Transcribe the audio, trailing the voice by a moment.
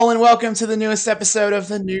welcome to the newest episode of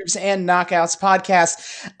the Noobs and Knockouts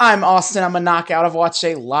podcast. I'm Austin. I'm a knockout. I've watched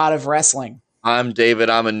a lot of wrestling. I'm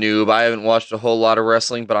David. I'm a noob. I haven't watched a whole lot of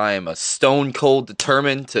wrestling, but I am a stone cold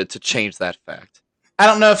determined to change that fact. I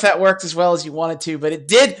don't know if that worked as well as you wanted to, but it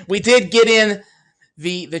did. We did get in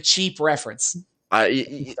the cheap reference.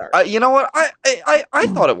 You know what? I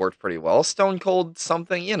thought it worked pretty well. Stone cold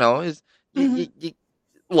something, is.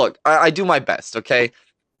 Look, I do my best, okay?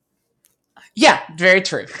 Yeah, very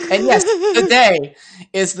true. And yes, today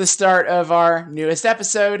is the start of our newest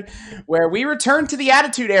episode where we return to the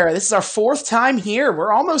Attitude Era. This is our fourth time here.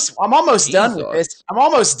 I'm almost done with this. I'm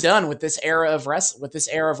almost done with this era of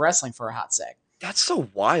wrestling for a hot sec. That's so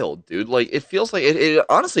wild, dude. Like it feels like it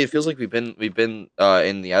honestly, it feels like we've been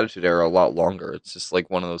in the Attitude Era a lot longer. It's just like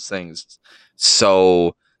one of those things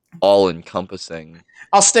so all encompassing.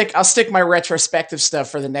 I'll stick my retrospective stuff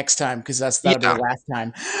for the next time because that'll be the last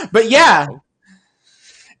time. But yeah,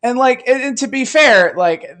 and to be fair,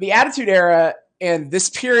 like the Attitude Era and this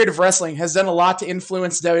period of wrestling has done a lot to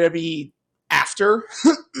influence WWE after.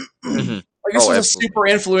 Like this was a super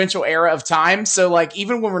influential era of time. So like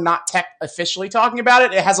even when we're not officially talking about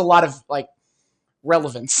it, it has a lot of like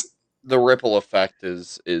relevance. The ripple effect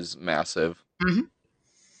is massive. Mm-hmm.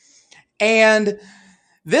 And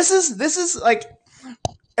this is like,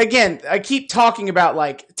 again, I keep talking about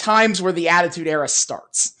like times where the Attitude Era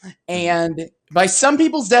starts. And by some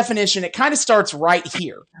people's definition, it kind of starts right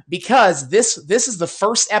here because this is the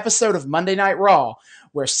first episode of Monday Night Raw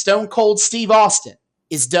where Stone Cold Steve Austin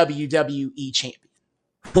is WWE champion.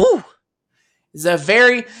 Woo! It's a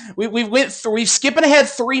very we've skipping ahead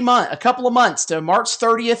a couple of months to March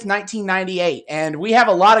 30th, 1998, and we have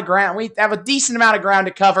a lot of ground. We have a decent amount of ground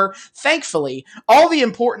to cover. Thankfully, all the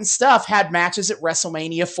important stuff had matches at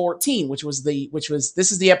WrestleMania 14, which was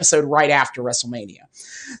this is the episode right after WrestleMania.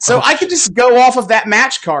 So I could just go off of that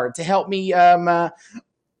match card to help me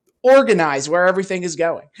organize where everything is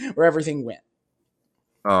going, where everything went.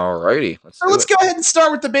 Alrighty, let's go ahead and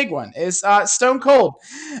start with the big one. Is Stone Cold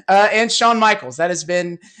and Shawn Michaels. That has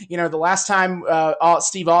been, the last time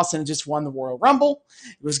Steve Austin just won the Royal Rumble.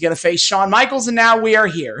 He was going to face Shawn Michaels, and now we are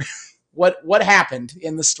here. What happened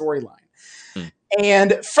in the storyline?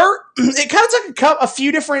 And it kind of took a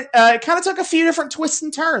few different twists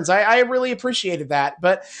and turns. I really appreciated that,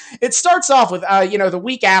 but it starts off with the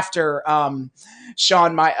week after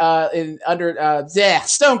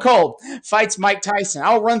Stone Cold fights Mike Tyson.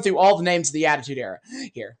 I'll run through all the names of the Attitude Era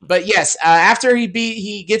here, but yes, after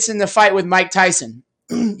he gets in the fight with Mike Tyson,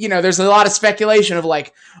 there's a lot of speculation of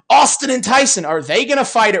like Austin and Tyson, are they going to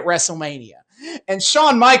fight at WrestleMania? And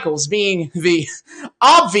Shawn Michaels being the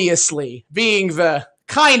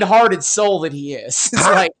kind-hearted soul that he is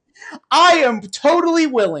like, I am totally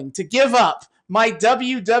willing to give up my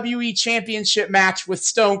WWE Championship match with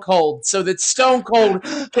Stone Cold so that Stone Cold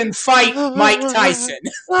can fight Mike Tyson.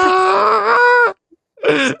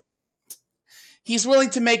 He's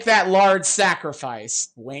willing to make that large sacrifice.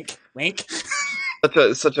 Wink, wink.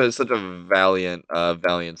 Such a valiant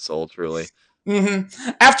soul, truly.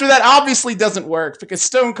 Mm-hmm. After that, obviously doesn't work because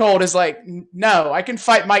Stone Cold is like, no, I can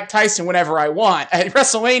fight Mike Tyson whenever I want. At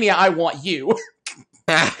WrestleMania, I want you.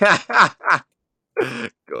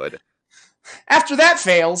 Good. After that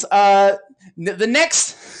fails, the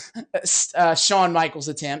next Shawn Michaels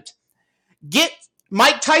attempt, get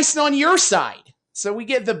Mike Tyson on your side. So we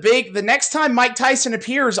get the next time Mike Tyson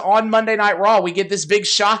appears on Monday Night Raw, we get this big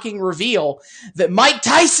shocking reveal that Mike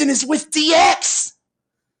Tyson is with DX.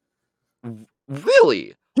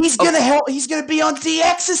 Really? He's gonna be on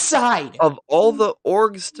DX's side. Of all the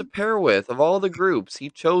orgs to pair with, of all the groups, he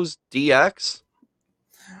chose DX.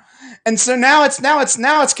 And so now it's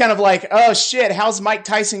kind of like, oh shit, how's Mike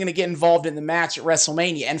Tyson gonna get involved in the match at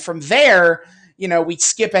WrestleMania? And from there, we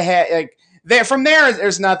skip ahead. From there,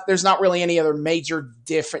 there's not really any other major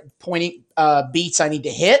different pointing beats I need to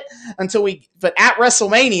hit but at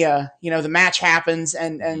WrestleMania, the match happens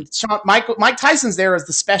and Mike Tyson's there as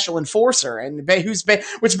the special enforcer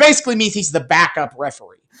which basically means he's the backup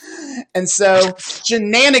referee. And so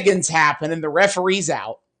shenanigans happen and the referee's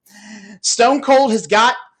out. Stone Cold has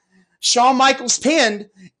got Shawn Michaels pinned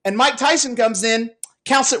and Mike Tyson comes in,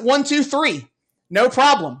 counts it 1, 2, 3. No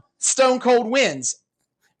problem. Stone Cold wins.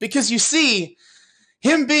 Because you see,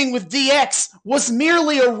 him being with DX was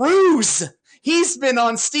merely a ruse. He's been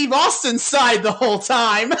on Steve Austin's side the whole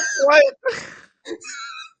time. What?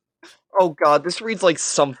 Oh god, this reads like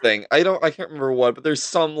something. I can't remember what, but there's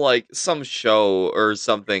some show or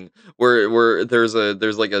something where there's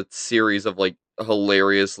like a series of like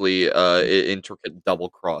hilariously intricate double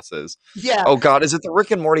crosses. Yeah. Oh god, is it the Rick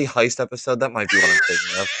and Morty heist episode? That might be what I'm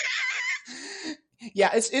thinking of.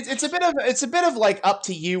 Yeah, it's a bit of like up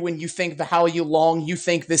to you when you think how long you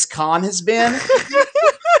think this con has been.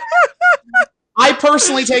 I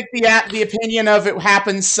personally take the opinion of it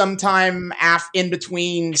happens sometime in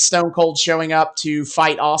between Stone Cold showing up to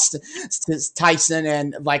fight Tyson,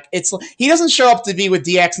 and like he doesn't show up to be with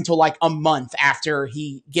DX until like a month after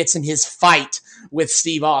he gets in his fight with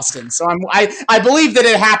Steve Austin. So I believe that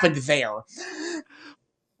it happened there.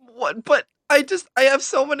 What? But I have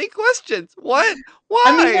so many questions. What?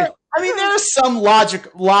 Why? I mean, there are some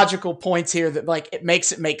logical points here that like it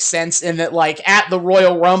makes sense in that like at the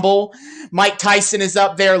Royal Rumble, Mike Tyson is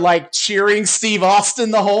up there like cheering Steve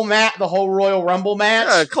Austin the whole Royal Rumble match.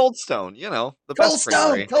 Yeah, Cold Stone, the best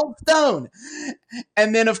Cold Stone.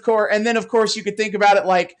 And then of course you could think about it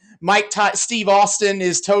like Steve Austin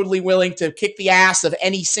is totally willing to kick the ass of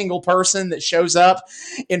any single person that shows up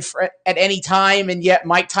at any time, and yet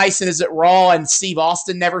Mike Tyson is at Raw and Steve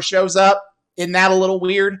Austin never shows up. Isn't that a little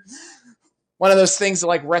weird? One of those things that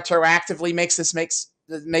like retroactively makes this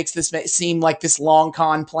seem like this long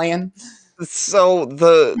con plan. So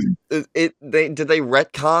did they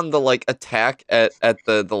retcon the like attack at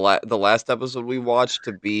the last episode we watched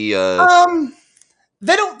to be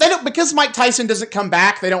they don't because Mike Tyson doesn't come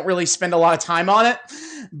back, they don't really spend a lot of time on it.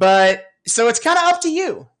 But so it's kind of up to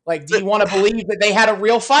you. Like, do you want to believe that they had a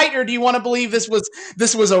real fight, or do you want to believe this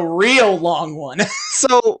was a real long one?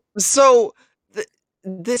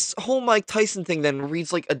 This whole Mike Tyson thing then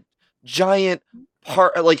reads like a giant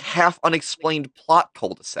like half unexplained plot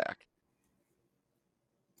cul-de-sac.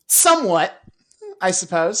 Somewhat, I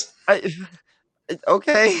suppose.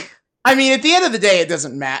 Okay. I mean, at the end of the day, it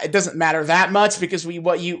doesn't matter that much because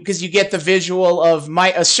you get the visual of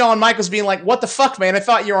Shawn Michaels being like, "What the fuck, man? I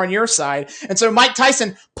thought you were on your side." And so Mike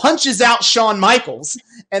Tyson punches out Shawn Michaels,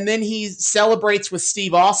 and then he celebrates with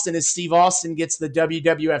Steve Austin as Steve Austin gets the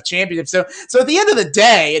WWF Championship. So at the end of the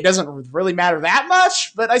day, it doesn't really matter that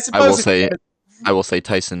much. But I suppose I will say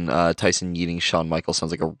Tyson yeeting Shawn Michaels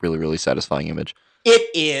sounds like a really, really satisfying image. It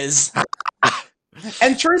is.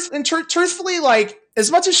 And truthfully, like,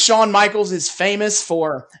 as much as Shawn Michaels is famous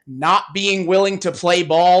for not being willing to play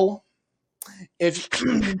ball,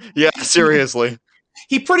 yeah, seriously,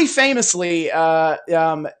 he pretty famously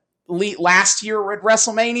last year at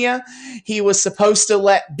WrestleMania, he was supposed to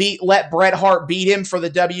let Bret Hart beat him for the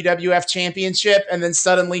WWF Championship, and then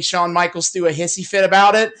suddenly Shawn Michaels threw a hissy fit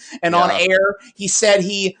about it, and on air he said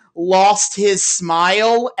he lost his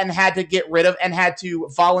smile and had to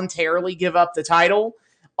voluntarily give up the title,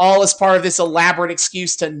 all as part of this elaborate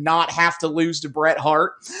excuse to not have to lose to Bret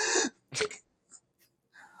Hart.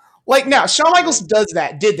 Like, now, Shawn Michaels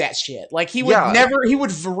did that shit. Like, he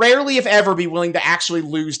would rarely, if ever, be willing to actually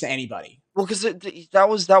lose to anybody. Well, because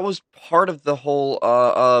that was part of the whole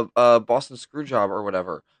Boston Screwjob or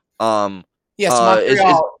whatever. Yes,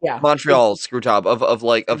 Montreal. Montreal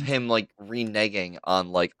Screwjob of him like reneging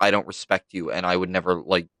on like, I don't respect you and I would never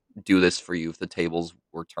like do this for you if the tables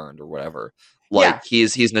were turned or whatever. Like,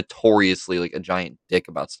 he's notoriously like a giant dick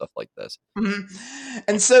about stuff like this. Mm-hmm.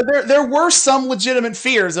 And so there were some legitimate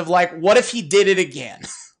fears of like, what if he did it again?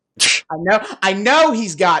 I know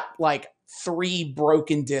he's got like 3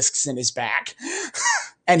 broken discs in his back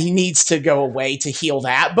and he needs to go away to heal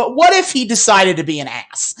that. But what if he decided to be an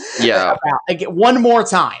ass? Yeah. One more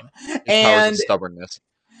time. And stubbornness.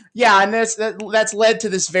 Yeah, and that's led to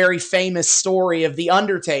this very famous story of The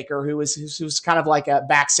Undertaker, who's kind of like a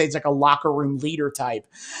backstage, like a locker room leader type,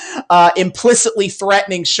 implicitly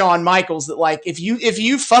threatening Shawn Michaels that like, if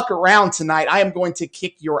you fuck around tonight, I am going to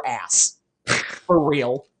kick your ass for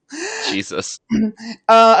real. Jesus.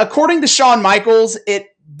 According to Shawn Michaels,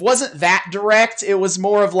 it wasn't that direct. It was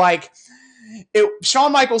more of like,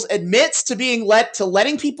 Shawn Michaels admits to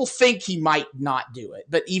letting people think he might not do it.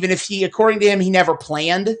 But even if according to him, he never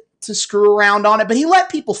planned to screw around on it, but he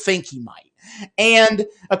let people think he might. And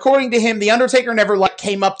according to him, The Undertaker never like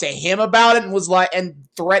came up to him about it and was like, and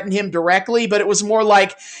threatened him directly, but it was more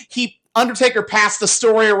like Undertaker passed the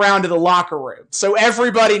story around to the locker room. So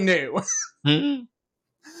everybody knew. And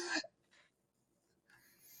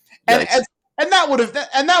that would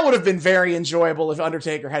have been very enjoyable if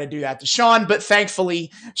Undertaker had to do that to Shawn, but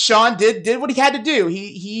thankfully Shawn did what he had to do.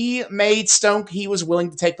 He was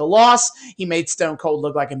willing to take the loss. He made Stone Cold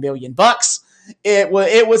look like $1 million. It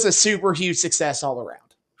was a super huge success all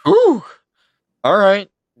around. Whew. All right.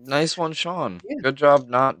 Nice one, Shawn. Yeah. Good job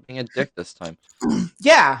not being a dick this time.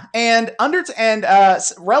 Yeah, and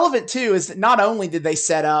relevant too is that not only did they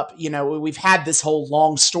set up, we've had this whole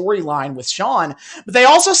long storyline with Shawn, but they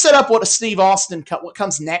also set up what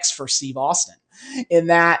comes next for Steve Austin. in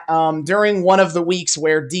that during one of the weeks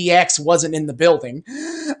where DX wasn't in the building,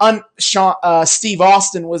 Steve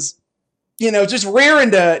Austin was, just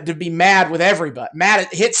raring to be mad with everybody, mad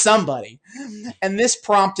at hit somebody, and this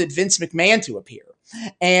prompted Vince McMahon to appear.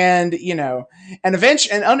 And and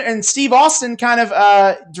eventually, and Steve Austin kind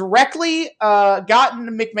of directly got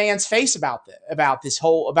into McMahon's face about this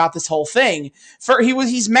whole thing.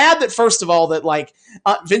 He's mad that, first of all, that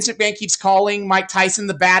Vince McMahon keeps calling Mike Tyson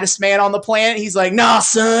the baddest man on the planet. He's like, nah,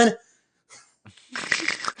 son.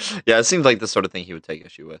 Yeah, it seems like the sort of thing he would take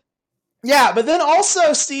issue with. Yeah, but then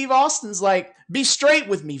also Steve Austin's like, be straight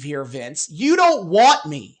with me here, Vince. You don't want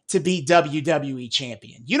me to be WWE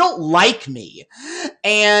champion. You don't like me.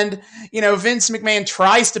 And, Vince McMahon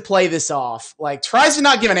tries to play this off, tries to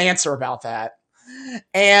not give an answer about that.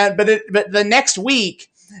 But the next week,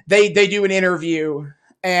 they do an interview,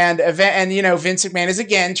 and Vince McMahon is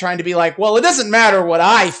again trying to be like, well, it doesn't matter what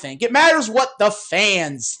I think. It matters what the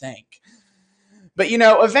fans think. But,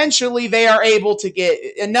 eventually they are able to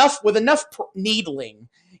get enough needling.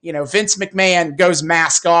 Vince McMahon goes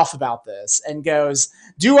mask off about this and goes,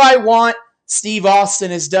 do I want Steve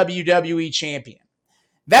Austin as WWE champion?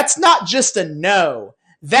 That's not just a no.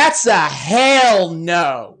 That's a hell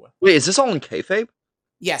no. Wait, is this all in kayfabe?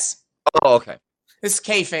 Yes. Oh, okay. This is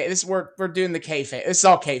kayfabe. We're doing the kayfabe. This is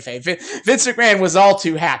all kayfabe. Vince McMahon was all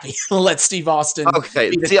too happy to let Steve Austin.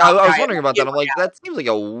 Okay. See, I was wondering about that. I'm like, that seems like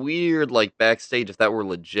a weird, backstage, if that were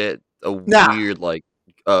legit, weird,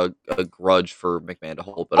 a grudge for McMahon to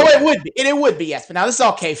hold. But okay. It would be. It would be, yes. But now this is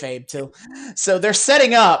all kayfabe, too. So they're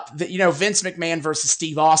setting up that, Vince McMahon versus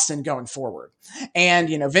Steve Austin going forward. And,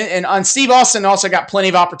 and Steve Austin also got plenty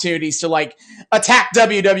of opportunities to, attack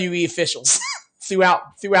WWE officials.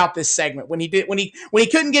 Throughout this segment, when he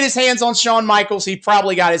couldn't get his hands on Shawn Michaels, he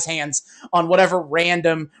probably got his hands on whatever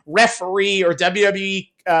random referee or WWE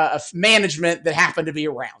management that happened to be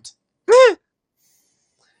around.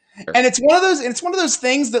 And it's one of those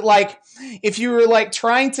things that, if you were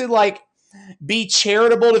trying to be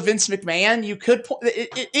charitable to Vince McMahon, you could.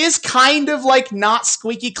 It is kind of not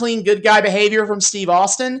squeaky clean good guy behavior from Steve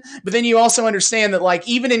Austin, but then you also understand that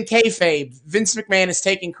even in kayfabe, Vince McMahon is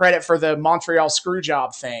taking credit for the Montreal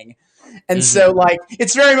Screwjob thing, and so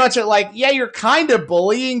it's very much you're kind of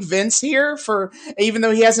bullying Vince here for, even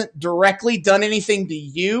though he hasn't directly done anything to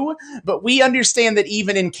you, but we understand that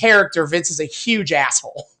even in character, Vince is a huge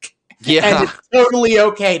asshole. Yeah, and it's totally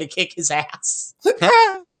okay to kick his ass.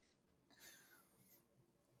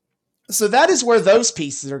 So that is where those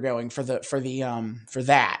pieces are going for that.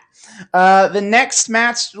 The next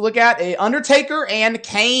match to look at, Undertaker and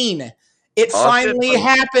Kane. It finally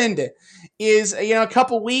happened. Is a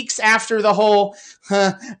couple weeks after the whole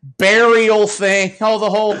burial thing, the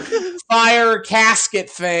whole fire casket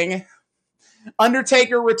thing.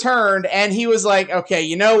 Undertaker returned, and he was like, "Okay,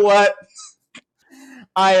 you know what?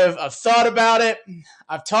 I've thought about it.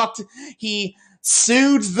 I've talked." He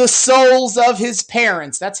sued the souls of his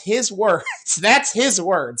parents. That's his words. That's his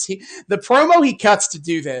words. The promo he cuts to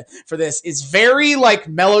do for this is very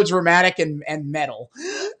melodramatic and metal.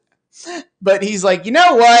 But he's like, you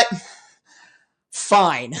know what?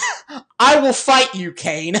 Fine. I will fight you,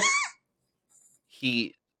 Kane.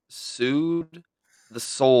 He sued the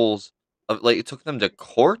souls of, took them to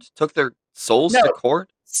court? Took their souls to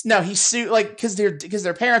court? No, he sued because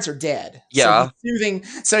their parents are dead. Yeah, so he's soothing.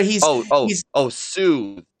 So he's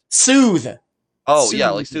soothe. Soothe. Oh Soothe.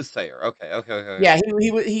 yeah, soothsayer. Okay.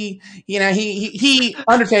 Yeah, he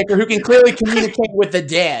Undertaker, who can clearly communicate with the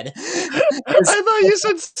dead. I thought you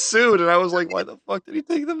said sued, and I was like, why the fuck did he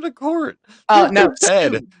take them to court? Oh no,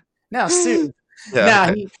 dead. No, soothe.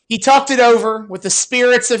 Yeah, no, he talked it over with the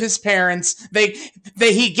spirits of his parents.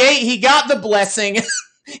 He got the blessing.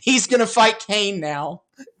 He's gonna fight Kane now.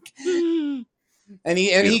 And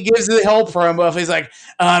he gives the whole promo. He's like,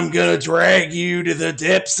 I'm gonna drag you to the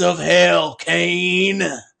depths of hell, Kane.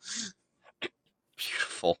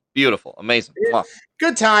 Beautiful, amazing. Wow.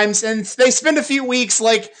 Good times, and they spend a few weeks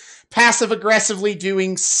passive aggressively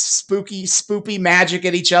doing spoopy magic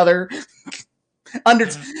at each other.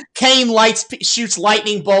 Kane shoots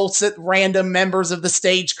lightning bolts at random members of the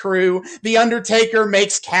stage crew. The Undertaker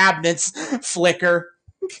makes cabinets flicker.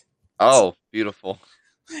 Oh, beautiful.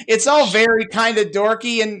 It's all very kind of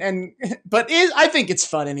dorky but I think it's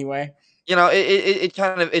fun anyway. It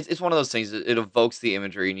kind of it's one of those things that it evokes the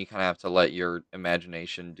imagery, and you kind of have to let your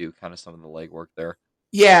imagination do kind of some of the legwork there.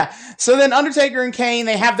 Yeah. So then Undertaker and Kane,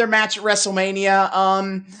 they have their match at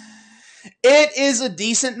WrestleMania. It is a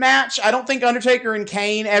decent match. I don't think Undertaker and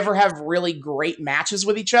Kane ever have really great matches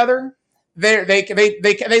with each other.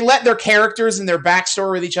 They let their characters and their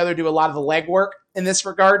backstory with each other do a lot of the legwork in this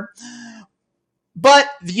regard. But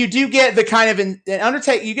you do get the kind of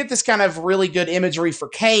Undertaker. You get this kind of really good imagery for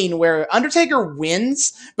Kane, where Undertaker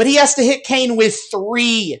wins, but he has to hit Kane with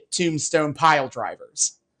 3 tombstone pile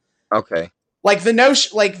drivers. Okay. Like the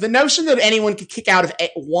notion that anyone could kick out of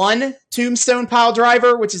 1 tombstone pile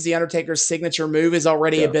driver, which is the Undertaker's signature move, is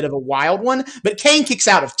already a bit of a wild one. But Kane kicks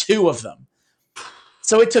out of 2 of them,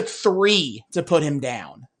 so it took 3 to put him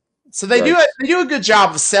down. So they do a good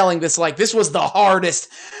job of selling this like this was the hardest,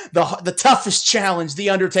 the toughest challenge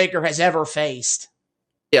the Undertaker has ever faced.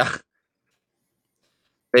 Yeah.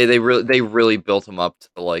 They really built him up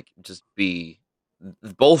to like just be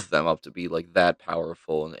both of them up to be like that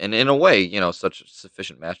powerful and in a way, such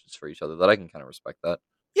sufficient matches for each other that I can kind of respect that.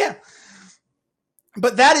 Yeah.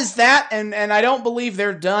 But that is that, and I don't believe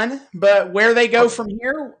they're done. But where they go from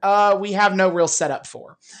here, we have no real setup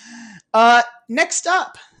for. Next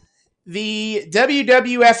up, the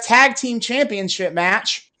WWF Tag Team Championship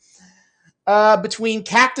match between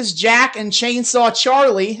Cactus Jack and Chainsaw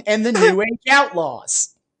Charlie and the New Age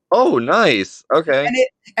Outlaws. Oh, nice. Okay.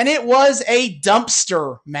 And it was a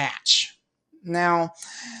dumpster match. Now,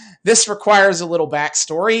 this requires a little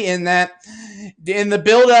backstory in that in the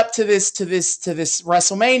build up to this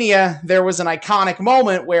WrestleMania, there was an iconic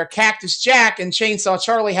moment where Cactus Jack and Chainsaw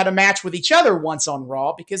Charlie had a match with each other once on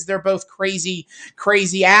Raw because they're both crazy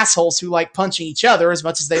assholes who like punching each other as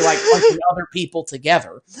much as they like punching other people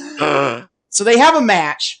together. So they have a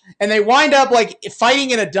match and they wind up like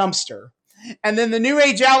fighting in a dumpster. And then the New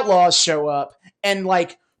Age Outlaws show up and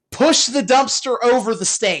like push the dumpster over the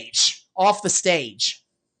stage, off the stage.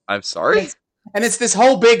 I'm sorry? And it's this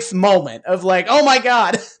whole big moment of like, oh my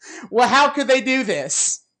God, well, how could they do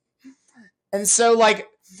this? And so like,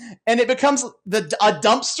 and it becomes a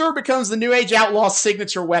dumpster becomes the New Age Outlaws'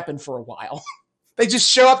 signature weapon for a while. They just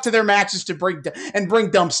show up to their matches to bring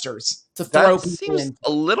dumpsters to throw that people seems in.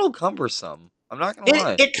 A little cumbersome. I'm not gonna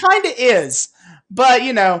lie. It kind of is, but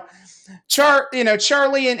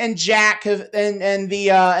Charlie and Jack have, and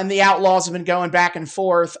the Outlaws have been going back and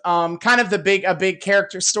forth. Kind of a big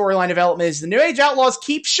character storyline development is the New Age Outlaws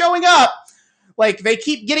keep showing up, like they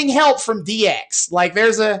keep getting help from DX. Like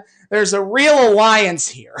there's a real alliance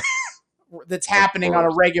here that's happening on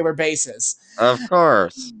a regular basis. Of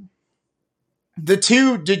course. The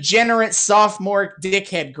 2 degenerate sophomore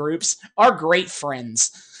dickhead groups are great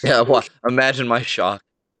friends. Yeah, well, imagine my shock.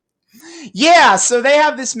 Yeah, so they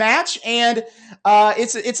have this match, and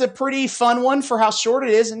it's a pretty fun one for how short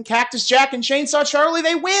it is. And Cactus Jack and Chainsaw Charlie,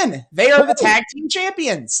 they win. They are the tag team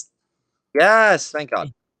champions. Yes, thank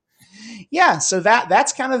God. Yeah, so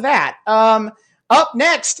that's kind of that. Up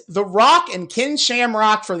next, The Rock and Ken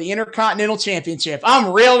Shamrock for the Intercontinental Championship.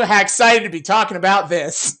 I'm real excited to be talking about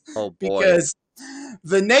this. Oh boy, because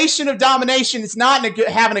the Nation of Domination is not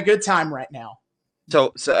having a good time right now.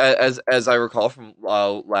 So as I recall from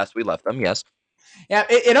last we left them, yes. Yeah,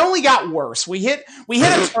 it only got worse. We hit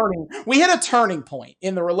a turning point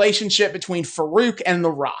in the relationship between Farouk and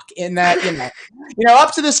The Rock. In that,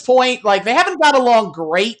 up to this point, like they haven't got along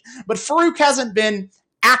great, but Farouk hasn't been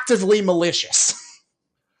actively malicious.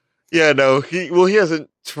 Yeah, no, he hasn't.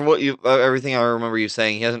 From what everything I remember you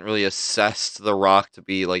saying, he hasn't really assessed The Rock to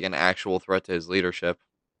be like an actual threat to his leadership.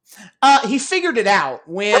 He figured it out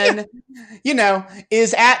when,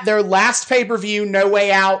 is at their last pay-per-view, No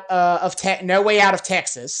Way Out of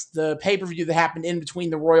Texas, the pay-per-view that happened in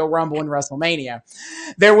between the Royal Rumble and WrestleMania.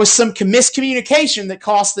 There was some miscommunication that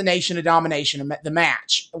cost the Nation of Domination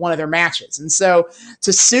one of their matches. And so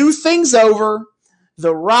to smooth things over,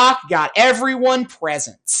 The Rock got everyone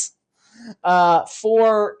presents.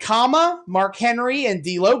 For Mark Henry and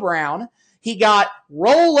D'Lo Brown, he got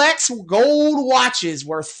Rolex gold watches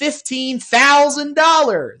worth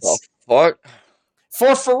 $15,000. Oh, fuck. For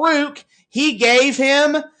Farouk, he gave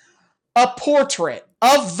him a portrait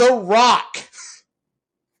of The Rock.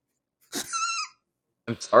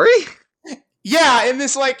 I'm sorry? Yeah, and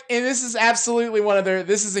this is absolutely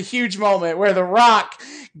this is a huge moment where The Rock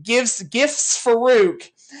gifts Farouk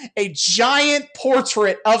a giant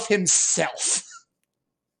portrait of himself.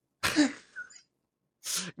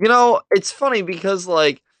 It's funny because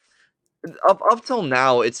like up till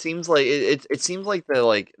now, it seems like it seems like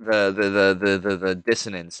the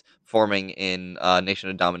dissonance forming in Nation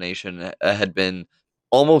of Domination had been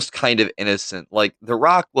almost kind of innocent. Like The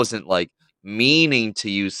Rock wasn't like meaning to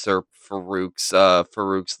usurp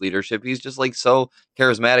Farouk's leadership. He's just like so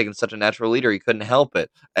charismatic and such a natural leader, he couldn't help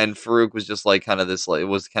it. And Farouk was just like kind of this like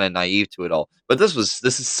was kind of naive to it all. But this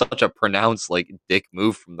is such a pronounced like dick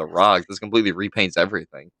move from The Rock. This completely repaints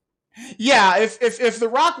everything. Yeah, if The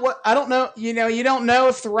Rock, I don't know, you don't know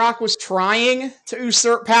if The Rock was trying to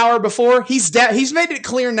usurp power before. He's made it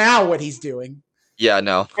clear now what he's doing. Yeah,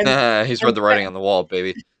 no. And, He's read and, the writing on the wall,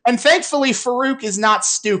 baby. and thankfully, Farouk is not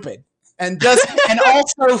stupid and does and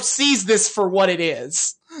also sees this for what it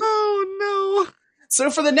is. Oh no. So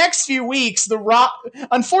for the next few weeks, The Rock,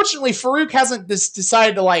 unfortunately, Farouk hasn't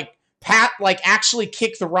decided to actually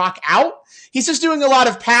kick The Rock out. He's just doing a lot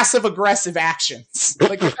of passive aggressive actions.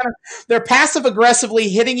 Like they're passive aggressively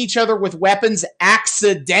hitting each other with weapons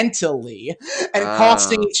accidentally and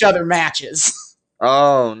costing each other matches.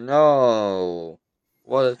 Oh no.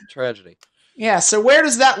 What a tragedy. Yeah, so where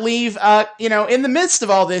does that leave? In the midst of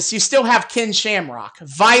all this, you still have Ken Shamrock,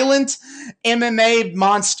 violent MMA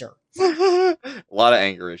monster. A lot of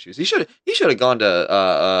anger issues. He should have gone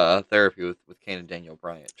to therapy with Kane and Daniel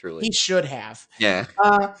Bryant. Truly, he should have. Yeah.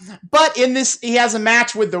 But in this, he has a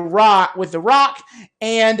match with The Rock,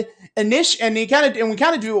 and we kind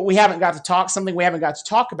of do what we haven't got to talk. Something we haven't got to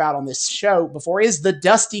talk about on this show before is the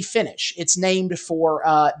Dusty Finish. It's named for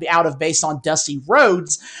based on Dusty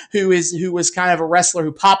Rhodes, who was kind of a wrestler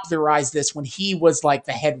who popularized this when he was like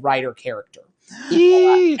the head writer character.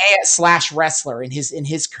 Slash wrestler in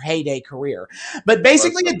his heyday career. But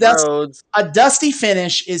basically a Dusty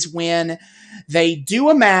Finish is when they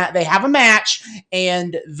have a match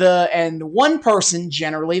and one person,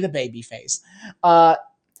 generally the babyface,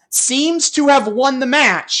 seems to have won the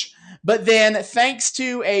match, but then thanks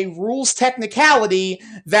to a rules technicality,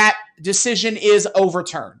 that decision is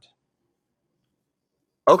overturned.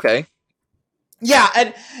 Okay.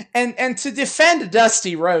 Yeah, and to defend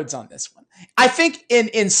Dusty Rhodes on this one, I think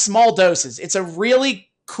in small doses, it's a really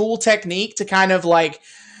cool technique to kind of like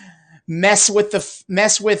mess with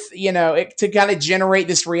to kind of generate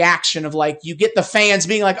this reaction of like, you get the fans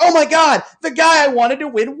being like, oh my God, the guy I wanted to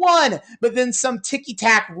win won. But then some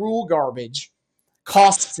ticky-tack rule garbage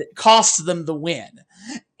costs them the win.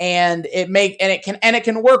 And it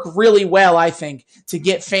can work really well, I think, to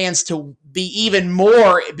get fans to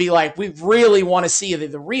be like, we really want to see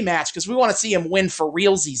the rematch because we want to see him win for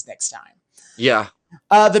realsies next time. Yeah.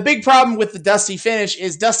 The big problem with the Dusty Finish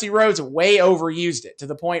is Dusty Rhodes way overused it to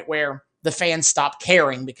the point where the fans stop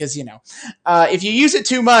caring because, if you use it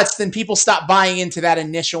too much, then people stop buying into that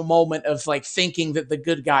initial moment of like thinking that the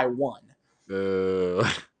good guy won.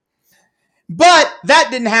 But that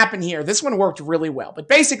didn't happen here. This one worked really well. But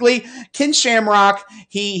basically, Ken Shamrock,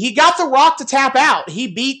 he got The Rock to tap out.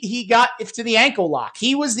 He got to the ankle lock.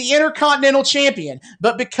 He was the Intercontinental Champion.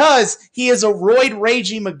 But because he is a roid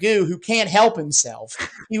ragey Magoo who can't help himself,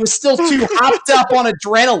 he was still too hopped up on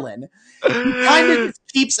adrenaline. He kind of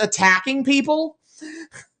keeps attacking people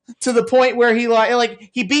to the point where he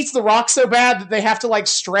beats The Rock so bad that they have to like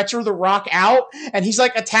stretcher The Rock out, and he's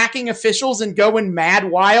like attacking officials and going mad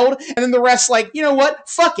wild, and then the rest like, you know what?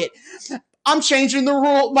 Fuck it. I'm changing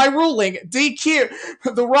my ruling. DQ.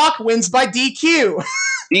 The Rock wins by DQ.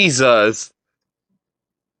 Jesus.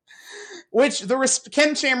 Which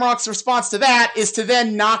Ken Shamrock's response to that is to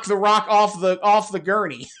then knock The Rock off the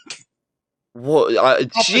gurney. What?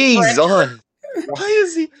 Jeez, on. Why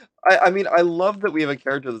is he? I mean, I love that we have a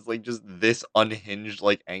character that's like just this unhinged,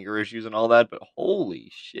 like anger issues and all that. But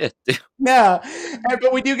holy shit, dude. Yeah,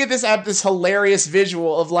 but we do get this hilarious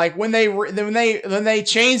visual of like when they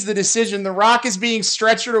change the decision, The Rock is being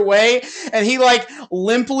stretchered away, and he like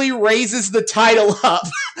limply raises the title up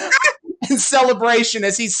in celebration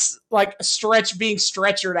as he's like being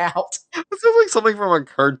stretchered out. It sounds like something from a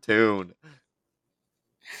cartoon.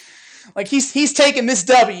 Like he's taking this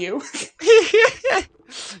W.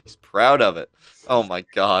 He's proud of it. Oh my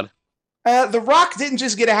God. The Rock didn't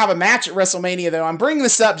just get to have a match at WrestleMania, though. I'm bringing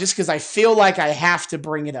this up just because I feel like I have to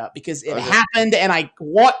bring it up because it happened, and I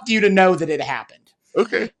want you to know that it happened.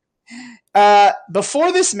 Okay.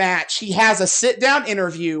 Before this match, he has a sit-down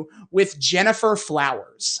interview with Jennifer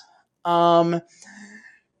Flowers. For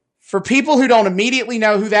people who don't immediately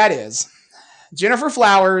know who that is, Jennifer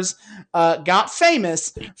Flowers got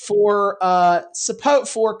famous for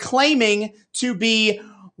claiming to be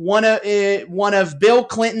one of Bill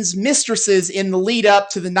Clinton's mistresses in the lead up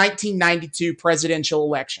to the 1992 presidential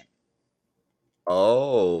election.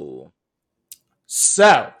 Oh.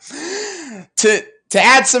 So, to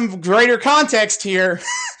add some greater context here,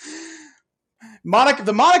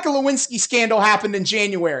 the Monica Lewinsky scandal happened in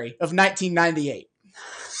January of 1998.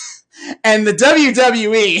 And the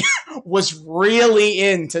WWE was really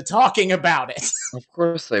into talking about it. Of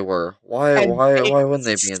course they were. Why wouldn't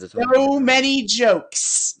they be into talking about it? So many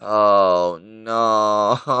jokes. Oh,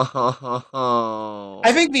 no.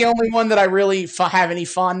 I think the only one that I really have any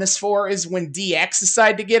fondness for is when DX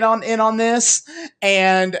decided to get in on this.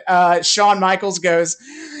 And Shawn Michaels goes,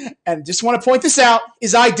 and just want to point this out,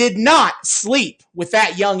 is I did not sleep with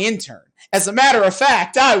that young intern. As a matter of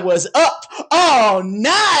fact, I was up all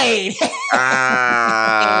night.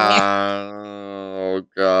 Oh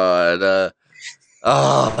God.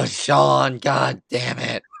 Oh, Sean, God damn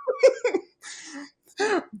it.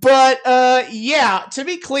 But yeah, to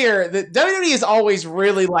be clear, the WWE has always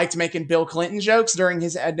really liked making Bill Clinton jokes during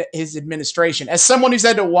his administration. As someone who's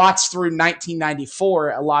had to watch through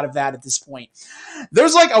 1994, a lot of that at this point,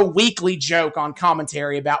 there's like a weekly joke on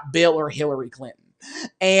commentary about Bill or Hillary Clinton,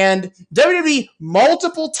 and WWE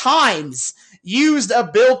multiple times used a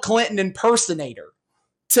Bill Clinton impersonator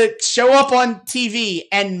to show up on TV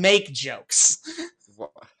and make jokes.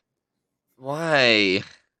 Why?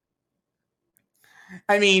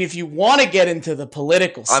 I mean, if you want to get into the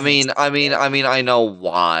political I mean, I know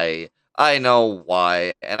why. I know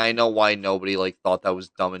why, and I know why nobody like thought that was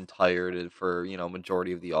dumb and tired for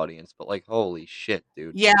majority of the audience. But like, holy shit,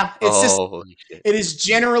 dude! Yeah, it's holy shit. It is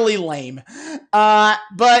generally lame.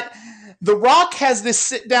 But The Rock has this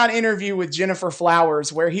sit down interview with Jennifer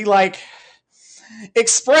Flowers where he like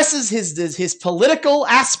expresses his political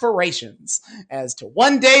aspirations as to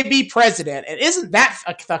one day be president. And isn't that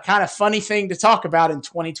a kind of funny thing to talk about in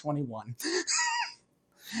 2021?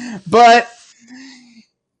 but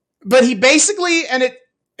he basically,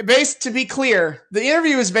 to be clear, the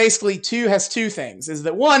interview is basically has two things. Is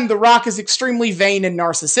that one, The Rock is extremely vain and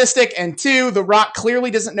narcissistic, and two, The Rock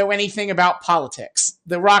clearly doesn't know anything about politics.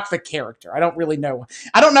 The Rock, the character, I don't really know.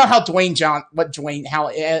 I don't know how I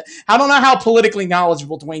don't know how politically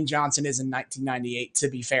knowledgeable Dwayne Johnson is in 1998. To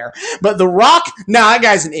be fair, but The Rock, that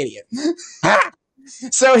guy's an idiot.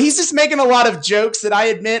 So he's just making a lot of jokes that I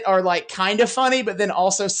admit are like kind of funny, but then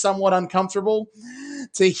also somewhat uncomfortable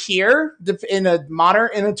to hear in a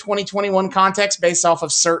 2021 context based off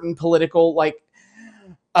of certain political like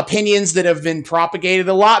opinions that have been propagated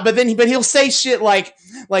a lot. But he'll say shit like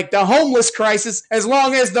the homeless crisis. As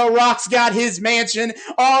long as The Rock's got his mansion,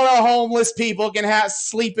 all the homeless people can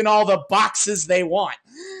sleep in all the boxes they want.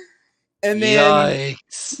 And then,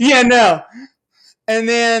 yikes. Yeah, no. And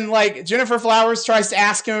then, like, Jennifer Flowers tries to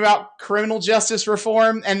ask him about criminal justice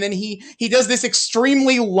reform, and then he does this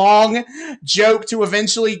extremely long joke to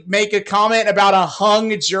eventually make a comment about a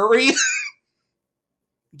hung jury.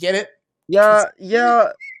 Get it? Yeah.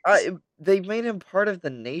 They made him part of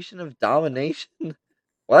the Nation of Domination.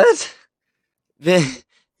 What? So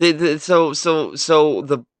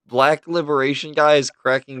the Black Liberation guy is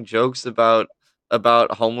cracking jokes about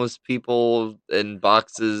homeless people in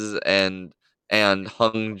boxes and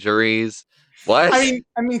hung juries. What? I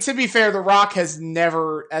mean, to be fair, The Rock has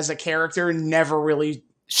never, as a character, really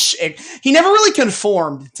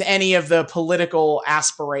conformed to any of the political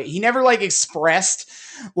aspirations. He never like expressed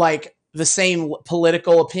like the same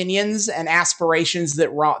political opinions and aspirations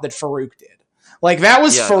that Farouk did. Like that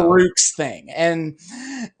was Farouk's thing, and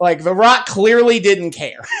like The Rock clearly didn't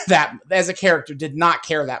care that as a character, did not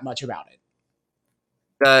care that much about it.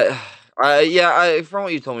 From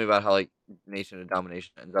what you told me about how like Nation of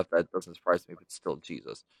Domination ends up, that doesn't surprise me, but still,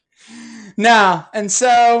 Jesus. No, and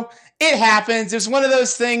so it happens. It's one of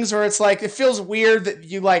those things where it's like it feels weird that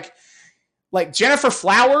you like Jennifer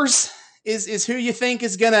Flowers is who you think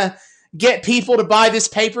is gonna get people to buy this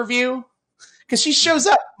pay-per-view, because she shows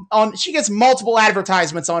up she gets multiple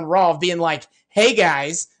advertisements on Raw being like, "Hey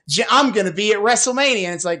guys, I'm gonna be at WrestleMania,"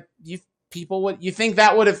 and it's like you think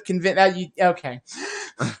that would have convinced that you okay.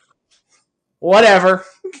 Whatever.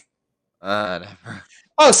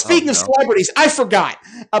 Oh, speaking of celebrities, I forgot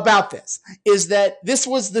about this. Is that this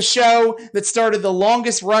was the show that started the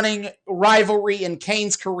longest running rivalry in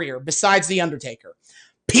Kane's career, besides The Undertaker.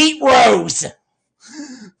 Pete Rose.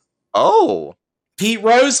 Oh. Pete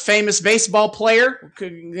Rose, famous baseball player,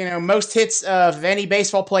 most hits of any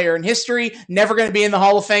baseball player in history. Never going to be in the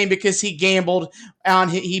Hall of Fame because he gambled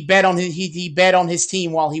he bet on his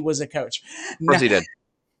team while he was a coach. Of course he did.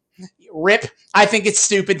 Rip. I think it's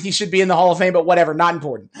stupid. He should be in the Hall of Fame, but whatever, not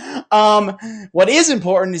important. What is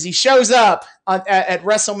important is he shows up at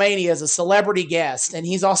WrestleMania as a celebrity guest, and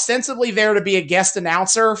he's ostensibly there to be a guest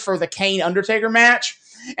announcer for the Kane-Undertaker match,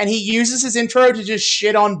 and he uses his intro to just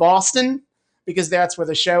shit on Boston, because that's where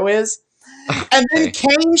the show is. Okay. And then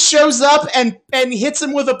Kane shows up and hits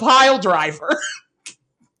him with a pile driver.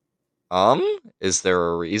 Is there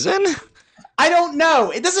a reason? I don't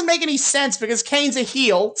know. It doesn't make any sense because Kane's a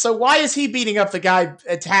heel, so why is he beating up the guy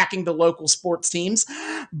attacking the local sports teams?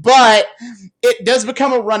 But it does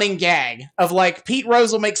become a running gag of like Pete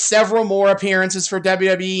Rose will make several more appearances for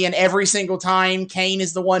WWE, and every single time Kane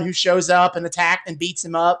is the one who shows up and attacks and beats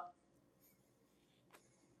him up.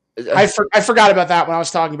 I forgot about that when I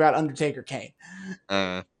was talking about Undertaker Kane.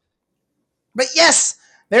 But yes,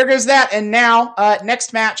 there goes that. And now,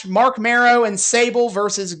 next match, Marc Mero and Sable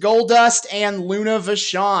versus Goldust and Luna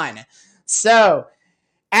Vachon. So,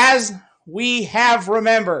 as we have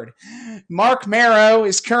remembered, Marc Mero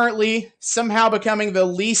is currently somehow becoming the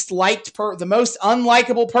least liked, the most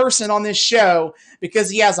unlikable person on this show because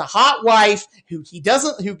he has a hot wife who he keeps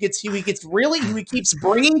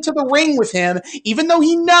bringing to the ring with him, even though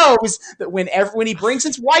he knows that when he brings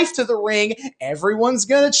his wife to the ring, everyone's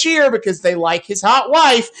gonna cheer because they like his hot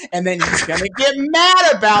wife, and then he's gonna get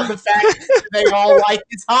mad about the fact that they all like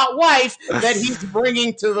his hot wife that he's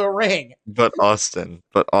bringing to the ring. But Austin,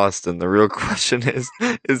 the real question is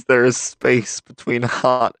there a space between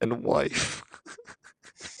hot and wife?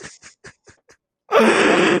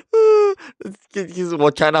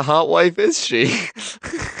 What kind of hot wife is she?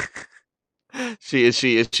 Is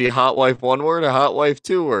she hot wife one word or hot wife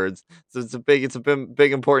two words? So it's a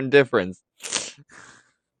big important difference.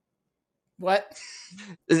 What?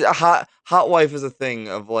 Hot wife is a thing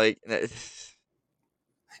of like. I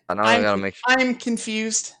gotta make sure. I'm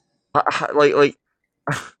confused. A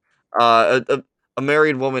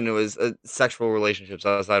married woman who has sexual relationships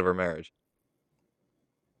outside of her marriage.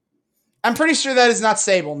 I'm pretty sure that is not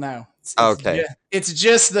Sable, no. Okay. It's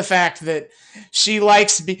just the fact that she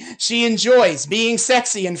enjoys being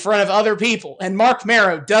sexy in front of other people, and Marc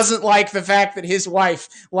Mero doesn't like the fact that his wife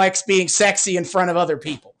likes being sexy in front of other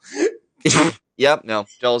people. Yep, no.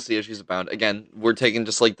 Jealousy issues abound. Again, we're taking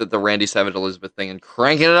just like the Randy Savage Elizabeth thing and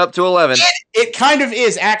cranking it up to 11. It kind of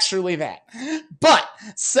is actually that. But,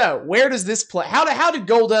 so, where does this play? How did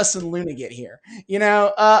Goldust and Luna get here?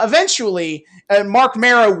 Eventually, Marc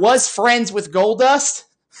Mero was friends with Goldust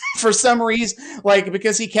for some reason,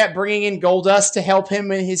 because he kept bringing in Goldust to help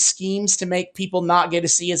him in his schemes to make people not get to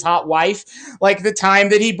see his hot wife. Like the time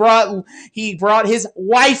that he brought his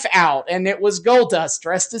wife out, and it was Goldust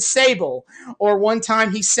dressed as Sable. Or one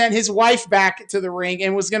time he sent his wife back to the ring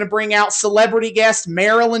and was going to bring out celebrity guest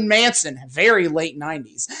Marilyn Manson, very late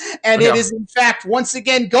 90s. And It is, in fact, once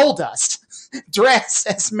again Goldust dressed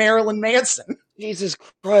as Marilyn Manson. Jesus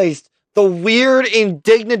Christ. The weird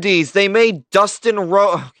indignities they made Dustin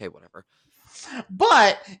Rhodes. Okay, whatever.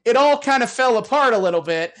 But it all kind of fell apart a little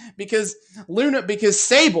bit because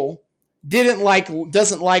Sable doesn't like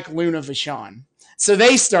Luna Vachon. So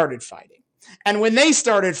they started fighting. And when they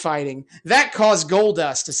started fighting, that caused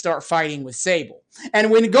Goldust to start fighting with Sable.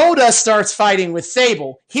 And when Goldust starts fighting with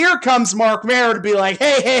Sable, here comes Marc Mero to be like,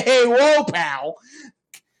 hey, whoa, pal.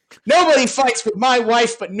 Nobody fights with my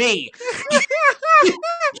wife but me.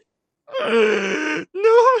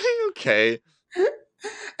 Okay.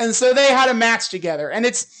 And so they had a match together, and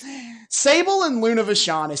it's Sable and Luna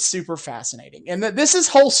Vachon is super fascinating, and this is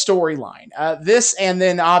whole storyline. This, and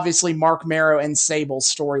then obviously Marc Mero and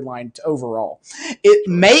Sable's storyline overall. It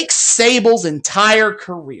makes Sable's entire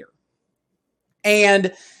career,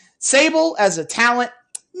 and Sable as a talent,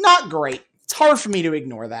 not great. It's hard for me to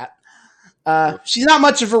ignore that. She's not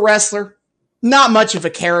much of a wrestler, not much of a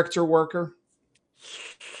character worker.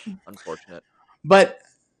 Unfortunate. But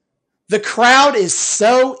the crowd is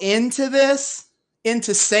so into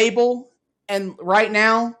Sable, and right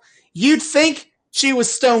now, you'd think she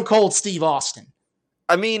was Stone Cold Steve Austin.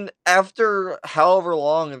 I mean, after however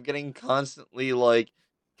long of getting constantly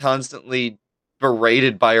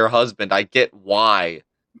berated by her husband, I get why.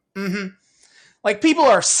 Mm-hmm. Like, people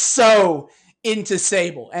are so into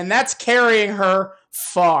Sable, and that's carrying her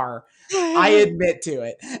far. I admit to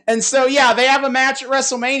it. And so, yeah, they have a match at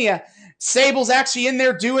WrestleMania. Sable's actually in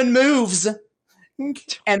there doing moves,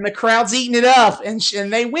 and the crowd's eating it up, and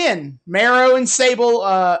they win. Mero and Sable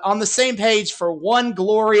on the same page for one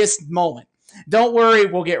glorious moment. Don't worry,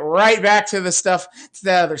 we'll get right back to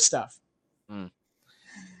the other stuff.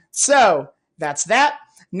 So, that's that.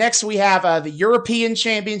 Next, we have the European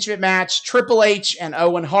Championship match, Triple H and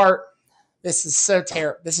Owen Hart. This is so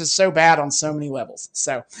terrible. This is so bad on so many levels.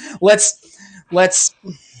 So let's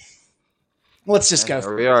just go.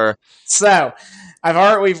 Here we are. So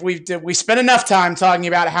we spent enough time talking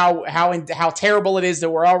about how terrible it is that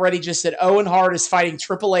we're already just at Owen Hart is fighting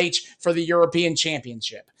Triple H for the European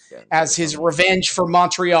Championship as his revenge for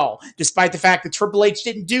Montreal, despite the fact that Triple H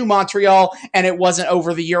didn't do Montreal and it wasn't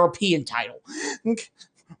over the European title.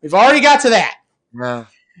 We've already got to that. Yeah.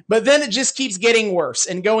 But then it just keeps getting worse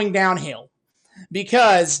and going downhill.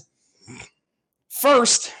 Because,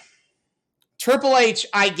 first, Triple H,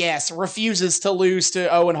 I guess, refuses to lose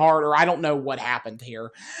to Owen Hart, or I don't know what happened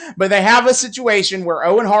here. But they have a situation where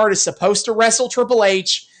Owen Hart is supposed to wrestle Triple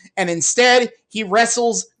H, and instead he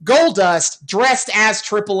wrestles Goldust dressed as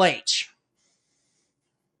Triple H.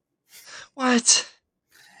 What?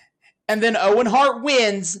 And then Owen Hart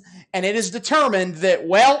wins, and it is determined that,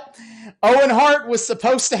 well, Owen Hart was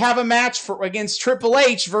supposed to have a match against Triple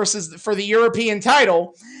H for the European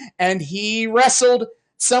title, and he wrestled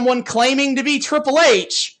someone claiming to be Triple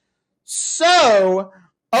H. So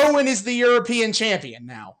Owen is the European champion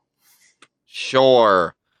now.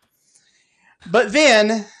 Sure. But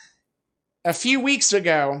then, a few weeks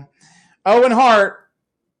ago, Owen Hart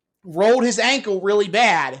rolled his ankle really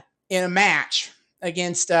bad in a match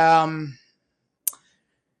against Barry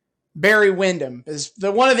Windham,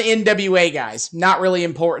 one of the NWA guys. Not really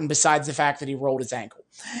important besides the fact that he rolled his ankle.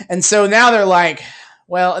 And so now they're like,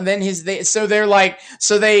 well, and then the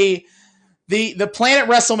plan at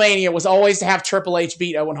WrestleMania was always to have Triple H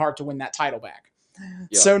beat Owen Hart to win that title back.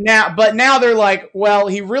 Yeah. So now they're like, well,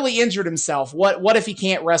 he really injured himself. What if he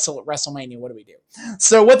can't wrestle at WrestleMania? What do we do?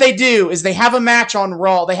 So what they do is they have a match on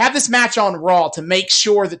Raw. They have this match on Raw to make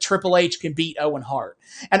sure that Triple H can beat Owen Hart.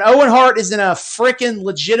 And Owen Hart is in a freaking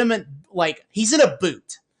legitimate, he's in a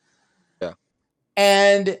boot. Yeah.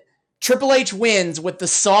 And Triple H wins with the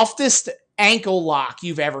softest ankle lock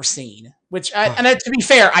you've ever seen. To be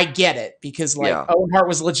fair, I get it because Owen Hart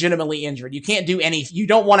was legitimately injured. You can't do anything. You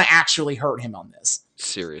don't want to actually hurt him on this.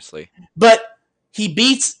 Seriously. But he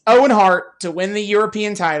beats Owen Hart to win the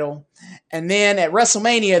European title, and then at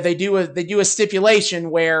WrestleMania they do a stipulation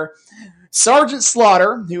where Sergeant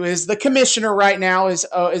Slaughter, who is the commissioner right now, as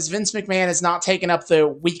Vince McMahon has not taken up the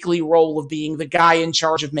weekly role of being the guy in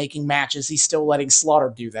charge of making matches. He's still letting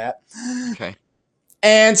Slaughter do that. Okay.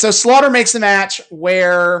 And so Slaughter makes a match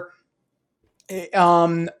where he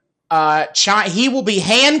will be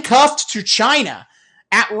handcuffed to Chyna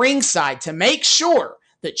at ringside to make sure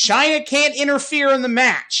that Chyna can't interfere in the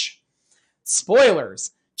match.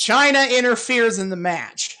 Spoilers. Chyna interferes in the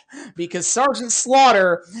match because Sergeant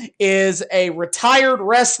Slaughter is a retired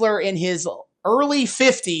wrestler in his early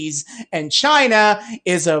 50s, and Chyna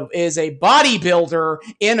is a bodybuilder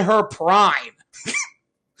in her prime.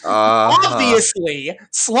 Obviously,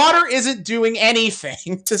 Slaughter isn't doing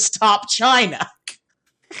anything to stop Chyna.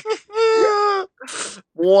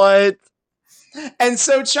 What? And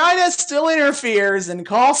so Chyna still interferes and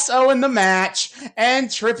costs Owen the match, and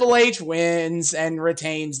Triple H wins and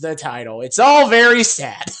retains the title. It's all very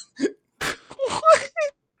sad. What?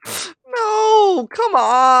 No, come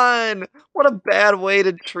on. What a bad way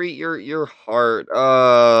to treat your heart.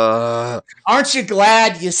 Aren't you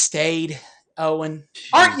glad you stayed, Owen?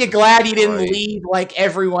 Aren't you glad you didn't leave like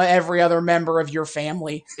every other member of your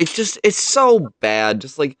family? It's so bad.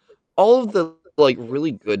 Just like all of the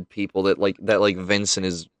really good people that Vince and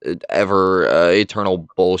his ever eternal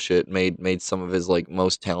bullshit made some of his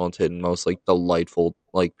most talented and most delightful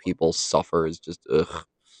people suffer is just ugh.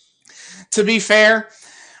 To be fair,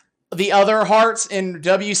 the other Hearts in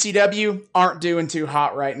WCW aren't doing too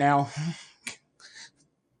hot right now.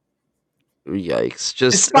 Yikes!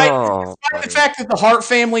 Despite the fact that the Hart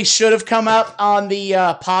family should have come up on the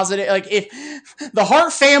positive, if the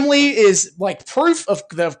Hart family is proof of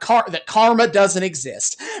that karma doesn't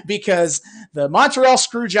exist, because the Montreal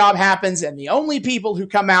Screwjob happens, and the only people who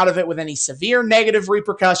come out of it with any severe negative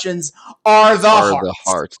repercussions are the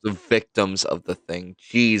Harts, the victims of the thing.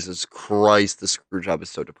 Jesus Christ, the Screwjob is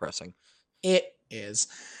so depressing. It is.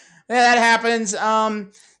 That happens.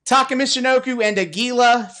 Taka Michinoku and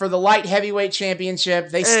Aguila for the light heavyweight championship.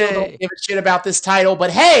 They still don't give a shit about this title, but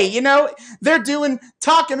hey, they're doing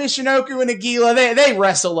Taka Michinoku and Aguila. They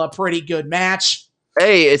wrestle a pretty good match.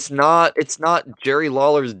 Hey, it's not Jerry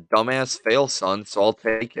Lawler's dumbass fail son, so I'll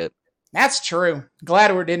take it. That's true.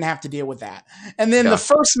 Glad we didn't have to deal with that. And then the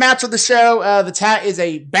first match of the show, is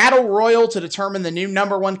a battle royal to determine the new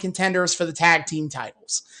number one contenders for the tag team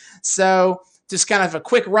titles. So just kind of a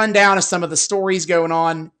quick rundown of some of the stories going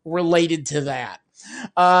on related to that.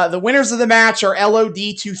 The winners of the match are LOD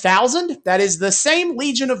 2000. That is the same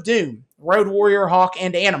Legion of Doom, Road Warrior, Hawk,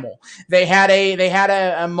 and Animal. They had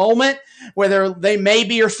a moment where they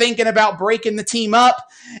maybe are thinking about breaking the team up,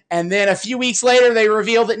 and then a few weeks later they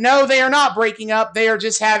reveal that no, they are not breaking up. They are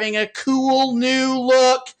just having a cool new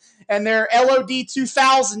look, and they're LOD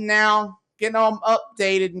 2000 now, getting all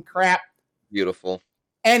updated and crap. Beautiful.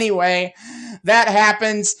 Anyway, that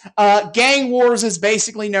happens. Gang Wars is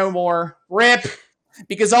basically no more. RIP,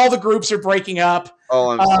 because all the groups are breaking up.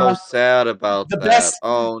 Oh, I'm so sad about that.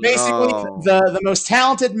 Basically, the most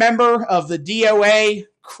talented member of the DOA,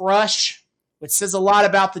 Crush, which says a lot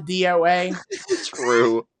about the DOA.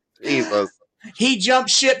 True. Jesus. He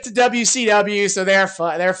jumped ship to WCW, so they're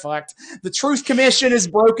fucked. The Truth Commission is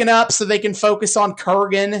broken up so they can focus on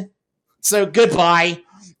Kurgan. So goodbye.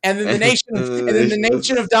 And then the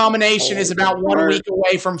Nation of Domination is about 1 week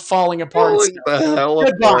away from falling apart.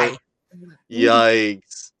 Goodbye.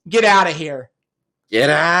 Yikes. Get out of here. Get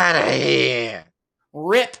out of here.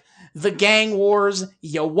 Rip the gang wars.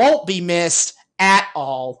 You won't be missed at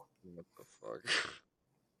all. What the fuck?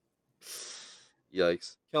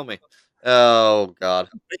 Yikes. Kill me. Oh, God.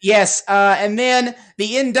 But yes, and then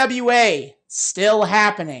the NWA still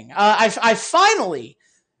happening. I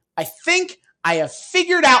think I have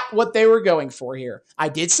figured out what they were going for here. I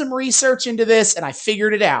did some research into this and I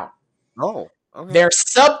figured it out. Oh, okay. They're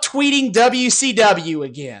subtweeting WCW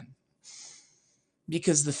again.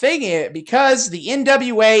 Because the thing is, because the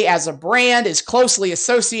NWA as a brand is closely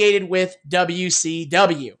associated with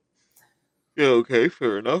WCW. Yeah, okay,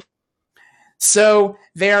 fair enough. So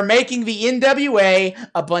they are making the NWA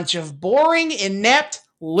a bunch of boring, inept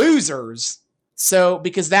losers. So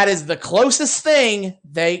because that is the closest thing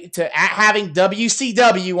to having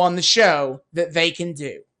WCW on the show that they can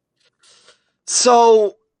do.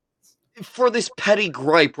 So for this petty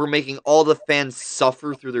gripe, we're making all the fans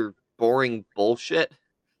suffer through their boring bullshit?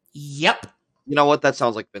 Yep. You know what? That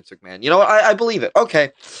sounds like Vince McMahon. You know what? I believe it. Okay.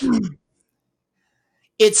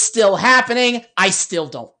 It's still happening. I still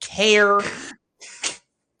don't care.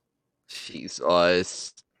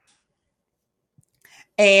 Jesus.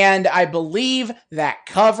 And I believe that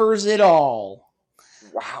covers it all.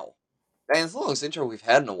 Wow. Man, it's the longest intro we've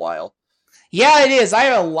had in a while. Yeah, it is. I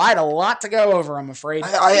have a lot to go over, I'm afraid.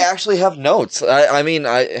 I actually have notes.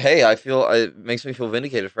 I feel it makes me feel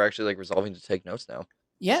vindicated for actually resolving to take notes now.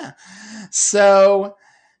 Yeah. So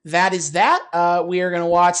that is that. We are going to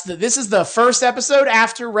watch this is the first episode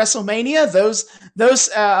after WrestleMania. Those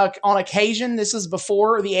on occasion, this is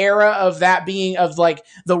before the era of that being of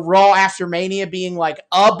the Raw after Mania being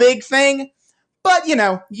a big thing. But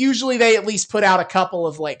usually they at least put out a couple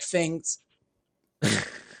of things.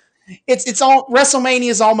 It's all WrestleMania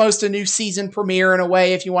is almost a new season premiere in a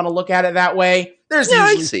way, if you want to look at it that way. There's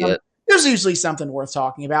usually something worth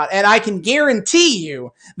talking about, and I can guarantee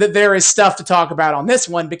you that there is stuff to talk about on this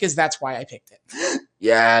one because that's why I picked it.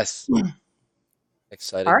 Yes.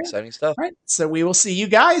 Exciting stuff. All right. So we will see you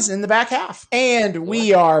guys in the back half. And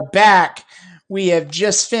we are back. We have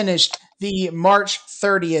just finished the March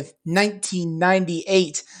 30th,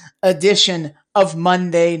 1998 edition of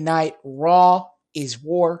Monday Night Raw is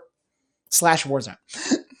War /Warzone.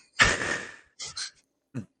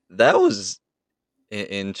 That was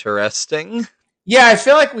interesting. Yeah, I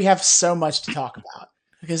feel like we have so much to talk about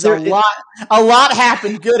because a lot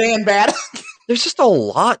happened, good and bad. There's just a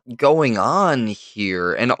lot going on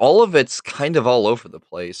here, and all of it's kind of all over the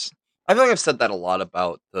place. I feel like I've said that a lot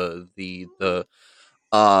about the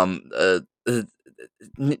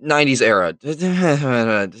 90s era.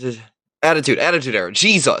 Attitude Era.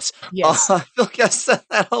 Jesus. Yes. I feel like I said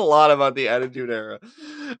that a lot about the Attitude Era.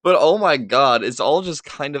 But oh my god, it's all just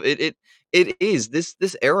kind of it is.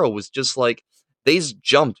 This era was just they just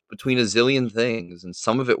jumped between a zillion things, and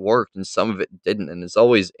some of it worked and some of it didn't, and it's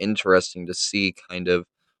always interesting to see kind of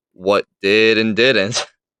what did and didn't.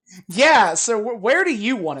 Yeah, so where do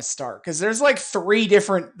you want to start? Because there's three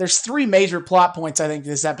major plot points, I think,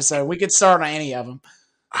 this episode. We could start on any of them.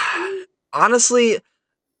 Honestly,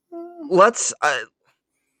 let's.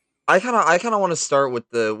 I kind of want to start with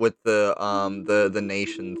the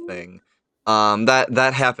nation thing.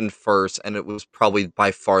 That happened first, and it was probably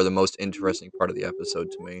by far the most interesting part of the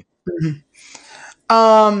episode to me.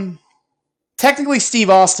 Mm-hmm. Technically, Steve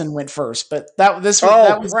Austin went first, but that was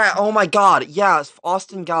oh my god, yeah,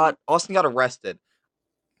 Austin got arrested.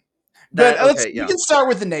 We can start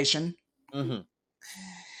with the nation. Mm-hmm.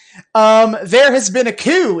 There has been a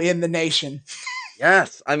coup in the nation.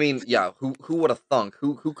 Yes, I mean, yeah. Who would have thunk?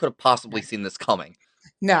 Who could have possibly seen this coming?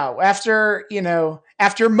 No, after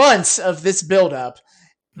months of this buildup,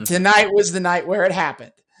 tonight was the night where it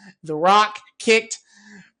happened. The Rock kicked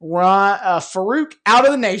Farouk out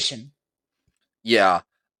of the nation. Yeah,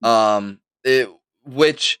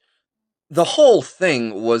 which the whole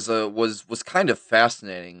thing was kind of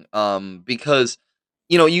fascinating. Because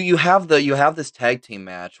you have this tag team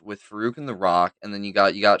match with Farouk and The Rock, and then you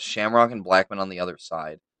got Shamrock and Blackman on the other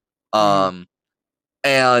side. And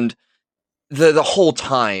the whole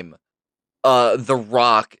time, The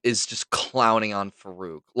Rock is just clowning on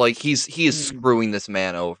Farouk. He is screwing this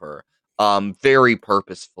man over, very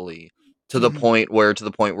purposefully, to the point where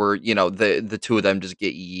the two of them just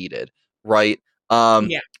get yeeted, right?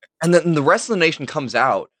 Yeah. And then the rest of the nation comes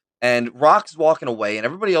out, and Rock's walking away, and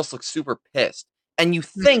everybody else looks super pissed. And you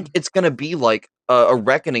think it's gonna be a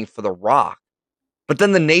reckoning for The Rock, but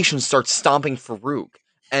then the nation starts stomping Farouk,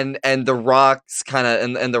 and The Rock's kind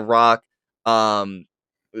of and The Rock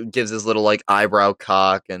gives his little eyebrow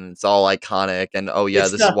cock, and it's all iconic, and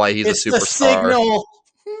this is why he's a superstar.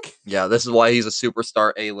 Yeah, this is why he's a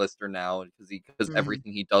superstar A-lister now because Mhm.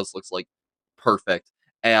 everything he does looks like perfect,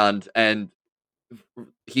 and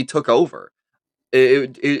he took over.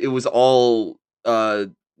 It was all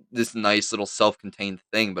this nice little self-contained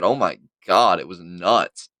thing, but oh my god, it was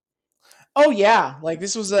nuts. Oh yeah, like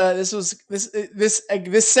this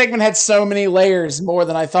segment had so many layers more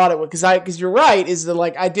than I thought it would. Because you're right, is that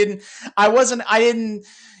like I didn't, I've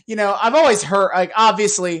always heard, like,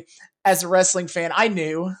 obviously as a wrestling fan I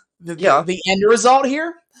knew Yeah, the end result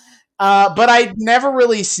here, but I'd never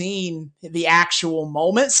really seen the actual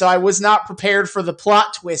moment, so I was not prepared for the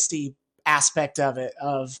plot twisty aspect of it.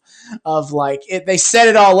 Of like it, they set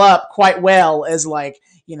it all up quite well as like,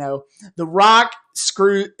 the Rock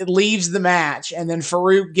screw leaves the match, and then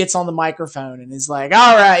Farouk gets on the microphone and is like,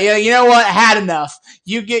 "All right, yeah, you know what? I had enough.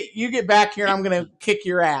 You get back here, and I'm gonna kick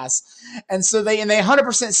your ass." And so they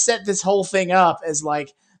 100% set this whole thing up as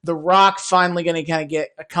like the Rock finally going to kind of get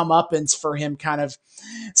a comeuppance for him, kind of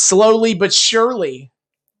slowly but surely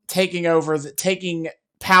taking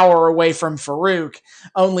power away from Farouk,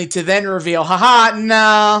 only to then reveal, haha,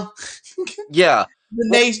 no, yeah. Well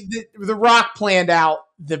the Rock planned out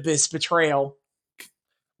this betrayal.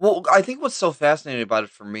 well, I think what's so fascinating about it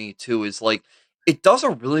for me too is, like, it does a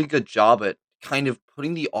really good job at kind of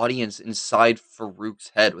putting the audience inside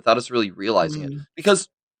Farouk's head without us really realizing it, Mm, because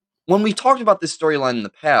when we talked about this storyline in the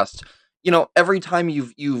past, every time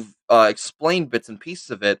you've explained bits and pieces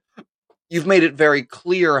of it, you've made it very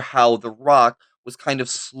clear how The Rock was kind of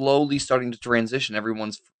slowly starting to transition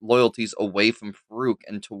everyone's loyalties away from Farouk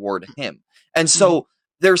and toward him. And mm, so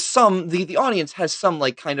there's the audience has some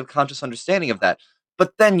like kind of conscious understanding of that.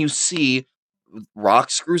 But then you see Rock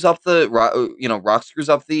screws up the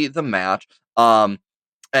match.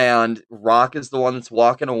 And Rock is the one that's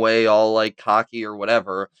walking away all like cocky or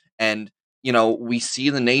whatever. And we see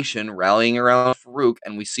the nation rallying around Farouk,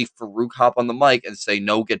 and we see Farouk hop on the mic and say,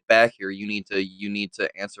 "No, get back here. You need to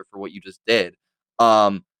answer for what you just did."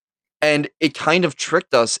 Um, and it kind of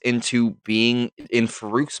tricked us into being in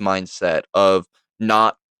Farouk's mindset of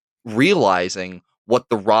not realizing what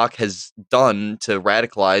The Rock has done to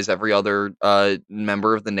radicalize every other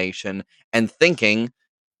member of the nation, and thinking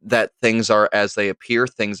that things are as they appear,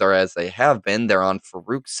 things are as they have been. They're on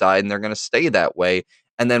Farouk's side, and they're going to stay that way.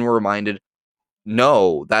 And then we're reminded,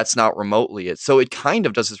 no, that's not remotely it. So it kind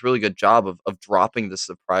of does this really good job of dropping the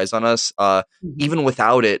surprise on us, mhm. even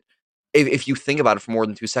without it. If you think about it for more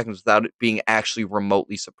than 2 seconds, without it being actually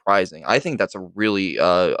remotely surprising, I think that's a really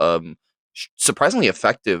surprisingly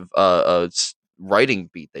effective writing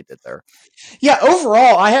beat they did there. Yeah,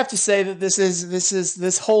 overall, I have to say that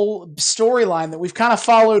this whole storyline that we've kind of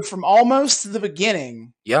followed from almost the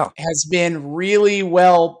beginning Yeah. has been really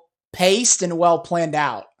well paced and well planned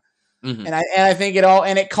out. Hmm. And I think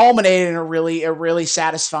it culminated in a really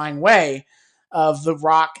satisfying way. Of The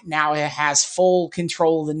Rock now has full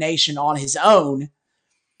control of the nation on his own.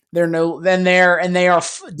 They are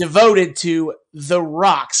devoted to The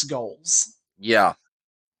Rock's goals. Yeah.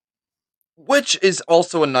 Which is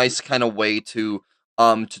also a nice kind of way to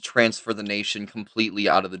transfer the nation completely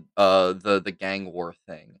out of the gang war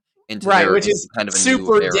thing Right, which into is kind of a new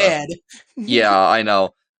super era. dead. Yeah, I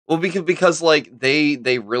know. Well, because like they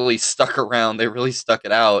really stuck around, they really stuck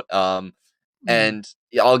it out. Mhm. And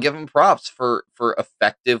yeah, I'll give them props for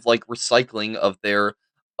effective like recycling of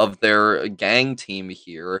their gang team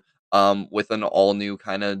here. With an all new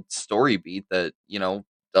kind of story beat that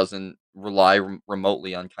doesn't rely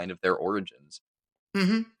remotely on kind of their origins.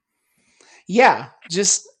 Mhm. Yeah,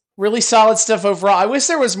 just really solid stuff overall. I wish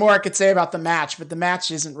there was more I could say about the match, but the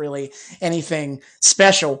match isn't really anything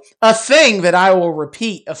special. A thing that I will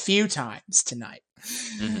repeat a few times tonight.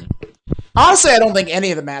 Hmm. Honestly, I don't think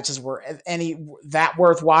any of the matches were any that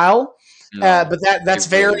worthwhile. No, But that they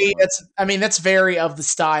that's really very weren't. that's very of the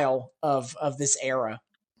style of this era,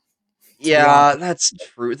 to be honest. Yeah, that's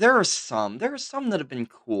true. There are some that have been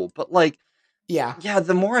cool, but like, Yeah. yeah,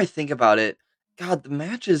 the more I think about it, God, the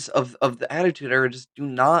matches of the Attitude Era just do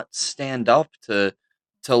not stand up to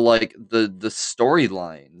like the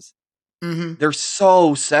storylines. Hmm. They're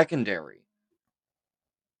so secondary.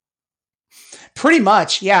 Pretty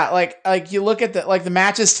much, yeah. Like you look at the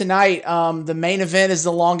matches tonight. The main event is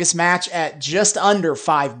the longest match at just under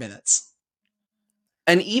 5 minutes.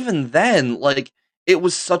 And even then, like, it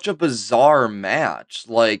was such a bizarre match.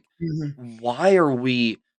 Like, Hmm. why are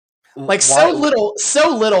we Like why so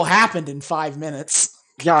little happened in 5 minutes.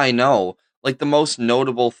 Yeah, I know. Like, the most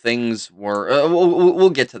notable things were we'll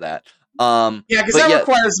get to that. Yeah, because But that yeah,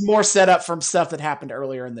 requires more setup from stuff that happened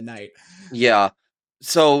earlier in the night. yeah.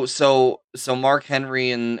 so Mark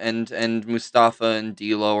Henry and Mustafa and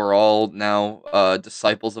D'Lo are all now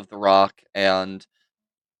disciples of The Rock, and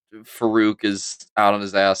Farouk is out on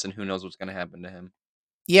his ass, and who knows what's gonna happen to him.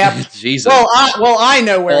 Yep. Jesus. I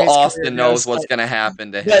know where Well, his Austin career knows goes, what's gonna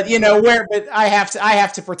happen to him. but but I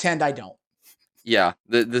have to pretend I don't. Yeah,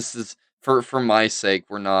 this is for my sake.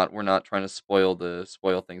 We're not trying to spoil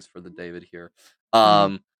things for the David here.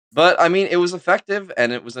 Mhm. But I mean, it was effective,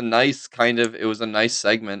 and it was a nice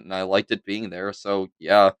segment, and I liked it being there. So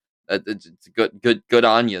yeah, it's good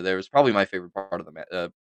on you. There was probably my favorite part of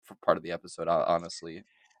the part of the episode, honestly.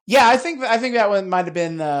 Yeah, I think that one might have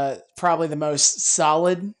been probably the most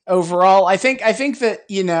solid overall. I think that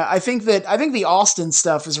I think the Austin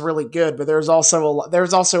stuff is really good, but there's also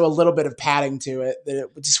a little bit of padding to it that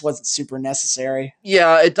it just wasn't super necessary.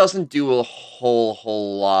 Yeah, it doesn't do a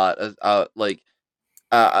whole lot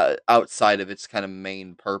outside of its kind of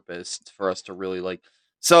main purpose for us to really like.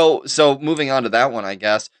 So moving on to that one, I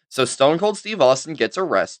guess. So Stone Cold Steve Austin gets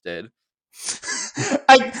arrested.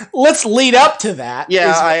 Let's lead up to that.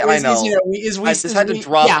 Yeah, I know. I just had to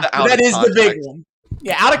drop the out that of is context. the big one.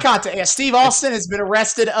 Yeah, out of context. Yeah, Steve Austin has been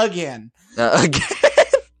arrested again. Again.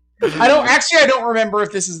 I don't remember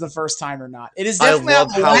if this is the first time or not. It is definitely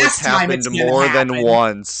not the last time it's more than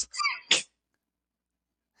once.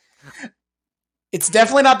 It's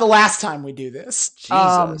definitely not the last time we do this.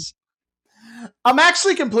 Jesus. I'm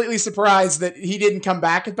actually completely surprised that he didn't come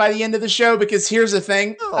back by the end of the show, because here's the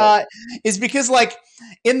thing, is because like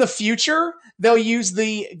in the future they'll use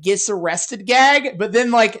the gets arrested gag, but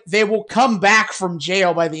then like they will come back from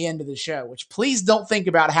jail by the end of the show, which please don't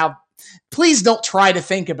try to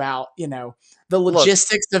think about, the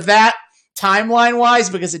logistics of that timeline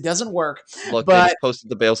wise, because it doesn't work. Look, they just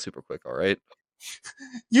posted the bail super quick, all right?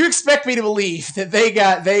 You expect me to believe that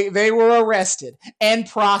they were arrested and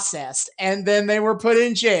processed, and then they were put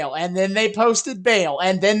in jail, and then they posted bail,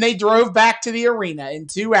 and then they drove back to the arena in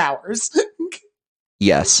 2 hours?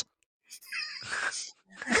 Yes.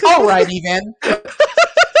 Alrighty then.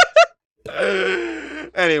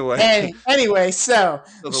 Anyway, so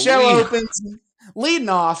the show opens leading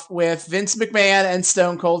off with Vince McMahon and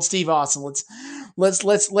Stone Cold Steve Austin.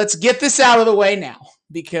 Let's get this out of the way now,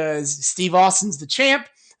 because Steve Austin's the champ.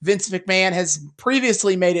 Vince McMahon has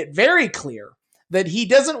previously made it very clear that he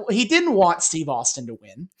didn't want Steve Austin to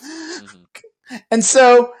win. Mm-hmm. And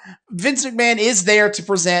so Vince McMahon is there to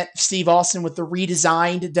present Steve Austin with the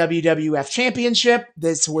redesigned WWF Championship.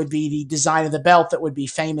 This would be the design of the belt that would be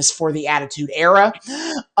famous for the Attitude Era.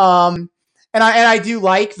 And I do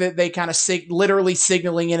like that they kind of literally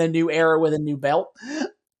signaling in a new era with a new belt.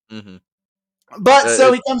 Mm-hmm. But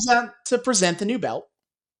so he comes out to present the new belt.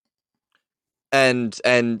 And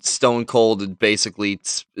Stone Cold basically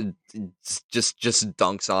just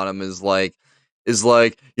dunks on him, is like,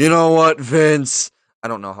 you know what, Vince? I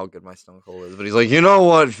don't know how good my Stone Cold is, but he's like, you know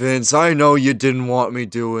what, Vince? I know you didn't want me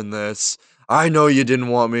doing this. I know you didn't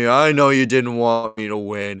want me to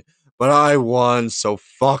win, but I won, so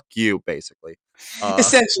fuck you, basically.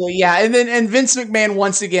 Essentially, yeah. And Vince McMahon,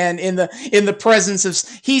 once again, in the presence of,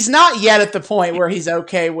 he's not yet at the point where he's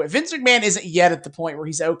okay with, Vince McMahon isn't yet at the point where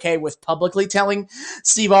he's okay with publicly telling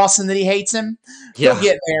Steve Austin that he hates him. Yeah. He'll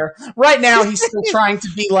get there. Right now, he's still trying to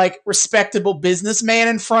be like respectable businessman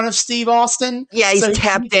in front of Steve Austin. Yeah, he's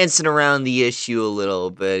tap dancing around the issue a little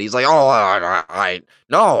bit. He's like, oh, I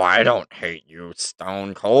don't hate you,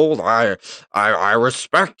 Stone Cold. I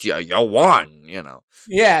respect you. You won,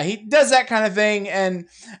 Yeah, he does that kind of thing, and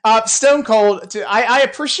Stone Cold. I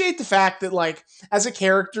appreciate the fact that, like, as a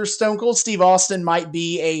character, Stone Cold Steve Austin might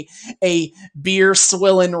be a beer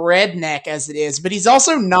swilling redneck as it is, but he's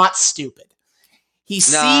also not stupid.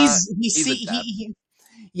 He's got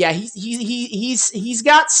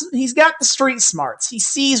the street smarts. He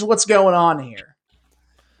sees what's going on here.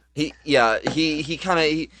 He's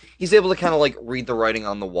able to kind of like read the writing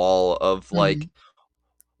on the wall of like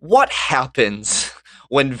what happens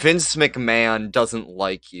when Vince McMahon doesn't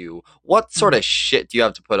like you. What sort of shit do you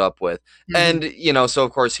have to put up with? And so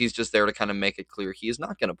of course he's just there to kind of make it clear he is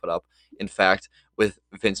not going to put up, in fact, with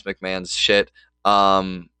Vince McMahon's shit.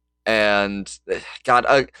 And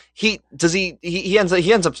God, he ends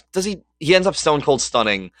up Stone Cold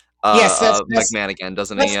stunning that's McMahon again,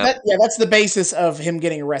 doesn't he? That's the basis of him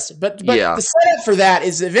getting arrested. But the setup for that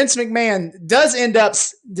is that Vince McMahon does end up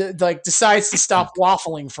decides to stop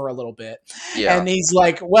waffling for a little bit, and he's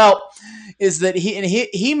like, "Well, is that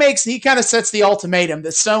he kind of sets the ultimatum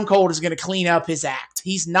that Stone Cold is going to clean up his act.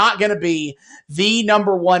 He's not going to be the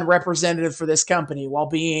number one representative for this company while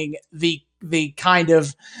being the the kind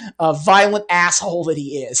of violent asshole that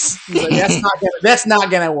he is. He's like, that's not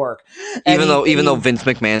gonna work. Even though Vince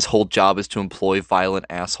McMahon's whole job is to employ violent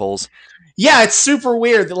assholes. Yeah, it's super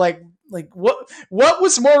weird that like what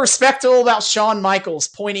was more respectable about Shawn Michaels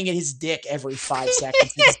pointing at his dick every 5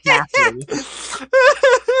 seconds?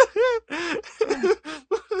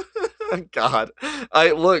 God,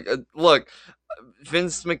 look.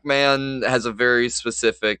 Vince McMahon has a very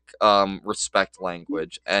specific respect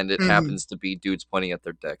language, and it happens to be dudes pointing at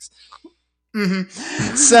their dicks.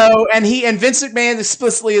 Mm-hmm. So, and Vince McMahon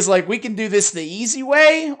explicitly is like, we can do this the easy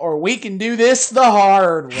way, or we can do this the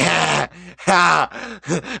hard way.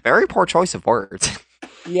 Very poor choice of words.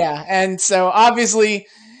 Yeah, and so obviously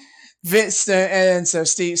Vince and so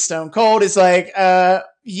Steve Stone Cold is like,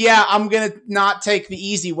 yeah, I'm gonna not take the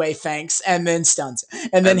easy way, thanks, and then stuns,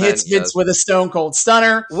 and then hits Vince with a Stone Cold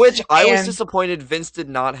Stunner. Which I was disappointed. Vince did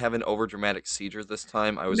not have an overdramatic seizure this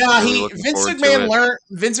time. I was Vince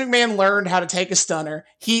McMahon learned how to take a stunner.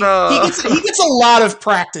 He gets a lot of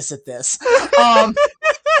practice at this. No,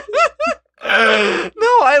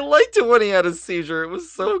 I liked it when he had a seizure. It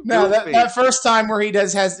was so goofy. No, that first time where he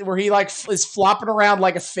is flopping around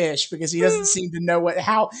like a fish because he doesn't seem to know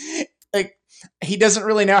he doesn't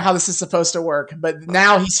really know how this is supposed to work, but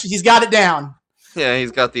now he's got it down. Yeah,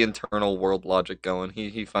 he's got the internal world logic going.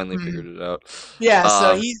 He finally figured it out. Yeah,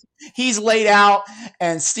 so he's laid out,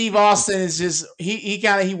 and Steve Austin is just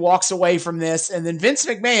he walks away from this, and then Vince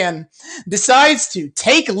McMahon decides to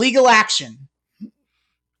take legal action.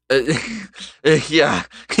 Yeah,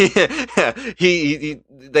 they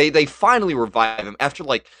finally revive him after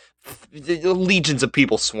like legions of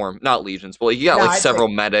people swarm, not legions, but you got several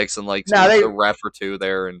medics and a ref or two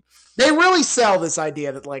there, and they really sell this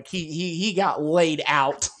idea that like he got laid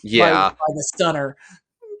out by the stunner.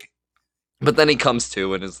 But then he comes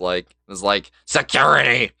to and is like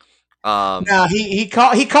security. No, he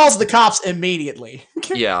calls the cops immediately.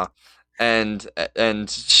 Yeah, and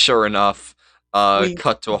sure enough,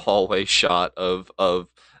 cut to a hallway shot of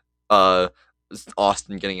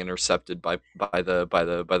Austin getting intercepted by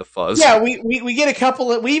the fuzz. Yeah, we get a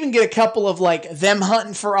couple of, we even get a couple of like them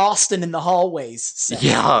hunting for Austin in the hallways. So.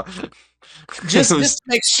 Yeah, just to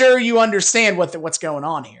make sure you understand what's going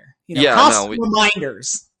on here.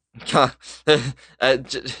 Reminders.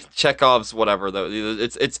 Chekhov's whatever though.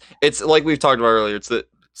 It's like we've talked about earlier. It's the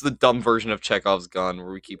dumb version of Chekhov's gun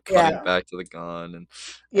where we keep cutting back to the gun and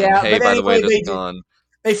hey, by the way, there's a gun.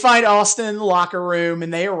 They find Austin in the locker room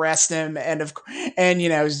and they arrest him, and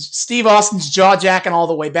Steve Austin's jaw jacking all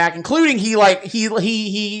the way back, including he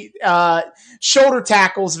shoulder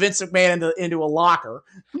tackles Vince McMahon into a locker.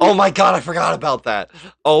 Oh my god, I forgot about that.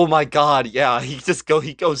 Oh my god, yeah,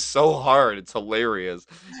 he goes so hard, it's hilarious.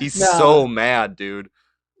 He's so mad, dude.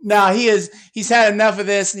 No, he's had enough of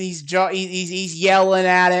this, and he's yelling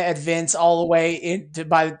at Vince all the way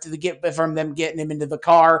from them getting him into the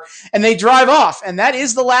car, and they drive off, and that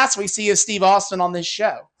is the last we see of Steve Austin on this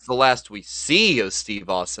show. It's the last we see of Steve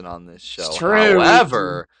Austin on this show. It's true.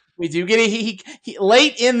 However, we do get he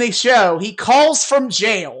late in the show. He calls from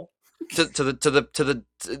jail to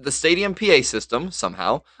the stadium PA system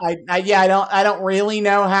somehow. I don't really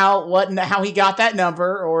know how he got that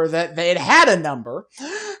number, or that they had a number,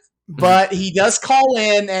 but he does call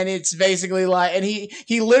in, and it's basically like, and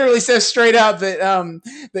he literally says straight out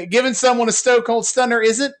that giving someone a Stone Cold Stunner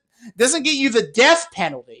doesn't get you the death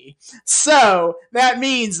penalty, so that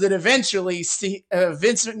means that eventually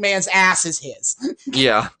Vince McMahon's ass is his.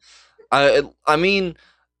 Yeah, I mean.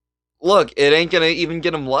 Look, it ain't gonna even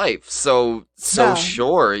get him life, so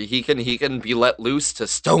sure, he can be let loose to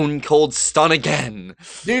Stone Cold Stun again.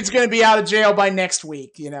 Dude's gonna be out of jail by next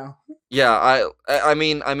week, Yeah, I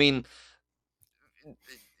mean,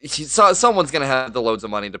 someone's gonna have the loads of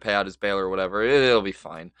money to pay out his bail or whatever. It'll be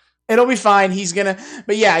fine. It'll be fine.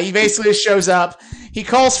 But yeah, he basically just shows up. He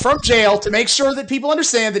calls from jail to make sure that people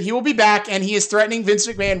understand that he will be back, and he is threatening Vince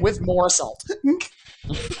McMahon with more assault.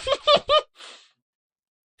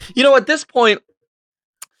 At this point,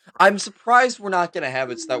 I'm surprised we're not going to have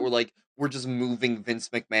it so that we're just moving Vince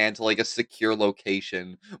McMahon to a secure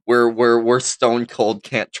location where Stone Cold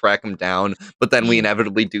can't track him down, but then we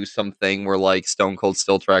inevitably do something where Stone Cold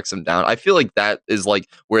still tracks him down. I feel like that is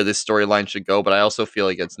where this storyline should go, but I also feel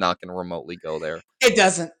like it's not going to remotely go there. It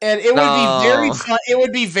doesn't. And it would be very fun. It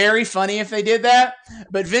would be very funny if they did that,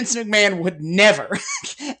 but Vince McMahon would never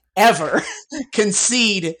ever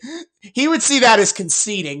concede. He would see that as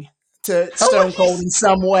conceding to Stone Cold in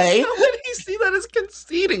some way. How would he you see that as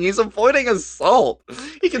conceding? He's avoiding assault.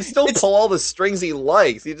 He can still pull all the strings he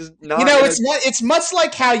likes. He just not. It's much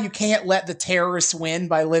like how you can't let the terrorists win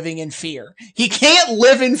by living in fear. He can't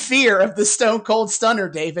live in fear of the Stone Cold Stunner,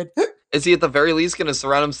 David. Is he at the very least going to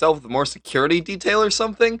surround himself with more security detail or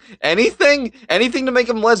something? Anything to make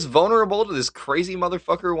him less vulnerable to this crazy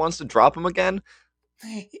motherfucker who wants to drop him again?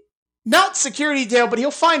 Not security detail, but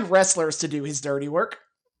he'll find wrestlers to do his dirty work.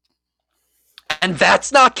 And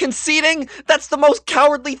that's not conceding? That's the most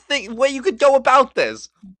cowardly way you could go about this.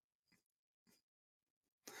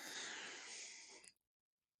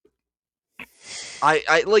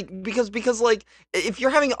 I like because like if you're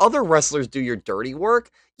having other wrestlers do your dirty work,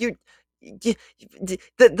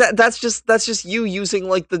 that's just you using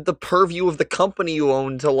like the purview of the company you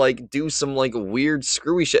own to like do some like weird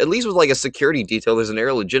screwy shit. At least with like a security detail, there's an air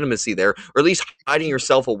of legitimacy there, or at least hiding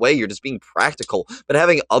yourself away. You're just being practical. But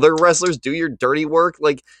having other wrestlers do your dirty work,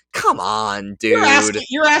 like, come on, dude.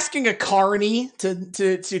 You're asking a carny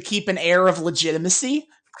to keep an air of legitimacy.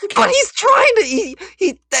 But he's trying to.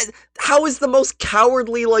 How is the most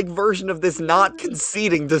cowardly like version of this not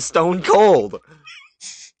conceding to Stone Cold?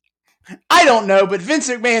 I don't know, but Vince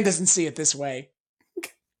McMahon doesn't see it this way.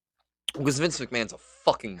 Because Vince McMahon's a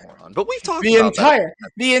fucking moron. But we've talked the about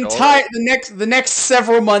the next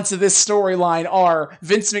several months of this storyline are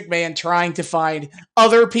Vince McMahon trying to find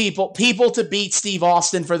other people to beat Steve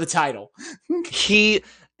Austin for the title. He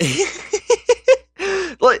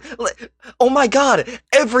like oh my god,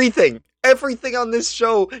 everything on this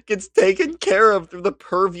show gets taken care of through the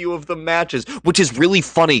purview of the matches, which is really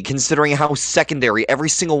funny considering how secondary every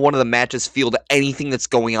single one of the matches feel to anything that's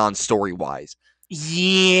going on story-wise.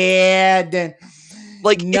 Yeah.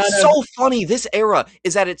 Like, it's so funny. This era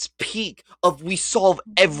is at its peak of we solve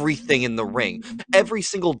everything in the ring. Every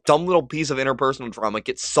single dumb little piece of interpersonal drama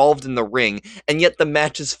gets solved in the ring, and yet the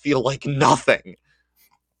matches feel like nothing.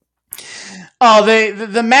 Oh,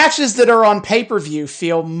 the matches that are on pay-per-view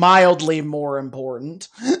feel mildly more important.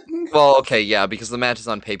 Well, okay, yeah, because the matches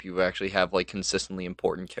on pay-per-view actually have like consistently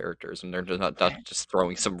important characters, and they're not just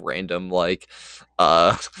throwing some random like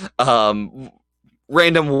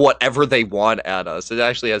random whatever they want at us. It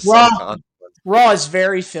actually has some consequence. Raw is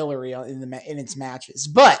very fillery in its matches,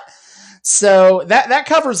 but so that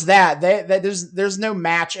covers that. That there's no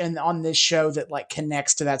match on this show that like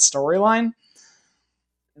connects to that storyline.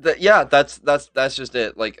 That's just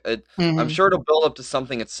it. Like, I'm sure it'll build up to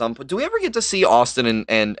something at some point. Do we ever get to see Austin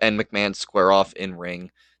and McMahon square off in ring?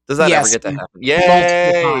 Does that ever get to happen?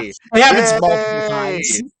 Yay! It happens multiple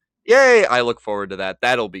times. Yay! I look forward to that.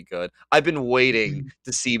 That'll be good. I've been waiting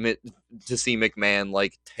to see McMahon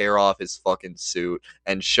like tear off his fucking suit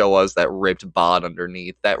and show us that ripped bod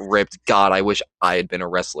underneath. That ripped. God, I wish I had been a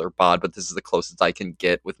wrestler bod, but this is the closest I can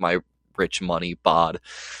get with my rich money bod.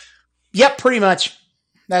 Yep, pretty much.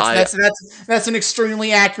 That's an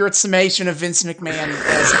extremely accurate summation of Vince McMahon.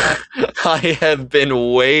 I have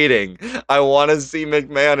been waiting. I want to see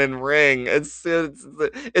McMahon in ring. It's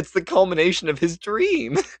the culmination of his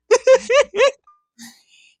dream.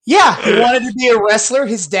 Yeah, he wanted to be a wrestler.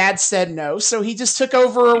 His dad said no, so he just took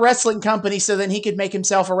over a wrestling company so then he could make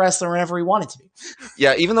himself a wrestler whenever he wanted to be.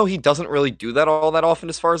 Yeah, even though he doesn't really do that all that often,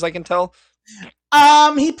 as far as I can tell.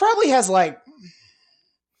 He probably has like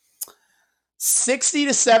 60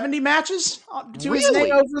 to 70 matches to his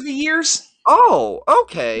name over the years. Oh,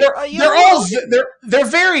 okay. They're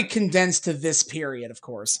very condensed to this period, of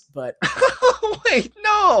course, but wait,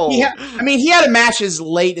 no. He had a match as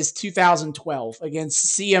late as 2012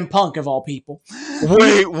 against CM Punk of all people.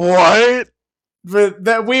 Wait, what?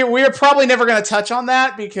 But we're probably never going to touch on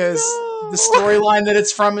that because the storyline that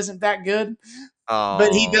it's from isn't that good.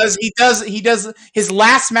 But he does. His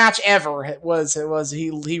last match ever was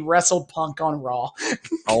he wrestled Punk on Raw.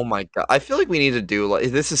 Oh my god! I feel like we need to do like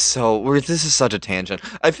this is such a tangent.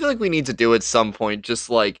 I feel like we need to do at some point just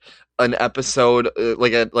like an episode,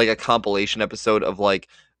 like a compilation episode of like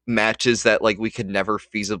matches that like we could never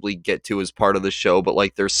feasibly get to as part of the show, but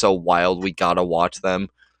like they're so wild we gotta watch them.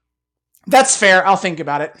 That's fair. I'll think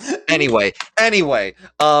about it. Anyway,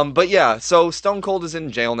 but yeah, so Stone Cold is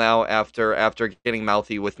in jail now after getting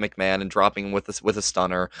mouthy with McMahon and dropping with a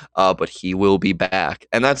stunner. But he will be back,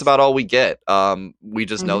 and that's about all we get. We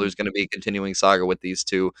just know there's going to be a continuing saga with these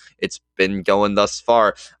two. It's been going thus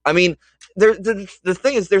far. I mean, the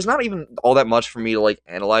thing is, there's not even all that much for me to like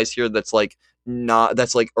analyze here. That's like not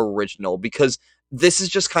that's like original, because this is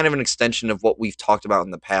just kind of an extension of what we've talked about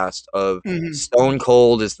in the past of Mhm. Stone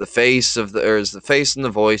Cold is the face of the or is the face and the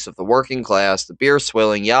voice of the working class, the beer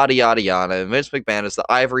swilling, yada yada yada. And Vince McMahon is the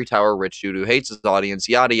ivory tower rich dude who hates his audience,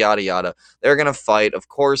 yada yada yada. They're gonna fight. Of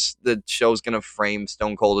course, the show's gonna frame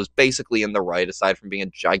Stone Cold as basically in the right, aside from being a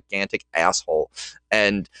gigantic asshole.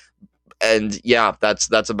 And yeah,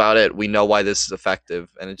 that's about it. We know why this is effective,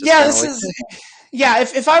 and it just Yeah, kind of this like is. Yeah,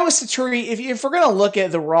 if I was to treat if we're gonna look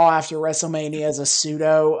at the Raw after WrestleMania as a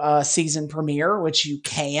pseudo season premiere, which you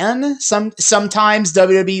can sometimes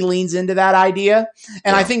WWE leans into that idea,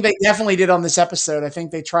 and I yeah. think they definitely did on this episode. I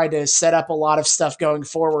think they tried to set up a lot of stuff going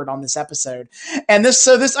forward on this episode, and this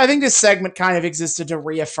I think this segment kind of existed to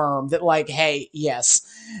reaffirm that, like, hey, yes,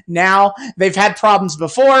 now they've had problems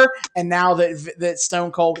before, and now that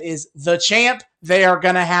Stone Cold is the champ, they are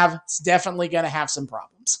definitely gonna have some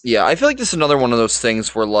problems. Yeah, I feel like this is another one of those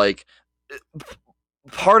things where like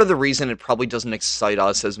part of the reason it probably doesn't excite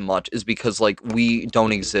us as much is because like we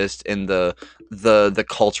don't exist in the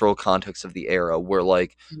cultural context of the era where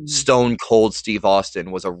like Mm-hmm. Stone Cold Steve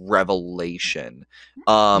Austin was a revelation.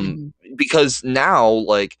 Um Mm-hmm. because now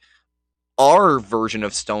like our version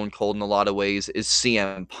of Stone Cold in a lot of ways is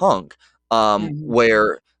CM Punk, Mm-hmm.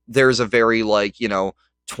 where there's a very like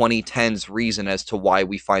 2010s reason as to why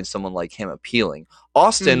we find someone like him appealing.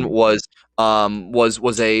 Austin Mm-hmm.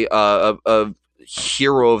 was a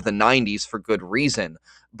hero of the 90s for good reason,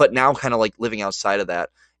 but now kind of like living outside of that,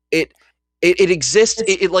 it it exists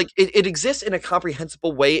it exists in a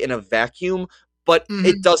comprehensible way in a vacuum, but it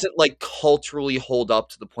Mm-hmm. doesn't like culturally hold up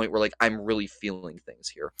to the point where like I'm really feeling things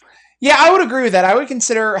here. Yeah, I would agree with that. I would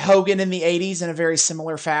consider Hogan in the 80s in a very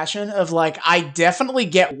similar fashion of like I definitely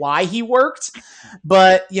get why he worked,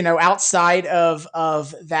 but outside of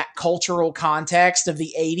that cultural context of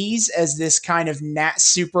the 80s as this kind of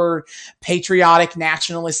super patriotic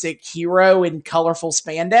nationalistic hero in colorful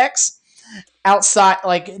spandex, outside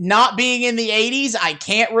like not being in the 80s, I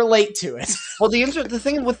can't relate to it. Well, the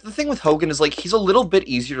thing with Hogan is like he's a little bit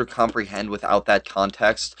easier to comprehend without that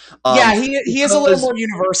context. Yeah, Um, he is a little because more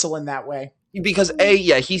universal in that way. A,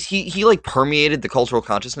 yeah, he like permeated the cultural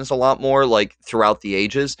consciousness a lot more like throughout the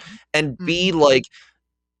ages, and B, Mhm. like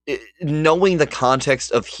knowing the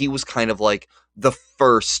context of he was kind of like the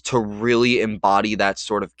first to really embody that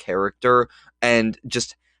sort of character, and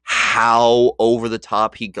just how over the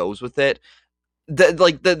top he goes with it,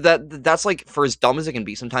 that's like for as dumb as it can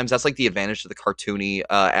be sometimes, that's like the advantage to the cartoony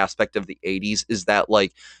aspect of the 80s, is that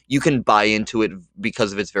like you can buy into it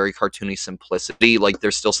because of its very cartoony simplicity, like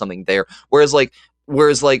there's still something there, whereas like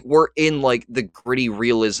we're in like the gritty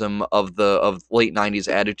realism of the late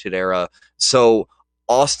 90s attitude era. So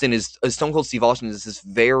Austin is Stone Cold Steve Austin is this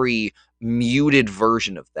very muted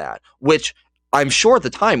version of that, which I'm sure at the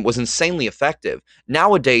time was insanely effective.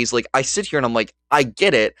 Nowadays, like I sit here and I'm like, I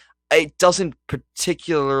get it, it doesn't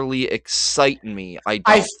particularly excite me, I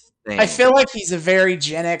I don't I think. feel like he's a very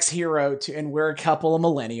Gen X hero too, and we're a couple of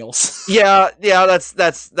millennials. Yeah,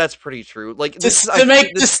 that's pretty true. Like this is, just I to feel make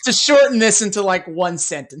like this. just to shorten this into like one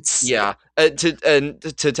sentence. Yeah,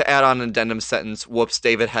 to add on an addendum sentence, whoops,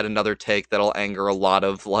 David had another take that'll anger a lot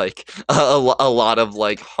of like a lot of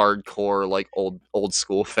like hardcore like old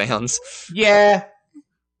school fans. Yeah,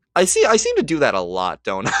 I seem to do that a lot,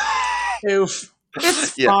 don't I? oof.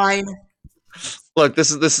 It's Yeah. fine. Look,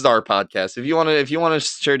 this is our podcast. If you wanna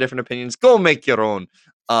share different opinions, go make your own.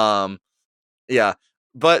 Um, yeah,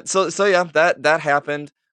 but so yeah, that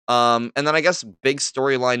happened. And then I guess big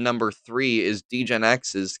storyline number 3 is DGen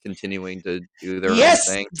X is continuing to do their own Yes,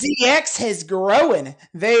 thing. DX has growing.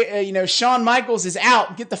 They, Shawn Michaels is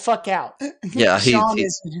out. Get the fuck out. Yeah, Shawn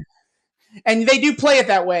is, and they do play it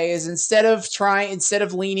that way. Is instead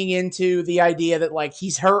of leaning into the idea that like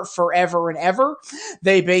he's hurt forever and ever,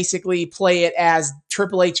 they basically play it as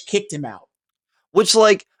Triple H kicked him out. which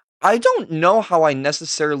like I don't know how I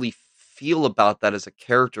necessarily feel about that as a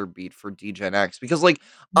character beat for DGen X, because like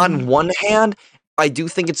on Mhm. one hand, I do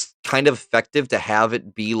think it's kind of effective to have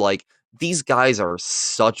it be like these guys are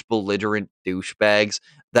such belligerent douchebags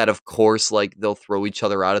that of course like they'll throw each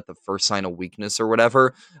other out at the first sign of weakness or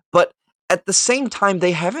whatever. But at the same time,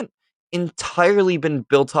 they haven't entirely been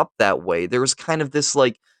built up that way. There was kind of this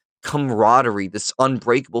like camaraderie, this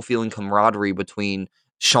unbreakable feeling camaraderie between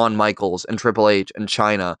Shawn Michaels and Triple H and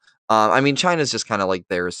China. I mean, China's just kind of like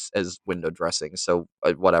there as window dressing, so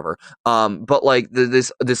whatever. But like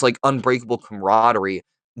this like unbreakable camaraderie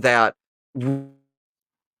that we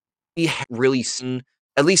really seen.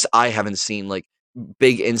 At least I haven't seen like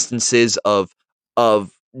big instances of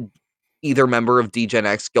either member of D-Gen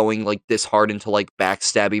X going like this hard into like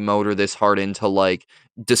backstabby mode or this hard into like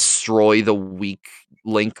destroy the weak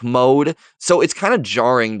link mode. So it's kind of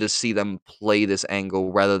jarring to see them play this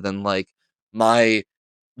angle rather than like my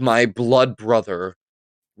my blood brother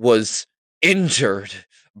was injured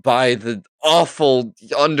by the awful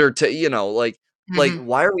Undertaker, like Mhm.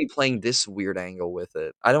 why are we playing this weird angle with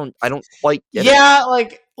it? I don't quite get it. Yeah,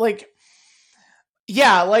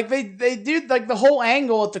 yeah, like they do like the whole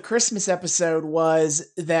angle at the Christmas episode was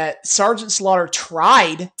that Sergeant Slaughter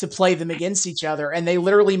tried to play them against each other and they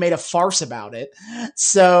literally made a farce about it.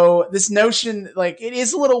 So this notion, like, it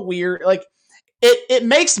is a little weird. Like it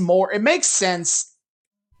makes sense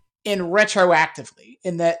in retroactively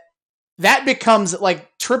in that becomes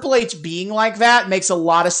like Triple H being like that makes a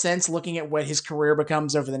lot of sense looking at what his career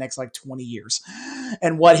becomes over the next like 20 years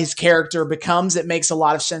and what his character becomes. It makes a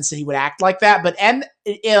lot of sense that he would act like that. But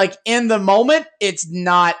like in the moment, it's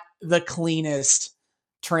not the cleanest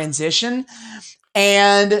transition.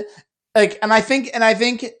 And it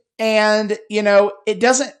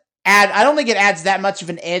doesn't I don't think it adds that much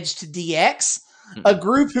of an edge to DX, a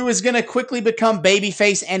group who is going to quickly become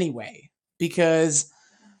babyface anyway, because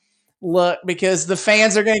the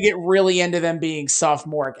fans are going to get really into them being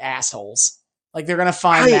sophomoric assholes. Like they're going to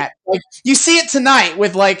find that. Like you see it tonight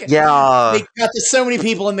with like they got so many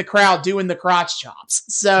people in the crowd doing the crotch chops.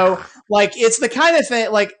 So like it's the kind of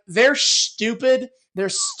thing like their stupid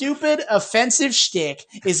offensive shtick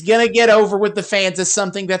is going to get over with the fans as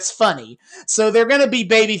something that's funny. So they're going to be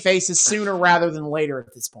baby faces sooner rather than later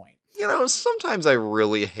at this point. Sometimes I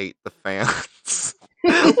really hate the fans.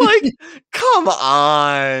 Like, come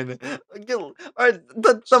on.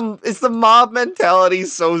 Is the mob mentality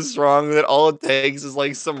so strong that all it takes is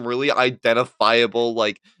like some really identifiable,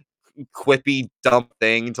 like quippy dumb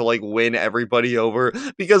thing to like win everybody over?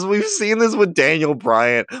 Because we've seen this with Daniel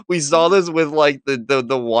Bryan. We saw this with like the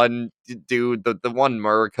one dude, the one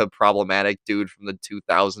America problematic dude from the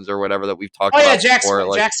 2000s or whatever that we've talked about before.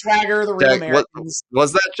 Like Jack Swagger, the Real Americans.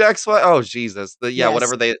 Was that Jack Swagger? Oh Jesus. Yes.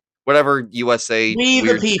 Whatever USA We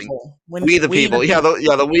the people. We the people. Yeah,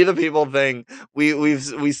 the We the people thing.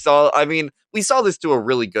 We saw, I mean, we saw this to a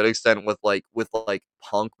really good extent with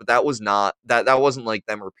Punk, but that wasn't like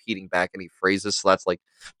them repeating back any phrases, so that's like,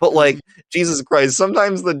 but like Jesus Christ,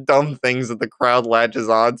 sometimes the dumb things that the crowd latches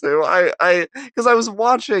onto. Because I was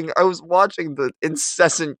watching the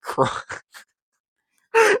incessant crotch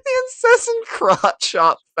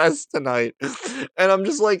chop fest tonight, and I'm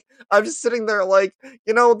just sitting there like,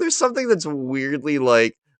 there's something that's weirdly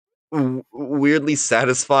like weirdly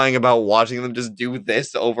satisfying about watching them just do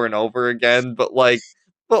this over and over again, but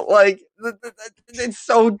it's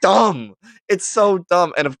so dumb. It's so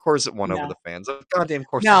dumb, and of course it won over the fans. Goddamn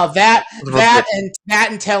course. No, that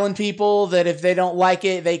and telling people that if they don't like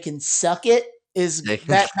it, they can suck it. That's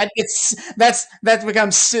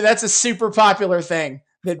a super popular thing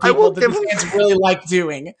that the fans really like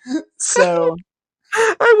doing. So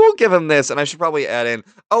I will give him this, and I should probably add in,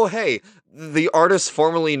 oh hey, the artist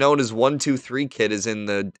formerly known as 123 Kid is in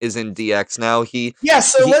DX now.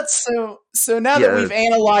 So now that we've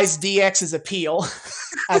analyzed DX's appeal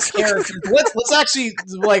as characters, let's actually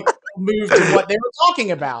like move to what they were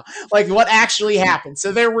talking about, like what actually happened.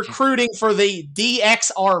 So they're recruiting for the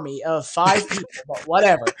DX army of 5 people, but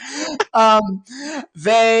whatever.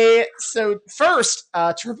 First,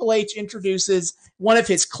 Triple H introduces one of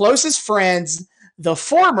his closest friends, the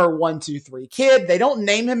former 123 Kid. They don't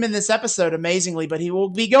name him in this episode, amazingly, but he will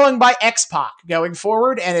be going by X-Pac going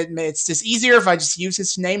forward, and it's just easier if I just use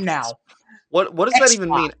his name now. What does that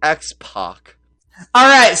even mean, X-Pac? All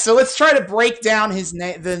right, so let's try to break down his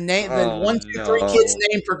name, the 123 Kid's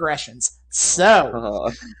name progressions.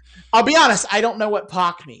 So, I'll be honest, I don't know what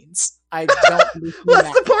Pac means. I don't understand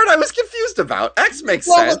That's the part I was confused about. X makes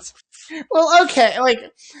sense. Well, okay,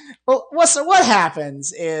 so what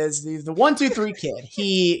happens is the 123 Kid,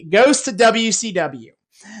 he goes to WCW.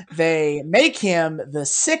 They make him the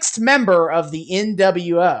 6th member of the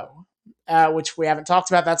NWO, which we haven't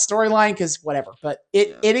talked about that storyline because whatever, but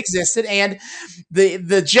it existed. And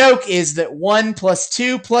the joke is that 1 +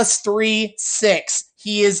 2 + 3 = 6.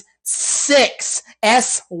 He is 6,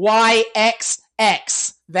 SYXX.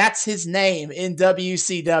 That's his name in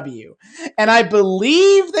WCW. And I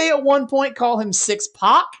believe they at one point call him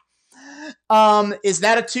 6-Pac. Is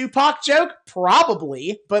that a Tupac joke?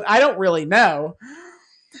 Probably, but I don't really know.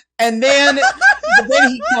 And then,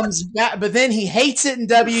 he comes back, but then he hates it in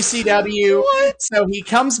WCW. So he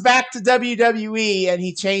comes back to WWE and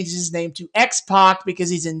he changes his name to X-Pac because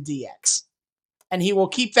he's in DX. And he will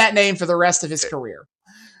keep that name for the rest of his career.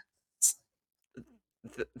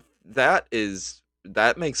 That is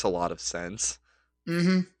that makes a lot of sense.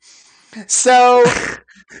 Mm-hmm. So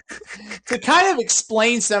to kind of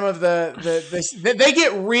explain some of they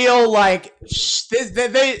get real like as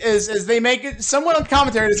they make it. Someone on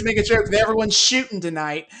commentary does make a joke that everyone's shooting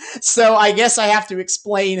tonight. So I guess I have to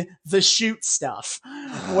explain the shoot stuff.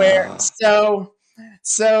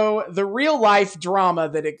 So the real life drama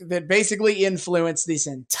that basically influenced this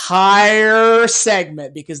entire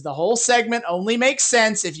segment, because the whole segment only makes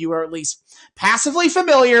sense if you are at least passively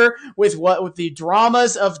familiar with the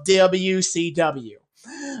dramas of WCW.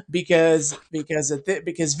 Because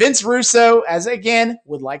Vince Russo, as again,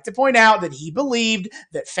 would like to point out that he believed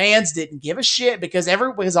that fans didn't give a shit because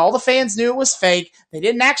all the fans knew it was fake. They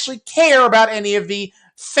didn't actually care about any of the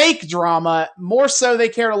fake drama. More so, they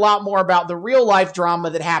cared a lot more about the real life drama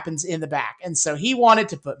that happens in the back. And so he wanted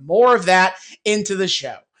to put more of that into the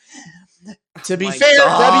show. To be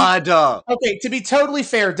fair, to be totally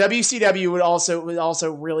fair, WCW was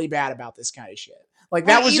also really bad about this kind of shit. Like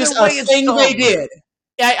that was just a thing they did.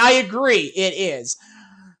 I agree, it is.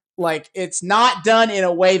 Like, it's not done in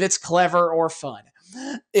a way that's clever or fun.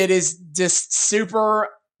 It is just super.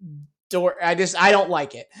 I don't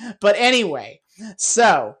like it. But anyway,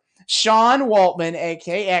 so Sean Waltman,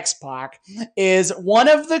 aka X-Pac, is one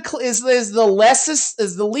of the is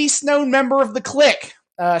the least known member of the Clique.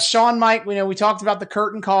 Shawn Mike, we talked about the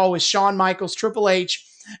curtain call with Shawn Michaels, Triple H,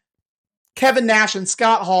 Kevin Nash, and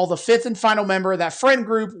Scott Hall. The fifth and final member of that friend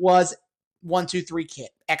group was 1, 2, 3 Kid,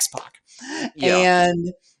 X-Pac. Yeah.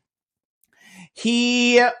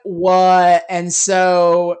 And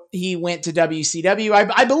so he went to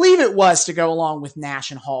WCW. I believe it was to go along with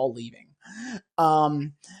Nash and Hall leaving.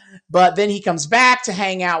 But then he comes back to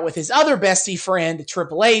hang out with his other bestie friend,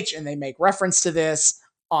 Triple H, and they make reference to this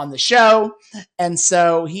on the show. And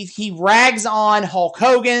so he rags on Hulk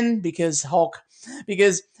Hogan because to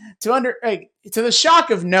the shock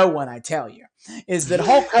of no one, I tell you, is that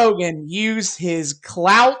Hulk Hogan used his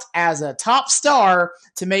clout as a top star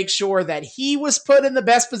to make sure that he was put in the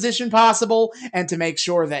best position possible and to make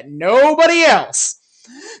sure that nobody else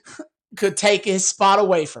could take his spot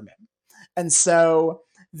away from him. And so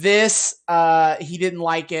this, he didn't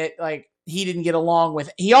like it. Like, he didn't get along with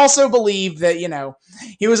it. He also believed that,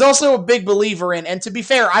 he was also a big believer in, and to be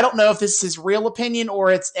fair, I don't know if this is his real opinion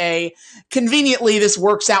or it's a conveniently this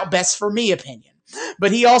works out best for me opinion.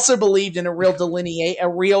 But he also believed in a real delineation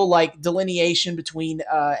between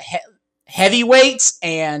heavyweights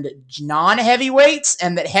and non-heavyweights,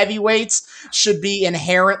 and that heavyweights should be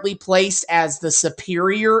inherently placed as the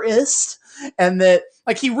superiorist, and that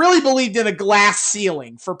he really believed in a glass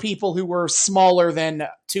ceiling for people who were smaller than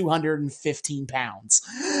 215 pounds.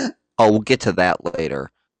 Oh, we'll get to that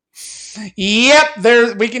later.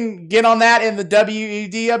 Yep, we can get on that in the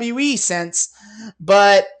WWE sense,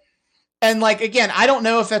 but. And again, I don't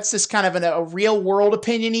know if that's just kind of a real world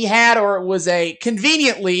opinion he had, or it was a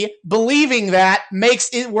conveniently believing that makes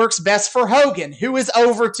it works best for Hogan, who is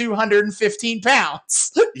over 215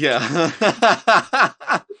 pounds. Yeah.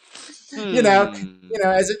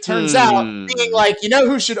 As it turns out, being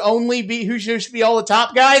who should be all the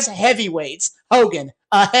top guys? Heavyweights. Hogan,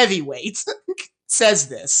 a heavyweight. Says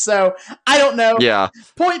this. So I don't know. Yeah.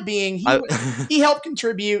 Point being, he helped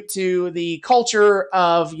contribute to the culture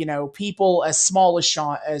of, people as small as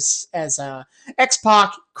Sean, as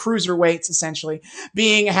X-Pac, cruiserweights, essentially,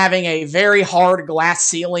 having a very hard glass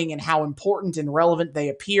ceiling and how important and relevant they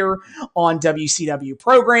appear on WCW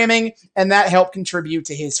programming. And that helped contribute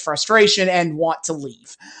to his frustration and want to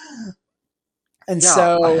leave. And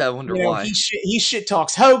so, I wonder why. He shit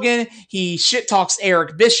talks Hogan. He shit talks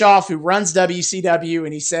Eric Bischoff, who runs WCW,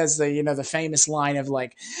 and he says the famous line of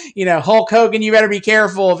Hulk Hogan, you better be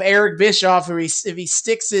careful of Eric Bischoff, who if he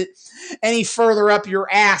sticks it any further up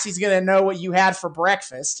your ass, he's gonna know what you had for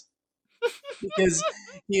breakfast. Because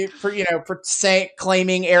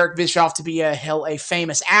claiming Eric Bischoff to be a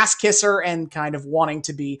famous ass kisser and kind of wanting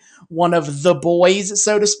to be one of the boys,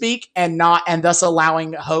 so to speak, and thus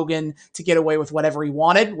allowing Hogan to get away with whatever he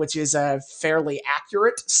wanted, which is a fairly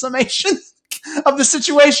accurate summation of the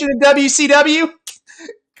situation in WCW.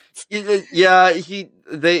 Yeah, he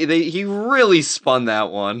really spun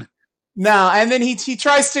that one. No, and then he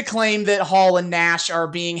tries to claim that Hall and Nash are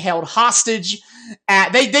being held hostage.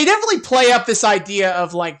 They definitely play up this idea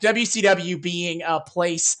of WCW being a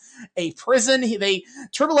prison.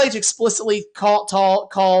 Triple H explicitly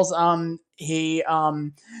calls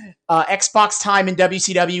X-Pac's time in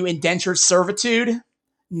WCW indentured servitude.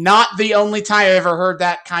 Not the only time I ever heard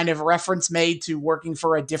that kind of reference made to working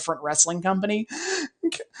for a different wrestling company.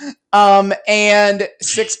 And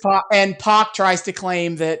Pac tries to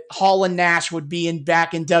claim that Hall and Nash would be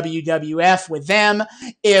back in WWF with them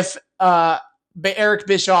if Eric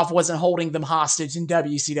Bischoff wasn't holding them hostage in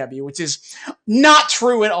WCW, which is not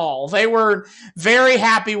true at all. They were very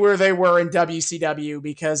happy where they were in WCW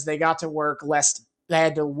because they got to work less. They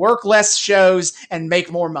had to work less shows and make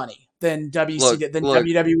more money than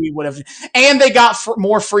WWE would have, and they got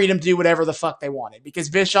more freedom to do whatever the fuck they wanted because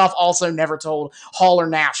Bischoff also never told Hall or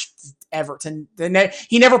Nash ever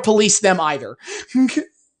he never policed them either.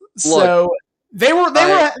 So they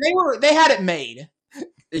had it made.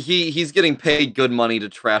 He's getting paid good money to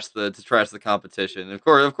trash the competition.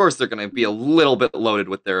 Of course, they're going to be a little bit loaded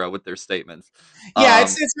with their statements. Yeah,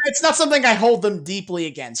 it's not something I hold them deeply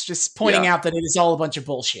against. Just pointing out that it is all a bunch of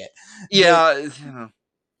bullshit. Yeah.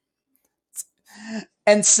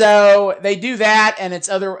 And so they do that, and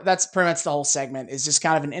that's pretty much the whole segment. Is just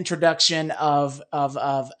kind of an introduction of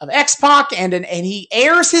X-Pac, and he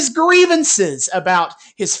airs his grievances about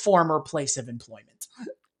his former place of employment.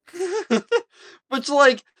 Which,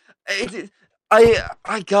 like,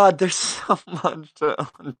 God, there's so much to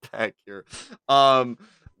unpack here.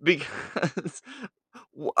 Because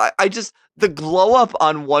I just, the glow up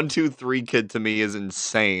on 1-2-3 Kid to me is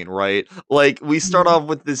insane, right? Like, we start off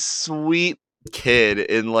with this sweet kid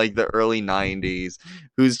in like the early 90s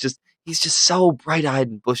he's just so bright-eyed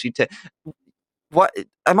and bushy tailed. What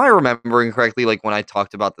am I remembering correctly? Like when I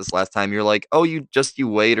talked about this last time, you're like, "Oh, you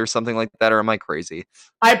wait" or something like that, or am I crazy?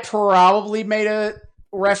 I probably made a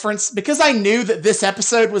reference because I knew that this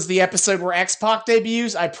episode was the episode where X-Pac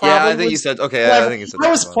debuts. I think you said okay. I think you said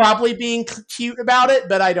I was probably being cute about it,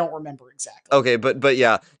 but I don't remember exactly. Okay, but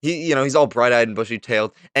yeah, he's all bright-eyed and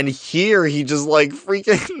bushy-tailed, and here he just like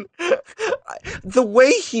freaking the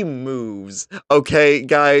way he moves. Okay,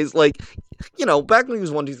 guys, like back when he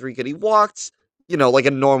was 1-2-3 Kid, he walked like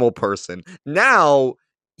a normal person. Now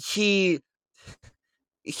it's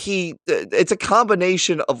a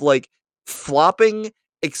combination of like flopping,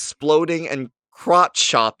 exploding, and crotch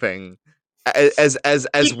chopping as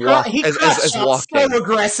walking so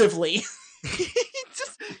aggressively.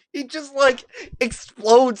 he just like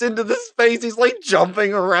explodes into the space. He's like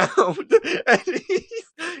jumping around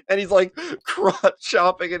and he's like crotch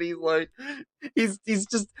chopping, and he's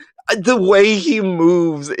just the way he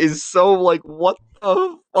moves is so like what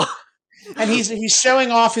the fuck. And he's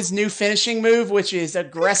showing off his new finishing move, which is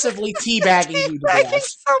aggressively teabagging you to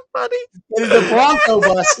death. Somebody.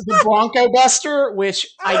 The Bronco Buster, which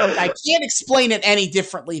I can't explain it any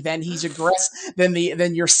differently than he's aggressive than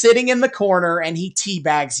you're sitting in the corner and he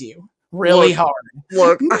teabags you really hard.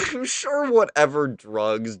 Look, I'm sure whatever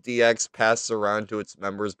drugs DX passes around to its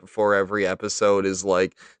members before every episode is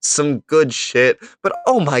like some good shit, but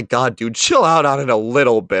oh my god, dude, chill out on it a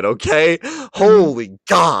little bit, okay? Holy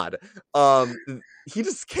god. He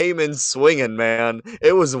just came in swinging, man.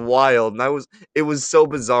 It was wild, and it was so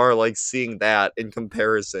bizarre, like seeing that in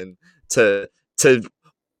comparison to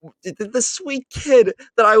the sweet kid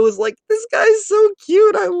that I was like, this guy's so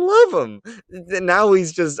cute, I love him. And now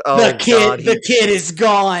he's just the kid is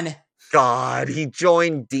gone. God, he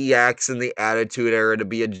joined DX in the Attitude Era to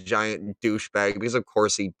be a giant douchebag because of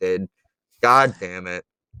course he did. God damn it.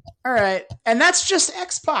 All right, and that's just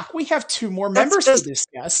X-Pac. We have two more members to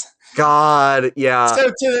discuss. God, yeah.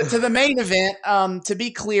 So to the main event. To be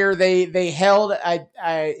clear, they said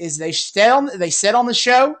on the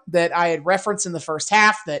show that I had referenced in the first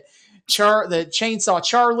half that the Chainsaw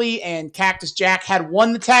Charlie and Cactus Jack had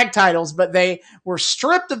won the tag titles, but they were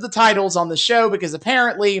stripped of the titles on the show because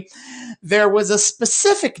apparently there was a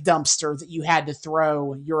specific dumpster that you had to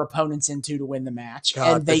throw your opponents into to win the match.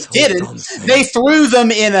 God, and they didn't. They threw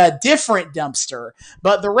them in a different dumpster,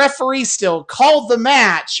 but the referee still called the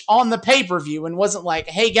match on the pay-per-view and wasn't like,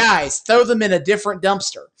 hey guys, throw them in a different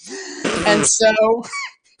dumpster. And so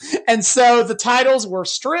the titles were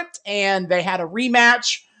stripped and they had a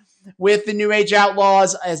rematch with the New Age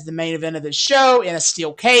Outlaws as the main event of the show in a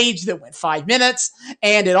steel cage that went 5 minutes.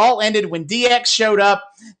 And it all ended when DX showed up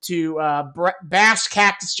to bash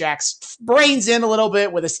Cactus Jack's brains in a little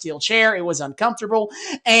bit with a steel chair. It was uncomfortable.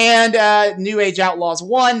 And New Age Outlaws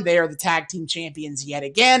won. They are the tag team champions yet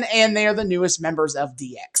again. And they are the newest members of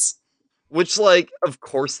DX. Which, like, of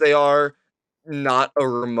course they are. Not a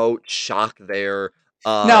remote shock there.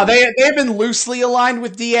 No, they have been loosely aligned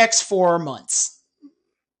with DX for months.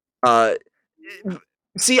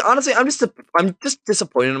 See, honestly, I'm just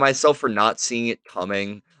disappointed in myself for not seeing it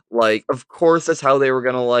coming. Like, of course, that's how they were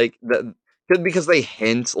gonna like because they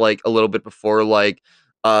hint like a little bit before, like,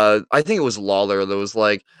 I think it was Lawler that was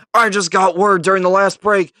like, I just got word during the last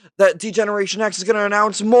break that D-Generation X is going to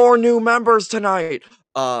announce more new members tonight.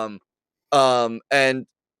 And when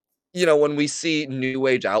we see New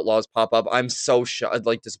Age Outlaws pop up, I'm so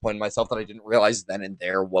disappointed in myself that I didn't realize then and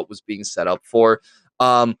there what was being set up for.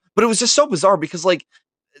 But it was just so bizarre because, like,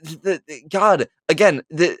 God, again,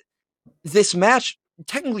 this match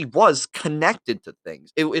technically was connected to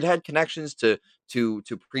things. It had connections to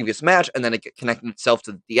previous match, and then it connected itself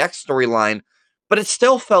to the DX storyline, but it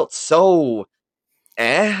still felt so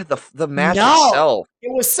the match itself.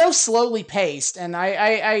 It was so slowly paced, and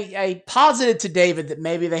I posited to David that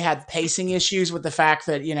maybe they had pacing issues with the fact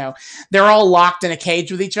that they're all locked in a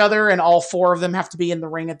cage with each other, and all four of them have to be in the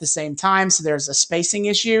ring at the same time, so there's a spacing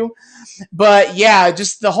issue. But yeah,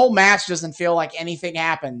 just the whole match doesn't feel like anything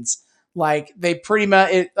happens. Like they pretty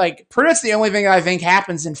much the only thing I think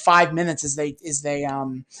happens in 5 minutes is they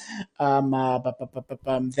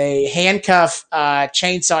handcuff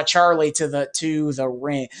Chainsaw Charlie to the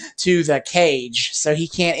cage, so he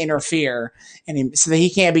can't interfere and so that he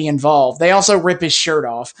can't be involved. They also rip his shirt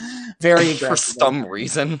off very aggressively for some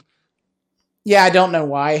reason. Yeah, I don't know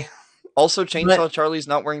why. Also, Chainsaw Charlie's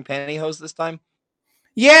not wearing pantyhose this time.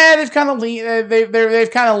 Yeah, they've kind of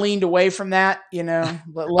leaned away from that,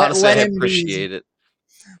 Honestly, I appreciate it.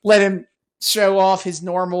 Let him show off his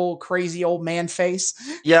normal crazy old man face.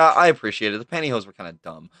 Yeah, I appreciate it. The pantyhose were kind of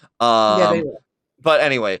dumb. Yeah, they were. But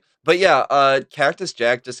anyway, Cactus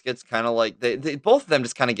Jack just gets kind of like they both of them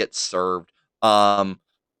just kind of get served. What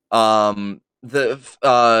was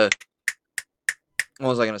I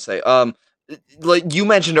gonna say? Like you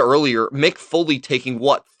mentioned earlier, Mick Foley taking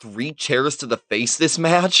 3 chairs to the face this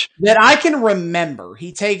match? That I can remember.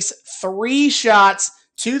 He takes 3 shots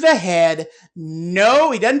to the head.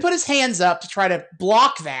 No, he doesn't put his hands up to try to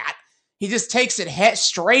block that. He just takes it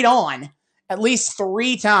straight on at least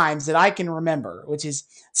 3 times that I can remember, which is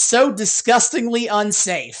so disgustingly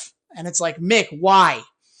unsafe. And it's like, Mick, why?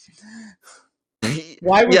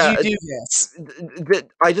 Why would you do this?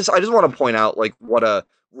 I just want to point out like what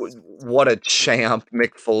a champ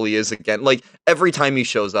Mick Foley is again. Like every time he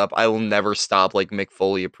shows up, I will never stop like Mick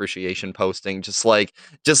Foley appreciation posting. Just like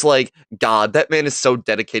God, that man is so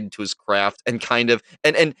dedicated to his craft and kind of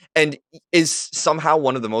and is somehow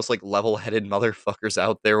one of the most like level-headed motherfuckers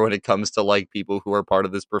out there when it comes to like people who are part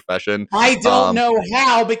of this profession. I don't know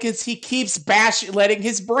how, because he keeps letting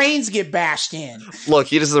his brains get bashed in. Look,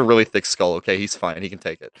 he just has a really thick skull. Okay, he's fine. He can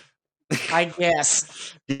take it. I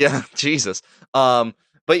guess. Yeah, Jesus.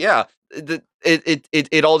 But yeah,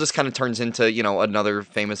 it all just kind of turns into another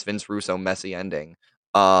famous Vince Russo messy ending.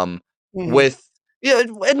 With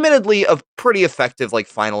admittedly a pretty effective like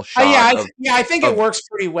final shot. I think it works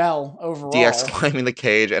pretty well overall. DX climbing the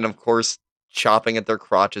cage and of course chopping at their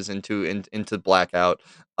crotches into blackout.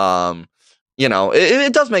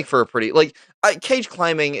 It does make for a pretty cage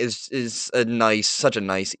climbing is such a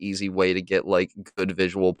nice easy way to get like good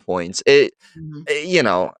visual points. Maybe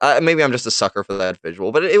I'm just a sucker for that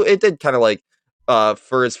visual, but it did kind of like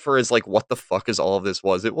for as like what the fuck is all of this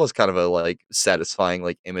was, it was kind of a like satisfying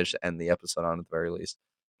like image to end the episode on at the very least.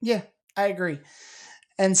 Yeah, I agree.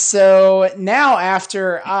 And so now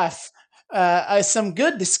after some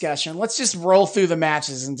good discussion, let's just roll through the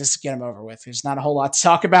matches and just get them over with. There's not a whole lot to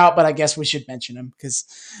talk about, but I guess we should mention them because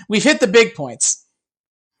we've hit the big points.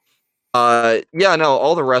 All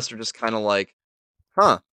the rest are just kind of like,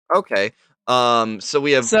 okay. So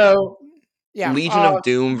we have Legion of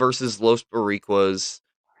Doom versus Los Boricuas,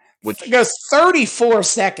 which goes 34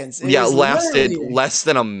 seconds. Lasted less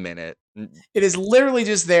than a minute. It is literally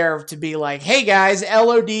just there to be like, hey guys,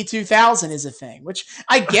 LOD 2000 is a thing, which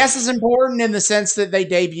I guess is important in the sense that they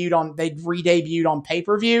re-debuted on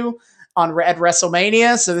pay-per-view at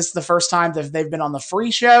WrestleMania. So this is the first time that they've been on the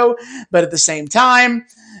free show, but at the same time,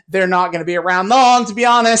 they're not going to be around long, to be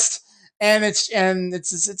honest. And it's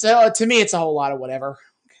to me, it's a whole lot of whatever.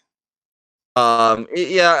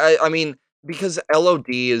 I mean, because LOD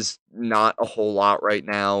is not a whole lot right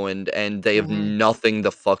now, and they have nothing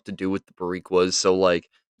the fuck to do with the Boricuas, so like,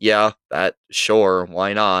 sure,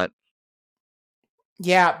 why not?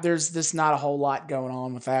 Yeah, there's just not a whole lot going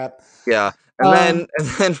on with that. Yeah, and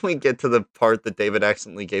then we get to the part that David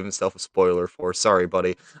accidentally gave himself a spoiler for. Sorry,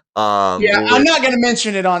 buddy. I'm not going to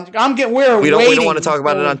mention it on. We don't want to talk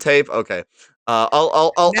about it on tape. Okay.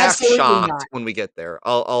 I'll act shocked when we get there.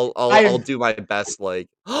 I'll do my best. Like,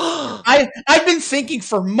 I've been thinking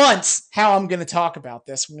for months how I'm going to talk about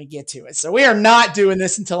this when we get to it. So we are not doing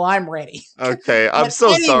this until I'm ready. Okay, I'm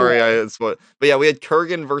so sorry. But yeah, we had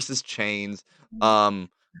Kurgan versus Chains.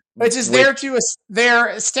 Which is they're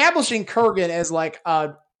establishing Kurgan as like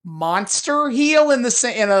a monster heel in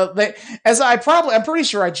the I'm pretty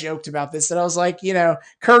sure I joked about this, that I was like,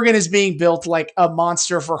 Kurgan is being built like a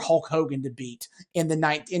monster for Hulk Hogan to beat in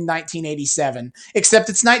 1987, except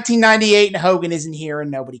it's 1998 and Hogan isn't here and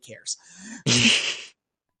nobody cares.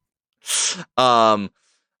 That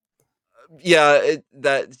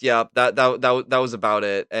was about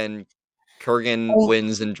it. And Kurgan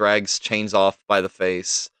wins and drags Chains off by the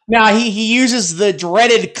face. Now he uses the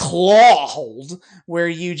dreaded claw hold, where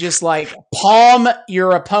you just like palm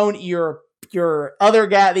your opponent, the other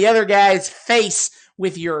guy's face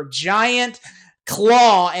with your giant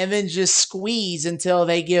claw, and then just squeeze until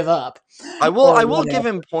they give up. I will give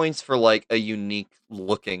him points for like a unique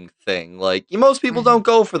looking thing. Like most people don't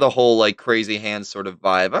go for the whole like crazy hands sort of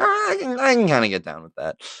vibe. I can kind of get down with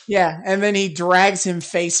that. Yeah, and then he drags him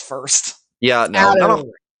face first. Yeah,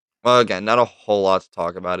 no, again, not a whole lot to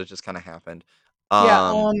talk about. It just kind of happened.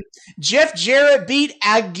 Jeff Jarrett beat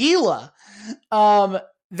Aguila.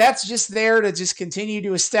 That's just there to just continue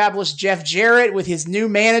to establish Jeff Jarrett with his new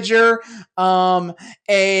manager,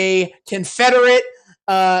 a Confederate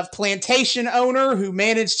plantation owner who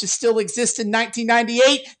managed to still exist in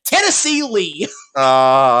 1998, Tennessee Lee.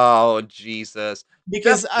 Oh, Jesus.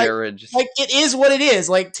 Because it is what it is.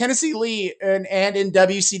 Like Tennessee Lee and in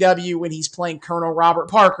WCW when he's playing Colonel Robert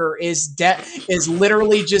Parker is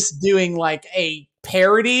literally just doing like a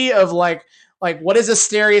parody of like what is a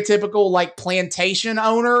stereotypical like plantation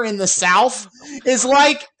owner in the South is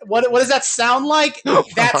like. What does that sound like?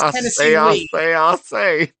 That's Tennessee Lee. I'll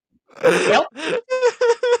say. Yep.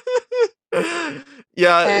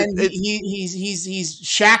 Yeah, and he's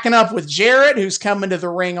shacking up with Jarrett, who's coming to the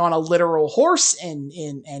ring on a literal horse, and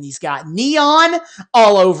he's got neon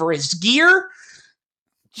all over his gear.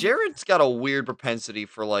 Jarrett's got a weird propensity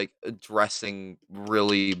for like dressing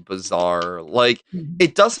really bizarre. Like he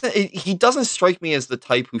doesn't strike me as the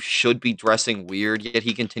type who should be dressing weird, yet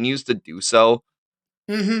he continues to do so.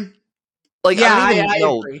 Mm-hmm. Like yeah, I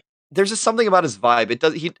agree. There's just something about his vibe.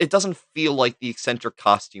 It doesn't feel like the eccentric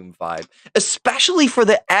costume vibe, especially for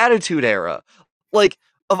the Attitude Era. Like,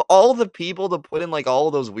 of all the people to put in like all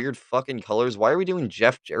of those weird fucking colors, why are we doing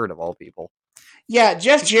Jeff Jarrett of all people? Yeah,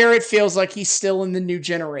 Jeff Jarrett feels like he's still in the new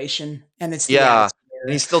generation, and it's and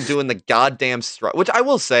he's still doing the goddamn strut. Which I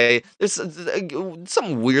will say, there's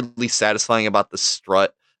something weirdly satisfying about the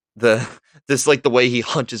strut. This like the way he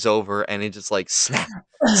hunches over and it just like snap,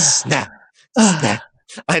 snap, snap.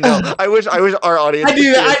 I know. I wish our audience. I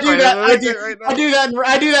do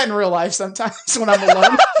that in real life sometimes when I'm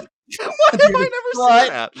alone. Why have I never seen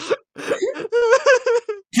that?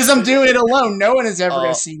 Because I'm doing it alone. No one is ever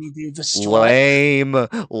going to see me do the strut.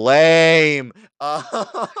 Lame.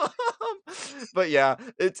 But yeah,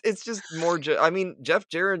 it's just more. I mean, Jeff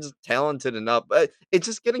Jarrett's talented enough, but it's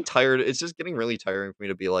just getting tired. It's just getting really tiring for me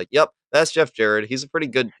to be like, "Yep, that's Jeff Jarrett. He's a pretty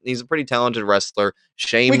talented wrestler.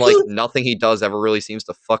 Shame, nothing he does ever really seems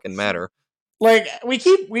to fucking matter." Like we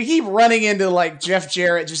keep running into like Jeff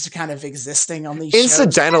Jarrett just kind of existing on these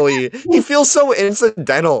incidentally. He feels so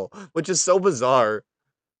incidental, which is so bizarre.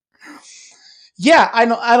 Yeah, I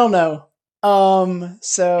don't know.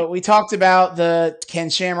 So we talked about the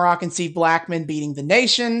Ken Shamrock and Steve Blackman beating the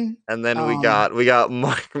Nation, and then we got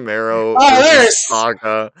Mark Mero.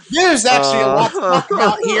 There's actually a lot to talk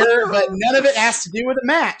about here, but none of it has to do with the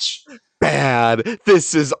match. Bad.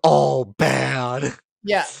 This is all bad.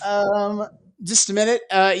 Yeah. Just a minute.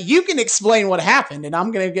 You can explain what happened, and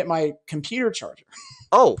I'm gonna get my computer charger.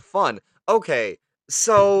 Oh, fun. Okay,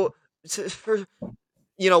 so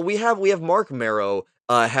we have Mark Mero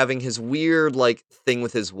having his weird like thing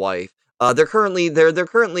with his wife. They're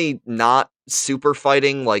currently not super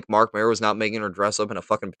fighting. Like Mark Mero's not making her dress up in a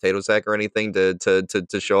fucking potato sack or anything to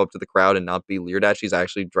show up to the crowd and not be leered at. She's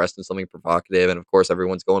actually dressed in something provocative, and of course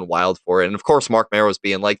everyone's going wild for it. And of course Mark Mero's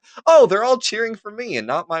being like, "Oh, they're all cheering for me and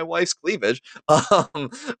not my wife's cleavage." But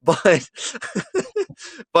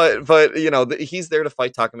he's there to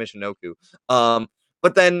fight Taka Michinoku.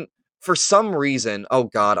 But then for some reason, oh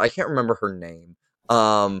god, I can't remember her name.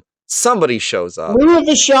 Somebody shows up. Luna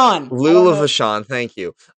Vachon, thank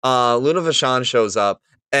you. Luna Vachon shows up,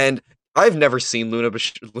 and I've never seen Luna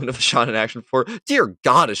Vachon in action before. Dear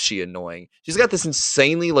God, is she annoying? She's got this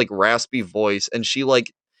insanely like raspy voice, and she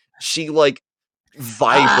vibrates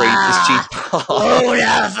as she talks.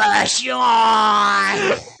 Luna Vachon,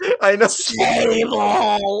 I know.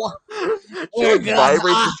 Stable. She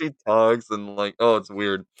vibrates as she talks, and like, oh, it's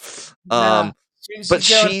weird. But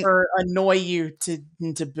she annoy you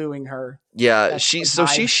to booing her. Yeah, she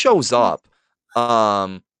shows up.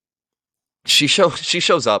 She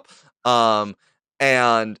shows up.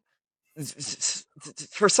 And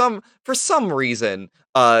for some reason,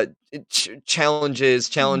 challenges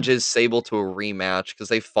Sable to a rematch because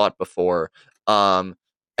they fought before,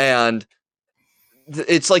 and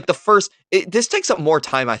it's like the first. This takes up more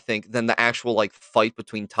time, I think, than the actual like fight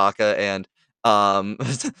between Taka and and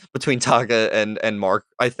Mark.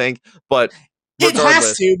 I think, but It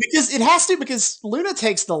regardless, has to because Luna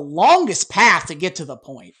takes the longest path to get to the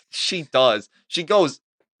point. she does.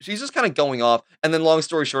 She's just kind of going off, and then long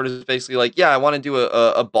story short is basically like, yeah, I want to do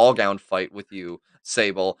a ball gown fight with you,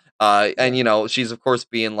 Sable. And you know, she's of course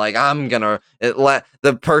being like, I'm gonna let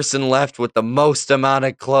the person left with the most amount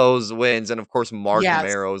of clothes wins, and of course Mark Yes.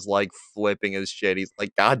 Marrow's like flipping his shit. He's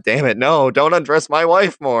like, God damn it, no, don't undress my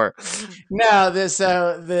wife more. No,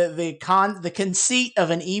 the conceit of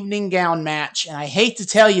an evening gown match, and I hate to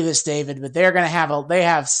tell you this, David, but they're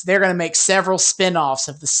gonna make several spin-offs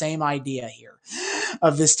of the same idea here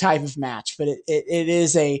of this type of match. But it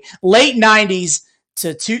is a late 90s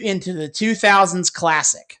into the 2000s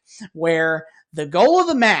classic where the goal of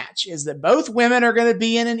the match is that both women are going to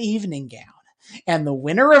be in an evening gown. And the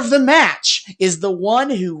winner of the match is the one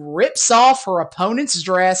who rips off her opponent's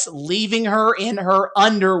dress, leaving her in her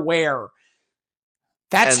underwear.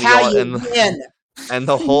 That's how you win. And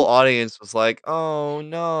the whole audience was like, oh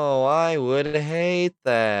no, I would hate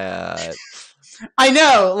that. I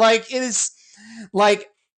know, like, it is like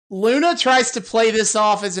Luna tries to play this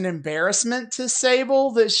off as an embarrassment to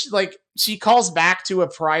Sable that she calls back to a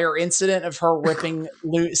prior incident of her ripping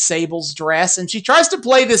Sable's dress, and she tries to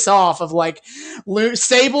play this off of like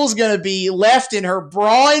Sable's gonna be left in her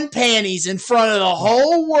bra and panties in front of the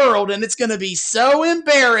whole world, and it's gonna be so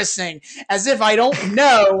embarrassing, as if I don't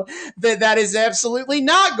know that is absolutely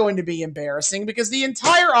not going to be embarrassing because the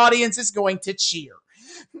entire audience is going to cheer.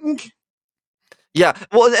 Yeah,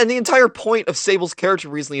 well, and the entire point of Sable's character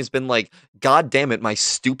recently has been like, God damn it, my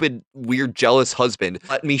stupid, weird, jealous husband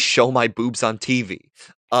let me show my boobs on TV.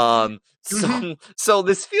 So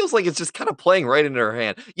this feels like it's just kind of playing right into her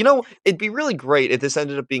hand. You know, it'd be really great if this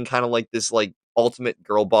ended up being kind of like this like ultimate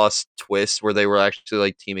girl boss twist where they were actually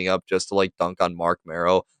like teaming up just to like dunk on Mark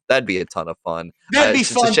Marrow. That'd be a ton of fun. That'd be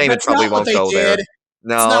fun. It's a shame it probably won't go there.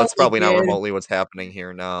 No, it's probably not did. remotely what's happening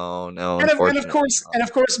here. No, and unfortunately.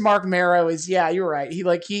 Of course, Mark Marrow is. Yeah, you're right. He's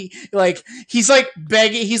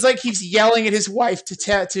begging. He's yelling at his wife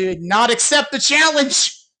to not accept the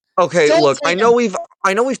challenge. Okay, look, I know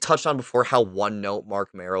we've touched on before how one note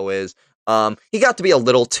Mark Marrow is. He got to be a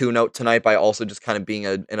little two note tonight by also just kind of being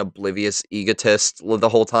an oblivious egotist the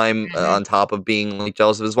whole time, on top of being like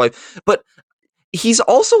jealous of his wife. But he's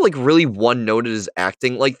also like really one noted his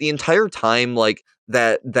acting, like the entire time, like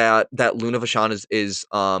that Luna Vachon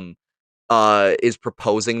is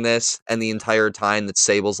proposing this, and the entire time that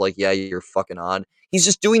Sable's like, yeah, you're fucking on. He's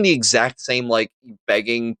just doing the exact same like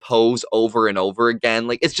begging pose over and over again.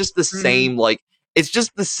 Like it's just the same like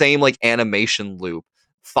animation loop.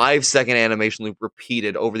 5-second animation loop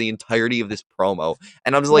repeated over the entirety of this promo.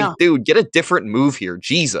 And I was like, dude, get a different move here.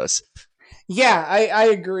 Jesus. Yeah, I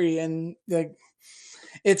agree. And like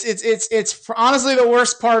it's honestly the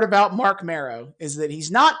worst part about Mark Marrow is that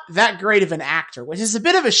he's not that great of an actor, which is a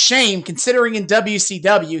bit of a shame considering in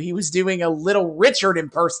WCW he was doing a Little Richard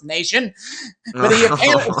impersonation, but he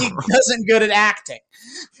apparently wasn't good at acting.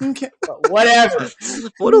 But whatever.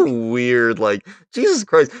 What a weird, like, Jesus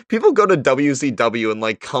Christ. People go to WCW and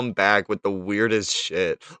like come back with the weirdest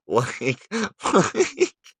shit. Like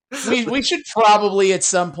we should probably at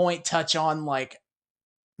some point touch on like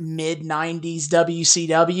mid-90s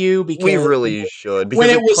WCW because we really should. When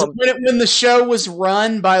the show was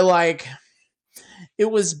run by like it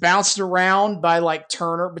was bounced around by like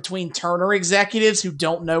between Turner executives who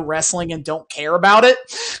don't know wrestling and don't care about it.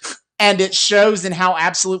 And it shows in how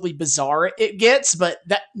absolutely bizarre it gets, but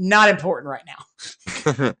that not important right now.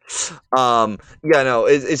 Yeah, no,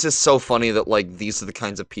 it's just so funny that like these are the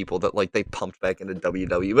kinds of people that like they pumped back into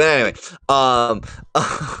WWE. But anyway,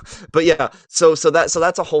 but yeah, so that's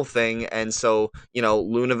a whole thing, and so you know,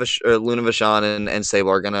 Luna Vachon and Sable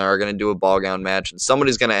are gonna do a ball gown match, and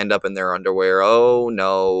somebody's gonna end up in their underwear. Oh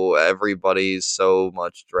no, everybody's so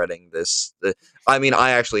much dreading this. I mean,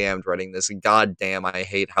 I actually am dreading this. God damn, I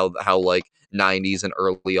hate how like 90s and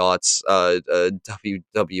early aughts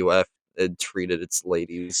WWF treated its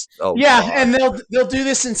ladies. Oh yeah, God. And they'll do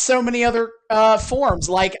this in so many other forms,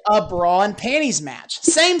 like a bra and panties match.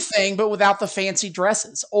 Same thing, but without the fancy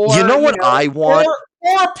dresses. Or you know what I want?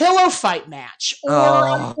 Or a pillow fight match, or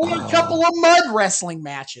a couple of mud wrestling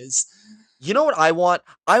matches. You know what I want?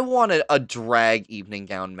 I want a drag evening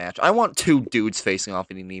gown match. I want two dudes facing off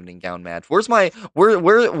in an evening gown match. Where's my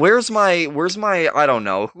where's my I don't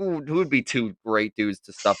know who would be two great dudes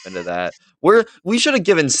to stuff into that. We should have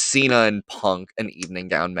given Cena and Punk an evening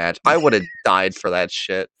gown match. I would have died for that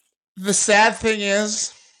shit. The sad thing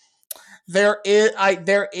is, there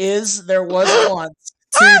was once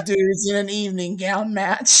two dudes in an evening gown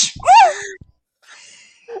match.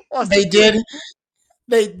 They did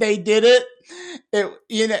it.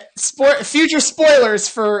 Future spoilers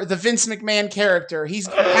for the Vince McMahon character. He's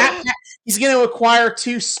going to acquire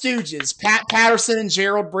two stooges, Pat Patterson and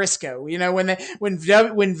Gerald Briscoe. You know, when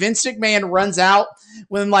Vince McMahon runs out,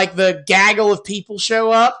 when like the gaggle of people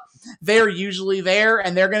show up, they're usually there,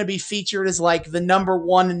 and they're going to be featured as like the number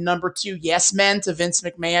one and number two yes men to Vince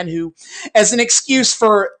McMahon, who, as an excuse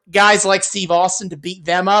for guys like Steve Austin to beat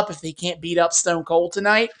them up if they can't beat up Stone Cold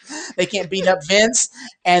tonight, they can't beat up Vince,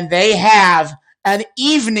 and they have an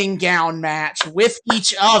evening gown match with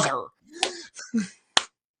each other.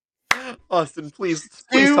 Austin, please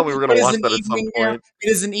tell me we're going to watch that at some point. It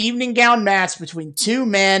is an evening gown match between two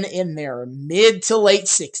men in their mid to late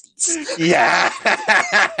 60s. Yes!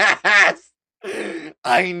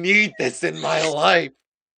 I need this in my life.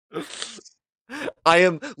 I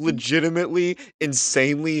am legitimately,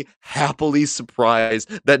 insanely, happily surprised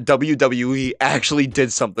that WWE actually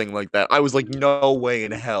did something like that. I was like, no way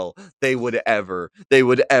in hell they would ever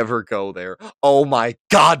go there. Oh my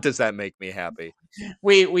God, does that make me happy?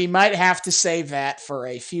 We might have to save that for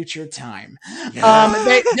a future time. Yeah.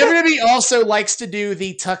 WWE also likes to do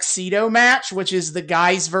the tuxedo match, which is the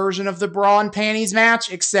guys' version of the bra and panties match,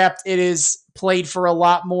 except it is played for a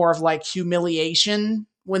lot more of like humiliation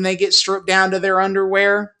when they get stripped down to their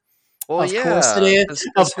underwear. Well, of course it is.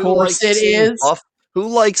 Of course it is. Who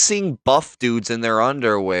likes seeing buff dudes in their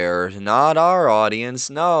underwear? Not our audience.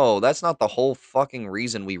 No, that's not the whole fucking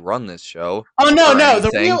reason we run this show. Oh no,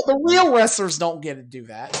 the real wrestlers don't get to do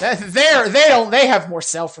that. They have more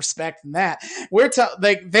self-respect than that.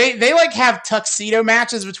 They like have tuxedo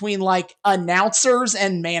matches between like announcers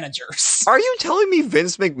and managers. Are you telling me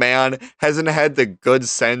Vince McMahon hasn't had the good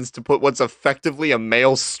sense to put what's effectively a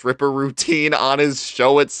male stripper routine on his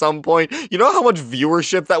show at some point? You know how much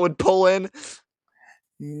viewership that would pull in?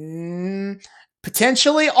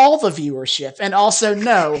 Potentially all the viewership, and also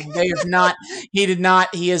no, they have not. He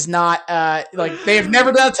has not. They have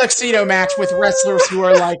never done a tuxedo match with wrestlers who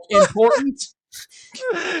are like important.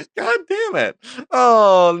 God damn it!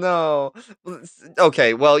 Oh no.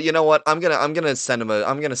 Okay, well, you know what? I'm gonna send him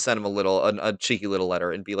a cheeky little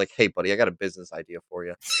letter and be like, "Hey, buddy, I got a business idea for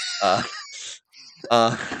you."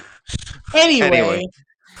 Anyway.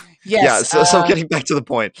 Yes. Yeah, so getting back to the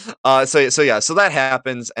point. So that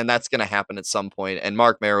happens, and that's gonna happen at some point, and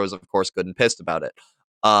Mark Marrow is of course good and pissed about it.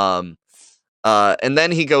 And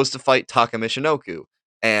then he goes to fight Taka Michinoku,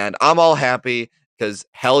 and I'm all happy because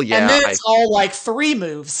hell yeah. And then it's all like 3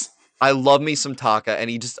 moves. I love me some Taka, and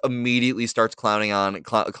he just immediately starts clowning on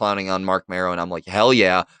Mark Marrow, and I'm like, hell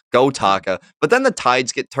yeah, go Taka. But then the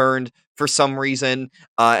tides get turned for some reason,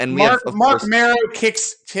 and Mark Marrow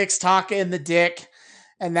kicks Taka in the dick.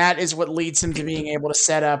 And that is what leads him to being able to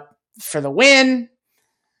set up for the win.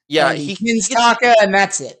 Yeah, he wins Taka, and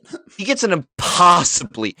that's it. He gets an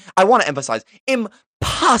impossibly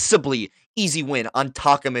easy win on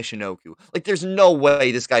Taka Michinoku. Like, there's no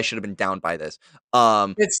way this guy should have been down by this.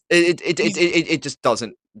 It just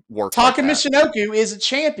doesn't work. Taka Michinoku is a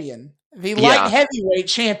champion. The light heavyweight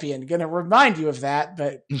champion. Gonna remind you of that,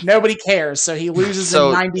 but nobody cares. So he loses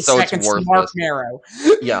in 90 seconds to Mark Marrow.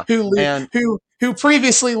 Yeah, who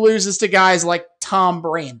previously loses to guys like Tom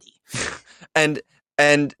Brandi.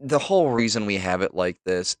 And the whole reason we have it like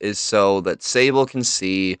this is so that Sable can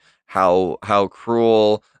see how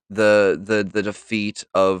cruel the defeat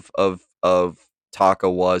of Taka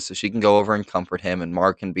was, so she can go over and comfort him, and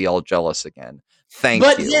Mark can be all jealous again. Thank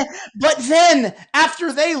you. But then,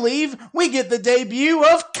 after they leave, we get the debut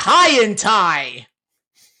of Kai and Tai.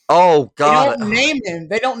 Oh God!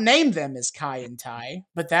 They don't name them as Kai and Tai,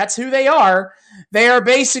 but that's who they are. They are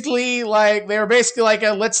basically like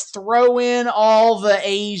a let's throw in all the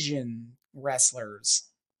Asian wrestlers.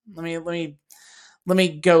 Let me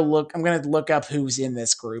go look. I'm going to look up who's in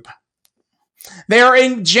this group. They are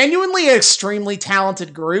genuinely an extremely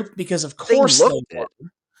talented group because of course they were.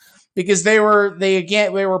 Because they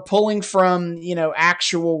were pulling from,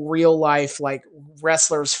 actual real life like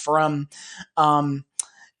wrestlers from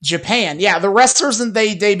Japan. Yeah, the wrestlers that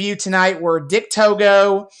they debuted tonight were Dick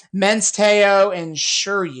Togo, Men's Teo, and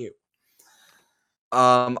Shiryu.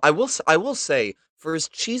 I will say, for as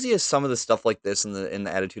cheesy as some of the stuff like this in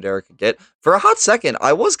the Attitude Era could get, for a hot second,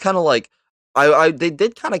 I was kind of like, They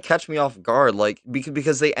did kind of catch me off guard, like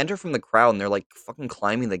because they enter from the crowd and they're like fucking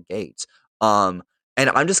climbing the gates. And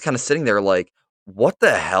I'm just kind of sitting there like, what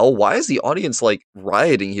the hell? Why is the audience like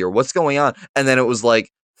rioting here? What's going on? And then it was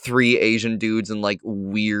like three Asian dudes in like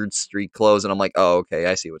weird street clothes, and I'm like, oh, okay,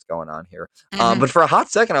 I see what's going on here. But for a hot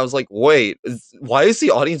second, I was like, wait, why is the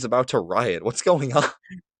audience about to riot? What's going on?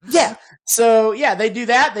 Yeah. So yeah, they do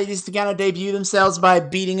that. They just kind of debut themselves by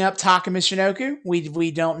beating up Taka Michinoku. We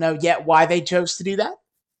don't know yet why they chose to do that.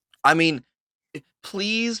 I mean,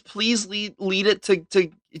 please lead it to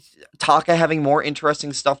Taka having more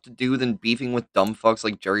interesting stuff to do than beefing with dumb fucks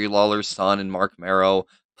like Jerry Lawler's son and Mark Marrow.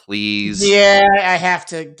 Please. Yeah, I have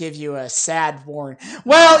to give you a sad warning.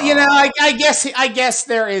 Well, you know, I guess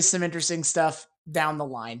there is some interesting stuff down the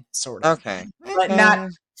line, sort of. Okay. But not.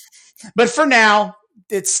 But for now,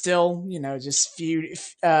 it's still, you know, just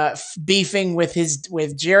beefing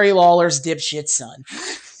with Jerry Lawler's dipshit son.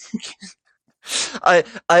 I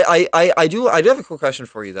do have a quick question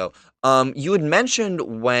for you though. You had mentioned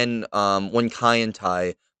when Kai and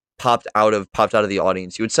Tai popped out of the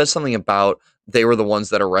audience, you had said something about they were the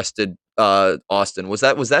ones that arrested Austin. Was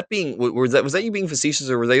that you being facetious,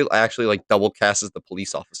 or were they actually like double cast as the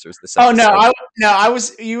police officers this episode? I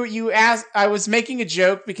was you asked, I was making a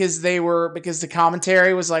joke because the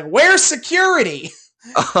commentary was like, "Where's security?"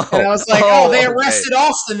 And I was like, they arrested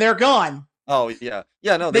Austin, they're gone. Oh yeah,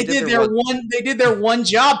 no, they did their one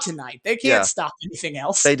job tonight. They can't stop anything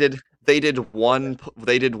else. They did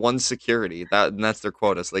one security. That's their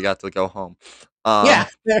quota, so they got to go home. Yeah,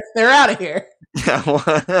 they're out of here.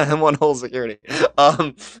 Yeah, one whole security.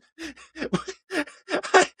 I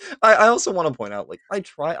also want to point out, like,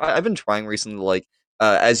 I've been trying recently, like,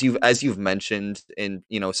 as you've mentioned in,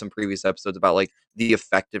 you know, some previous episodes about like the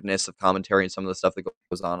effectiveness of commentary and some of the stuff that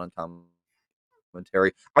goes on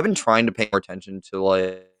commentary. I've been trying to pay more attention to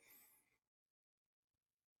like.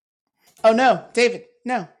 Oh no, David,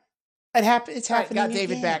 no. It's happening. Got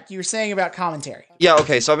David back. You were saying about commentary. Yeah,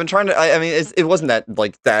 okay. So I've been trying to. I mean, it wasn't that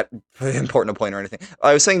important a point or anything.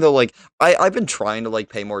 I was saying though, like I've been trying to like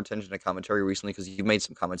pay more attention to commentary recently because you made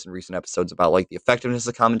some comments in recent episodes about like the effectiveness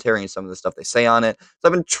of commentary and some of the stuff they say on it. So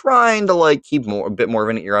I've been trying to like keep a bit more of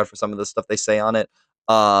an ear out for some of the stuff they say on it.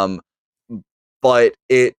 But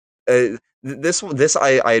it this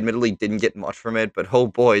I admittedly didn't get much from it, but oh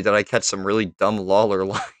boy, did I catch some really dumb Lawler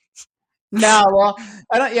lines. No, well,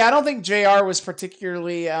 I don't think JR was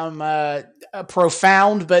particularly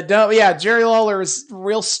profound, but Jerry Lawler is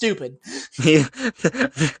real stupid. He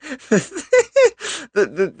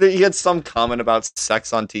had some comment about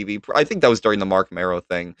sex on TV. I think that was during the Mark Marrow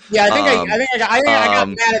thing. Yeah, I got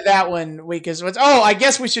mad at that one because I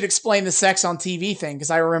guess we should explain the sex on TV thing because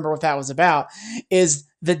I remember what that was about. Is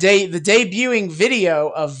the debuting video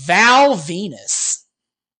of Val Venus.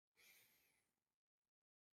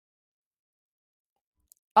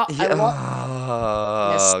 Oh,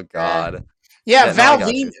 God. Yeah,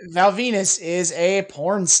 Val Venus is a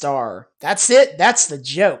porn star. That's it. That's the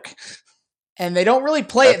joke. And they don't really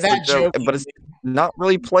play that joke. But it's not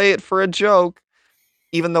really play it for a joke.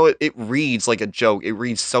 Even though it reads like a joke. It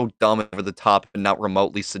reads so dumb over the top and not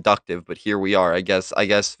remotely seductive. But here we are. I guess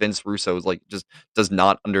Vince Russo is like just does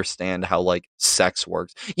not understand how like sex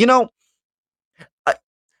works. You know,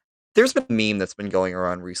 there's been a meme that's been going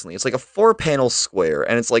around recently. It's like a 4-panel square,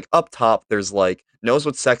 and it's like up top there's like knows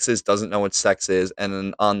what sex is, doesn't know what sex is, and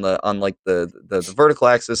then on the vertical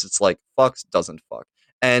axis it's like fucks, doesn't fuck.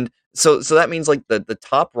 And so that means like the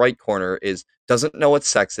top right corner is doesn't know what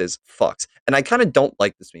sex is, fucks. And I kind of don't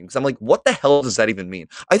like this meme because I'm like, what the hell does that even mean?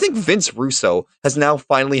 I think Vince Russo has now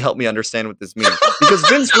finally helped me understand what this means because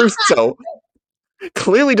Vince Russo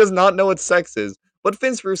clearly does not know what sex is. But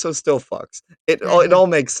Vince Russo still fucks. It all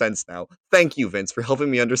makes sense now. Thank you, Vince, for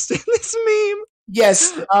helping me understand this meme.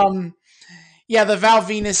 Yes. The Val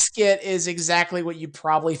Venus skit is exactly what you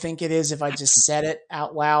probably think it is if I just said it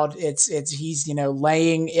out loud. It's he's, you know,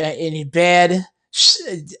 laying in bed,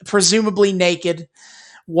 presumably naked,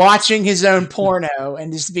 watching his own porno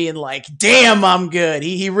and just being like, damn, I'm good.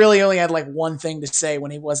 He really only had like one thing to say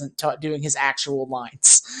when he wasn't doing his actual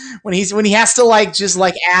lines. When he has to like just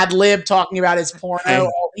like ad lib talking about his porno,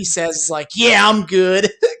 all he says is like, yeah, I'm good.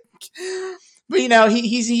 But you know,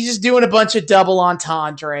 he's just doing a bunch of double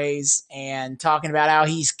entendres and talking about how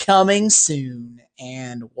he's coming soon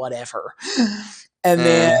and whatever. And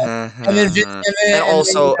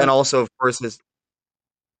also of course his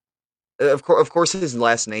Of course, his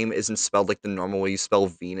last name isn't spelled like the normal way you spell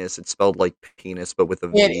Venus. It's spelled like penis, but with a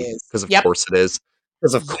V. Because of course it is.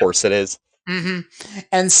 Because of course it is. hmm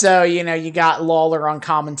And so, you got Lawler on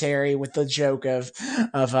commentary with the joke of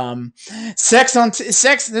sex.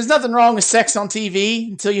 There's nothing wrong with sex on TV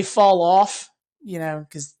until you fall off,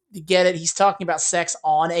 because you get it. He's talking about sex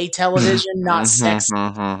on a television, not sex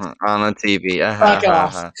on a TV. fuck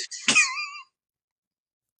off.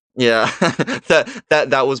 Yeah,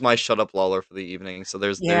 that was my shut up Lawler for the evening. So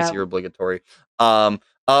there's your obligatory.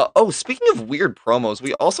 Speaking of weird promos,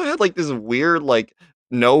 we also had like this weird like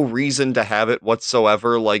no reason to have it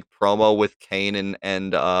whatsoever like promo with Kane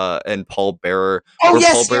and Paul Bearer. Oh, where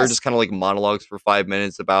yes, Paul Bearer yes. just kind of like monologues for 5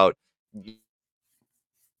 minutes about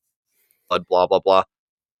blah blah blah.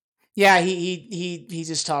 Yeah, he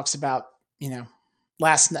just talks about,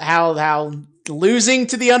 how losing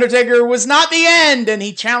to the Undertaker was not the end, and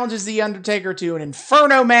he challenges the Undertaker to an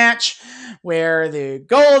Inferno match where the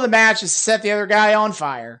goal of the match is to set the other guy on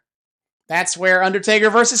fire. That's where Undertaker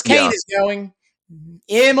versus Kane is going.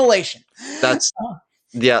 Immolation. That's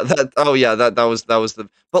that was the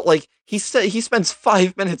but like he said he spends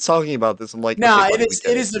 5 minutes talking about this. I'm like, no, okay,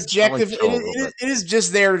 it is objective. It is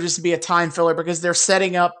just there to just be a time filler because they're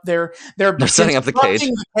setting up they're setting up the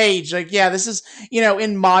cage. Like, yeah, this is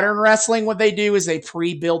in modern wrestling, what they do is they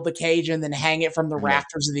pre-build the cage and then hang it from the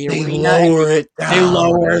rafters of the arena. They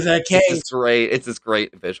lower the cage. It's this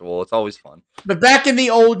great visual. It's always fun. But back in the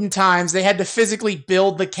olden times, they had to physically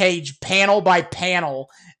build the cage panel by panel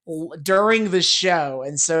during the show,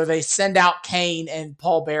 and so they send out Kane and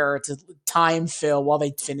Paul Bearer to time fill while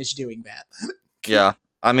they finish doing that. Yeah,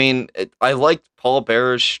 I mean, I liked Paul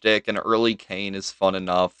Bearer's shtick, and early Kane is fun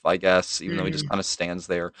enough, I guess, even though he just kind of stands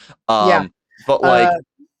there. But like,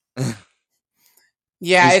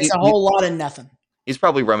 yeah, it's a whole lot of nothing. He's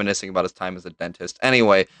probably reminiscing about his time as a dentist.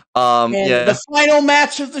 Anyway, the final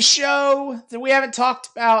match of the show that we haven't talked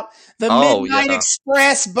about, the Midnight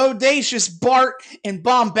Express, Bodacious Bart and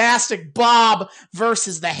Bombastic Bob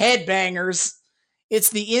versus the Headbangers.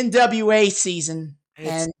 It's the NWA season,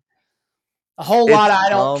 and a whole lot I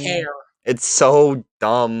don't care. It's so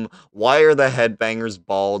dumb. Why are the Headbangers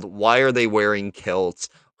bald? Why are they wearing kilts?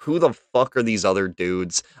 Who the fuck are these other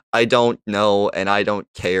dudes? I don't know, and I don't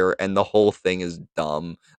care, and the whole thing is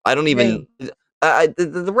dumb. I don't even...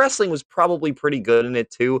 the wrestling was probably pretty good in it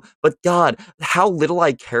too, but God, how little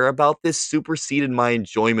I care about this superseded my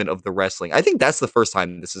enjoyment of the wrestling. I think that's the first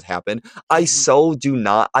time this has happened. I so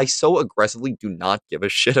aggressively do not give a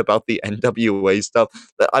shit about the NWA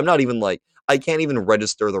stuff that I'm not even like, I can't even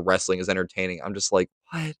register the wrestling as entertaining. I'm just like,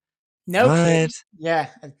 what? Kidding. Yeah,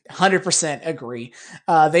 100% agree.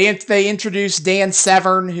 They introduced Dan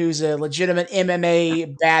Severn, who's a legitimate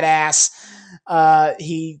MMA badass.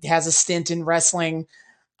 He has a stint in wrestling.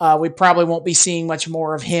 We probably won't be seeing much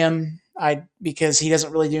more of him because he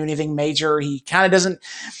doesn't really do anything major. He kind of doesn't.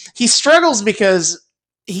 He struggles because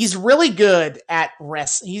he's really good at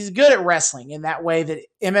wrestling. He's good at wrestling in that way that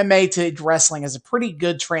MMA to wrestling is a pretty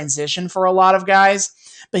good transition for a lot of guys.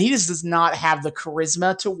 But he just does not have the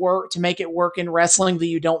charisma to make it work in wrestling that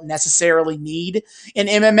you don't necessarily need in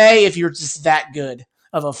MMA if you're just that good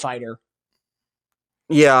of a fighter.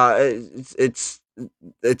 Yeah, it's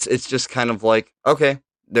just kind of like, okay,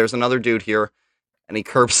 there's another dude here, and he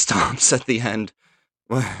curb stomps at the end.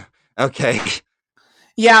 Okay.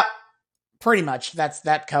 Yeah, pretty much.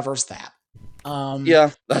 That covers that.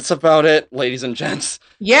 Yeah, that's about it, ladies and gents.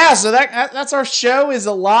 Yeah, so that's our show. Is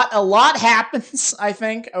a lot happens, I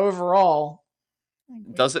think, overall.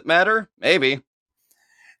 Does it matter? Maybe.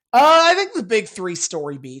 I think the big 3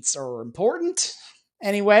 story beats are important.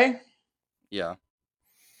 Anyway. Yeah.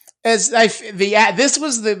 As I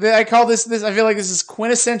call this I feel like this is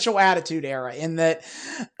quintessential Attitude Era in that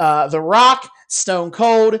The Rock, Stone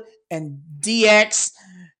Cold, and DX,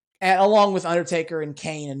 and along with Undertaker and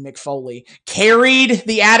Kane and Mick Foley, carried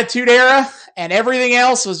the Attitude Era, and everything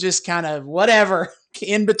else was just kind of whatever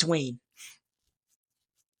in between.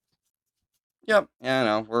 Yep, yeah, I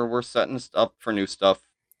know. We're setting up for new stuff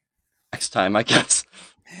next time, I guess.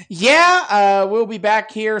 Yeah, we'll be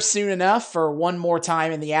back here soon enough for one more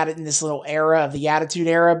time in this little era of the Attitude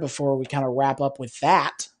Era before we kind of wrap up with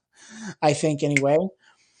that, I think, anyway.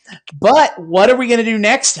 But what are we going to do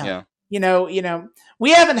next time? Yeah.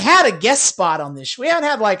 We haven't had a guest spot on this. We haven't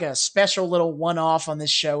had like a special little one-off on this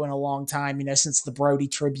show in a long time, since the Brody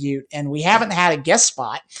tribute, and we haven't had a guest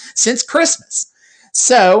spot since Christmas.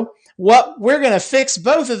 So what we're going to fix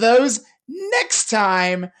both of those next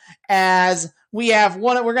time as we're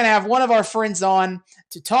going to have one of our friends on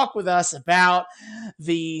to talk with us about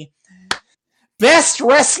the best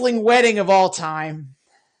wrestling wedding of all time.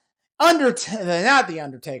 not the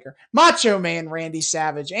Undertaker, Macho Man Randy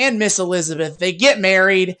Savage and Miss Elizabeth, they get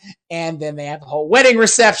married, and then they have a whole wedding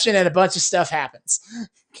reception, and a bunch of stuff happens.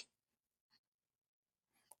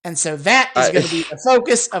 And so that is going to be the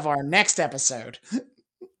focus of our next episode.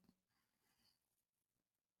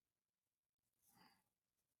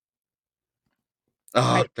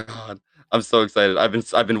 Oh God, I'm so excited.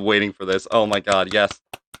 I've been waiting for this. Oh my God, yes.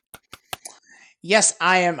 Yes,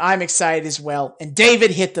 I am. I'm excited as well. And David,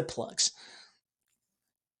 hit the plugs.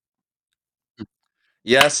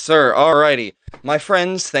 Yes, sir. Alrighty. My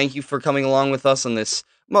friends, thank you for coming along with us on this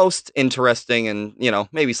most interesting and,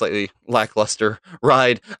 maybe slightly lackluster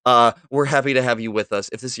ride. We're happy to have you with us.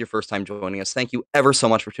 If this is your first time joining us, thank you ever so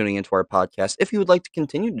much for tuning into our podcast. If you would like to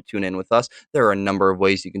continue to tune in with us, there are a number of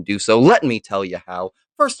ways you can do so. Let me tell you how.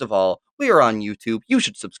 First of all, we are on YouTube. You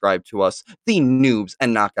should subscribe to us, the Noobs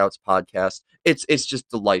and Knockouts podcast. It's just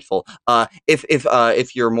delightful.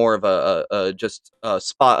 If you're more of a just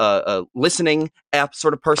spot listening app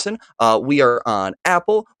sort of person, we are on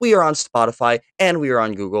Apple, we are on Spotify, and we are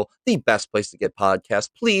on Google. The best place to get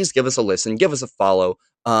podcasts. Please give us a listen, give us a follow.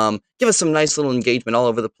 Give us some nice little engagement all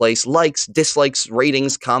over the place. Likes, dislikes,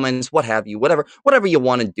 ratings, comments, what have you. Whatever you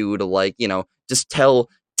want to do to just tell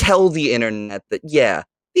the internet that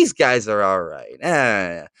these guys are all right.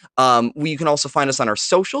 You can also find us on our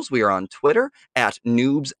socials. We are on Twitter at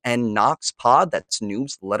Noobs and Knox Pod. That's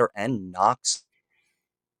Noobs, letter N, Knox.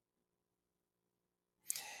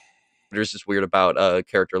 Twitter's just weird about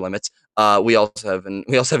character limits. We also have an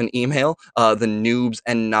email. The Noobs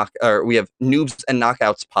and we have Noobs and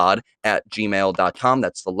Knockouts Pod at gmail.com.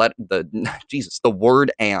 That's the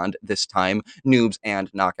word and this time Noobs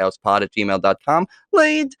and Knockouts Pod at gmail.com.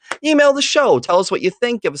 Email the show. Tell us what you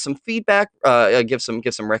think. Give us some feedback. Give some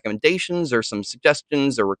recommendations or some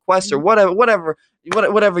suggestions or requests or whatever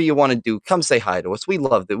you want to do. Come say hi to us. We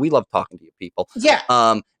love that. We love talking to you people.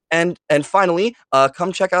 Yeah. And finally,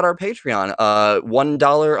 come check out our Patreon.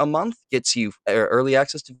 $1 a month gets you early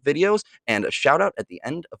access to videos and a shout out at the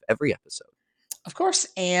end of every episode. Of course,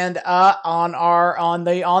 and on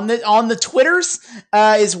the Twitters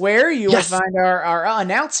is where you will find our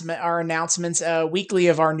announcements weekly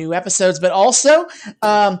of our new episodes. But also,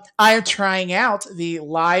 I am trying out the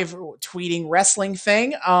live tweeting wrestling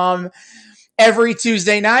thing. Every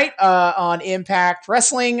Tuesday night on Impact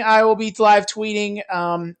Wrestling, I will be live tweeting.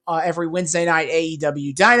 Every Wednesday night,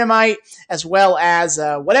 AEW Dynamite, as well as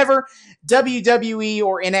whatever WWE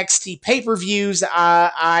or NXT pay-per-views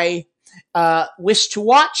I wish to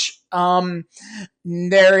watch.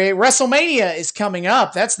 WrestleMania is coming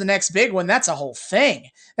up. That's the next big one. That's a whole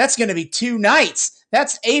thing. That's going to be 2 nights.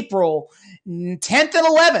 That's April 10th and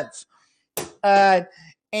 11th.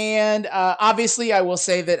 And obviously, I will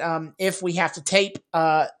say that if we have to tape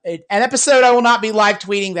an episode, I will not be live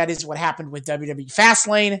tweeting. That is what happened with WWE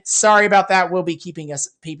Fastlane. Sorry about that. We'll be keeping you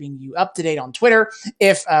up to date on Twitter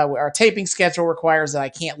if our taping schedule requires that I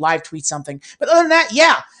can't live tweet something. But other than that,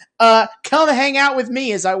 come hang out with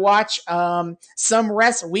me as I watch some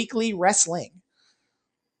weekly wrestling.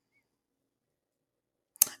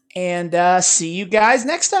 And see you guys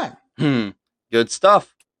next time. Good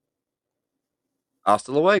stuff.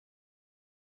 Hasta luego.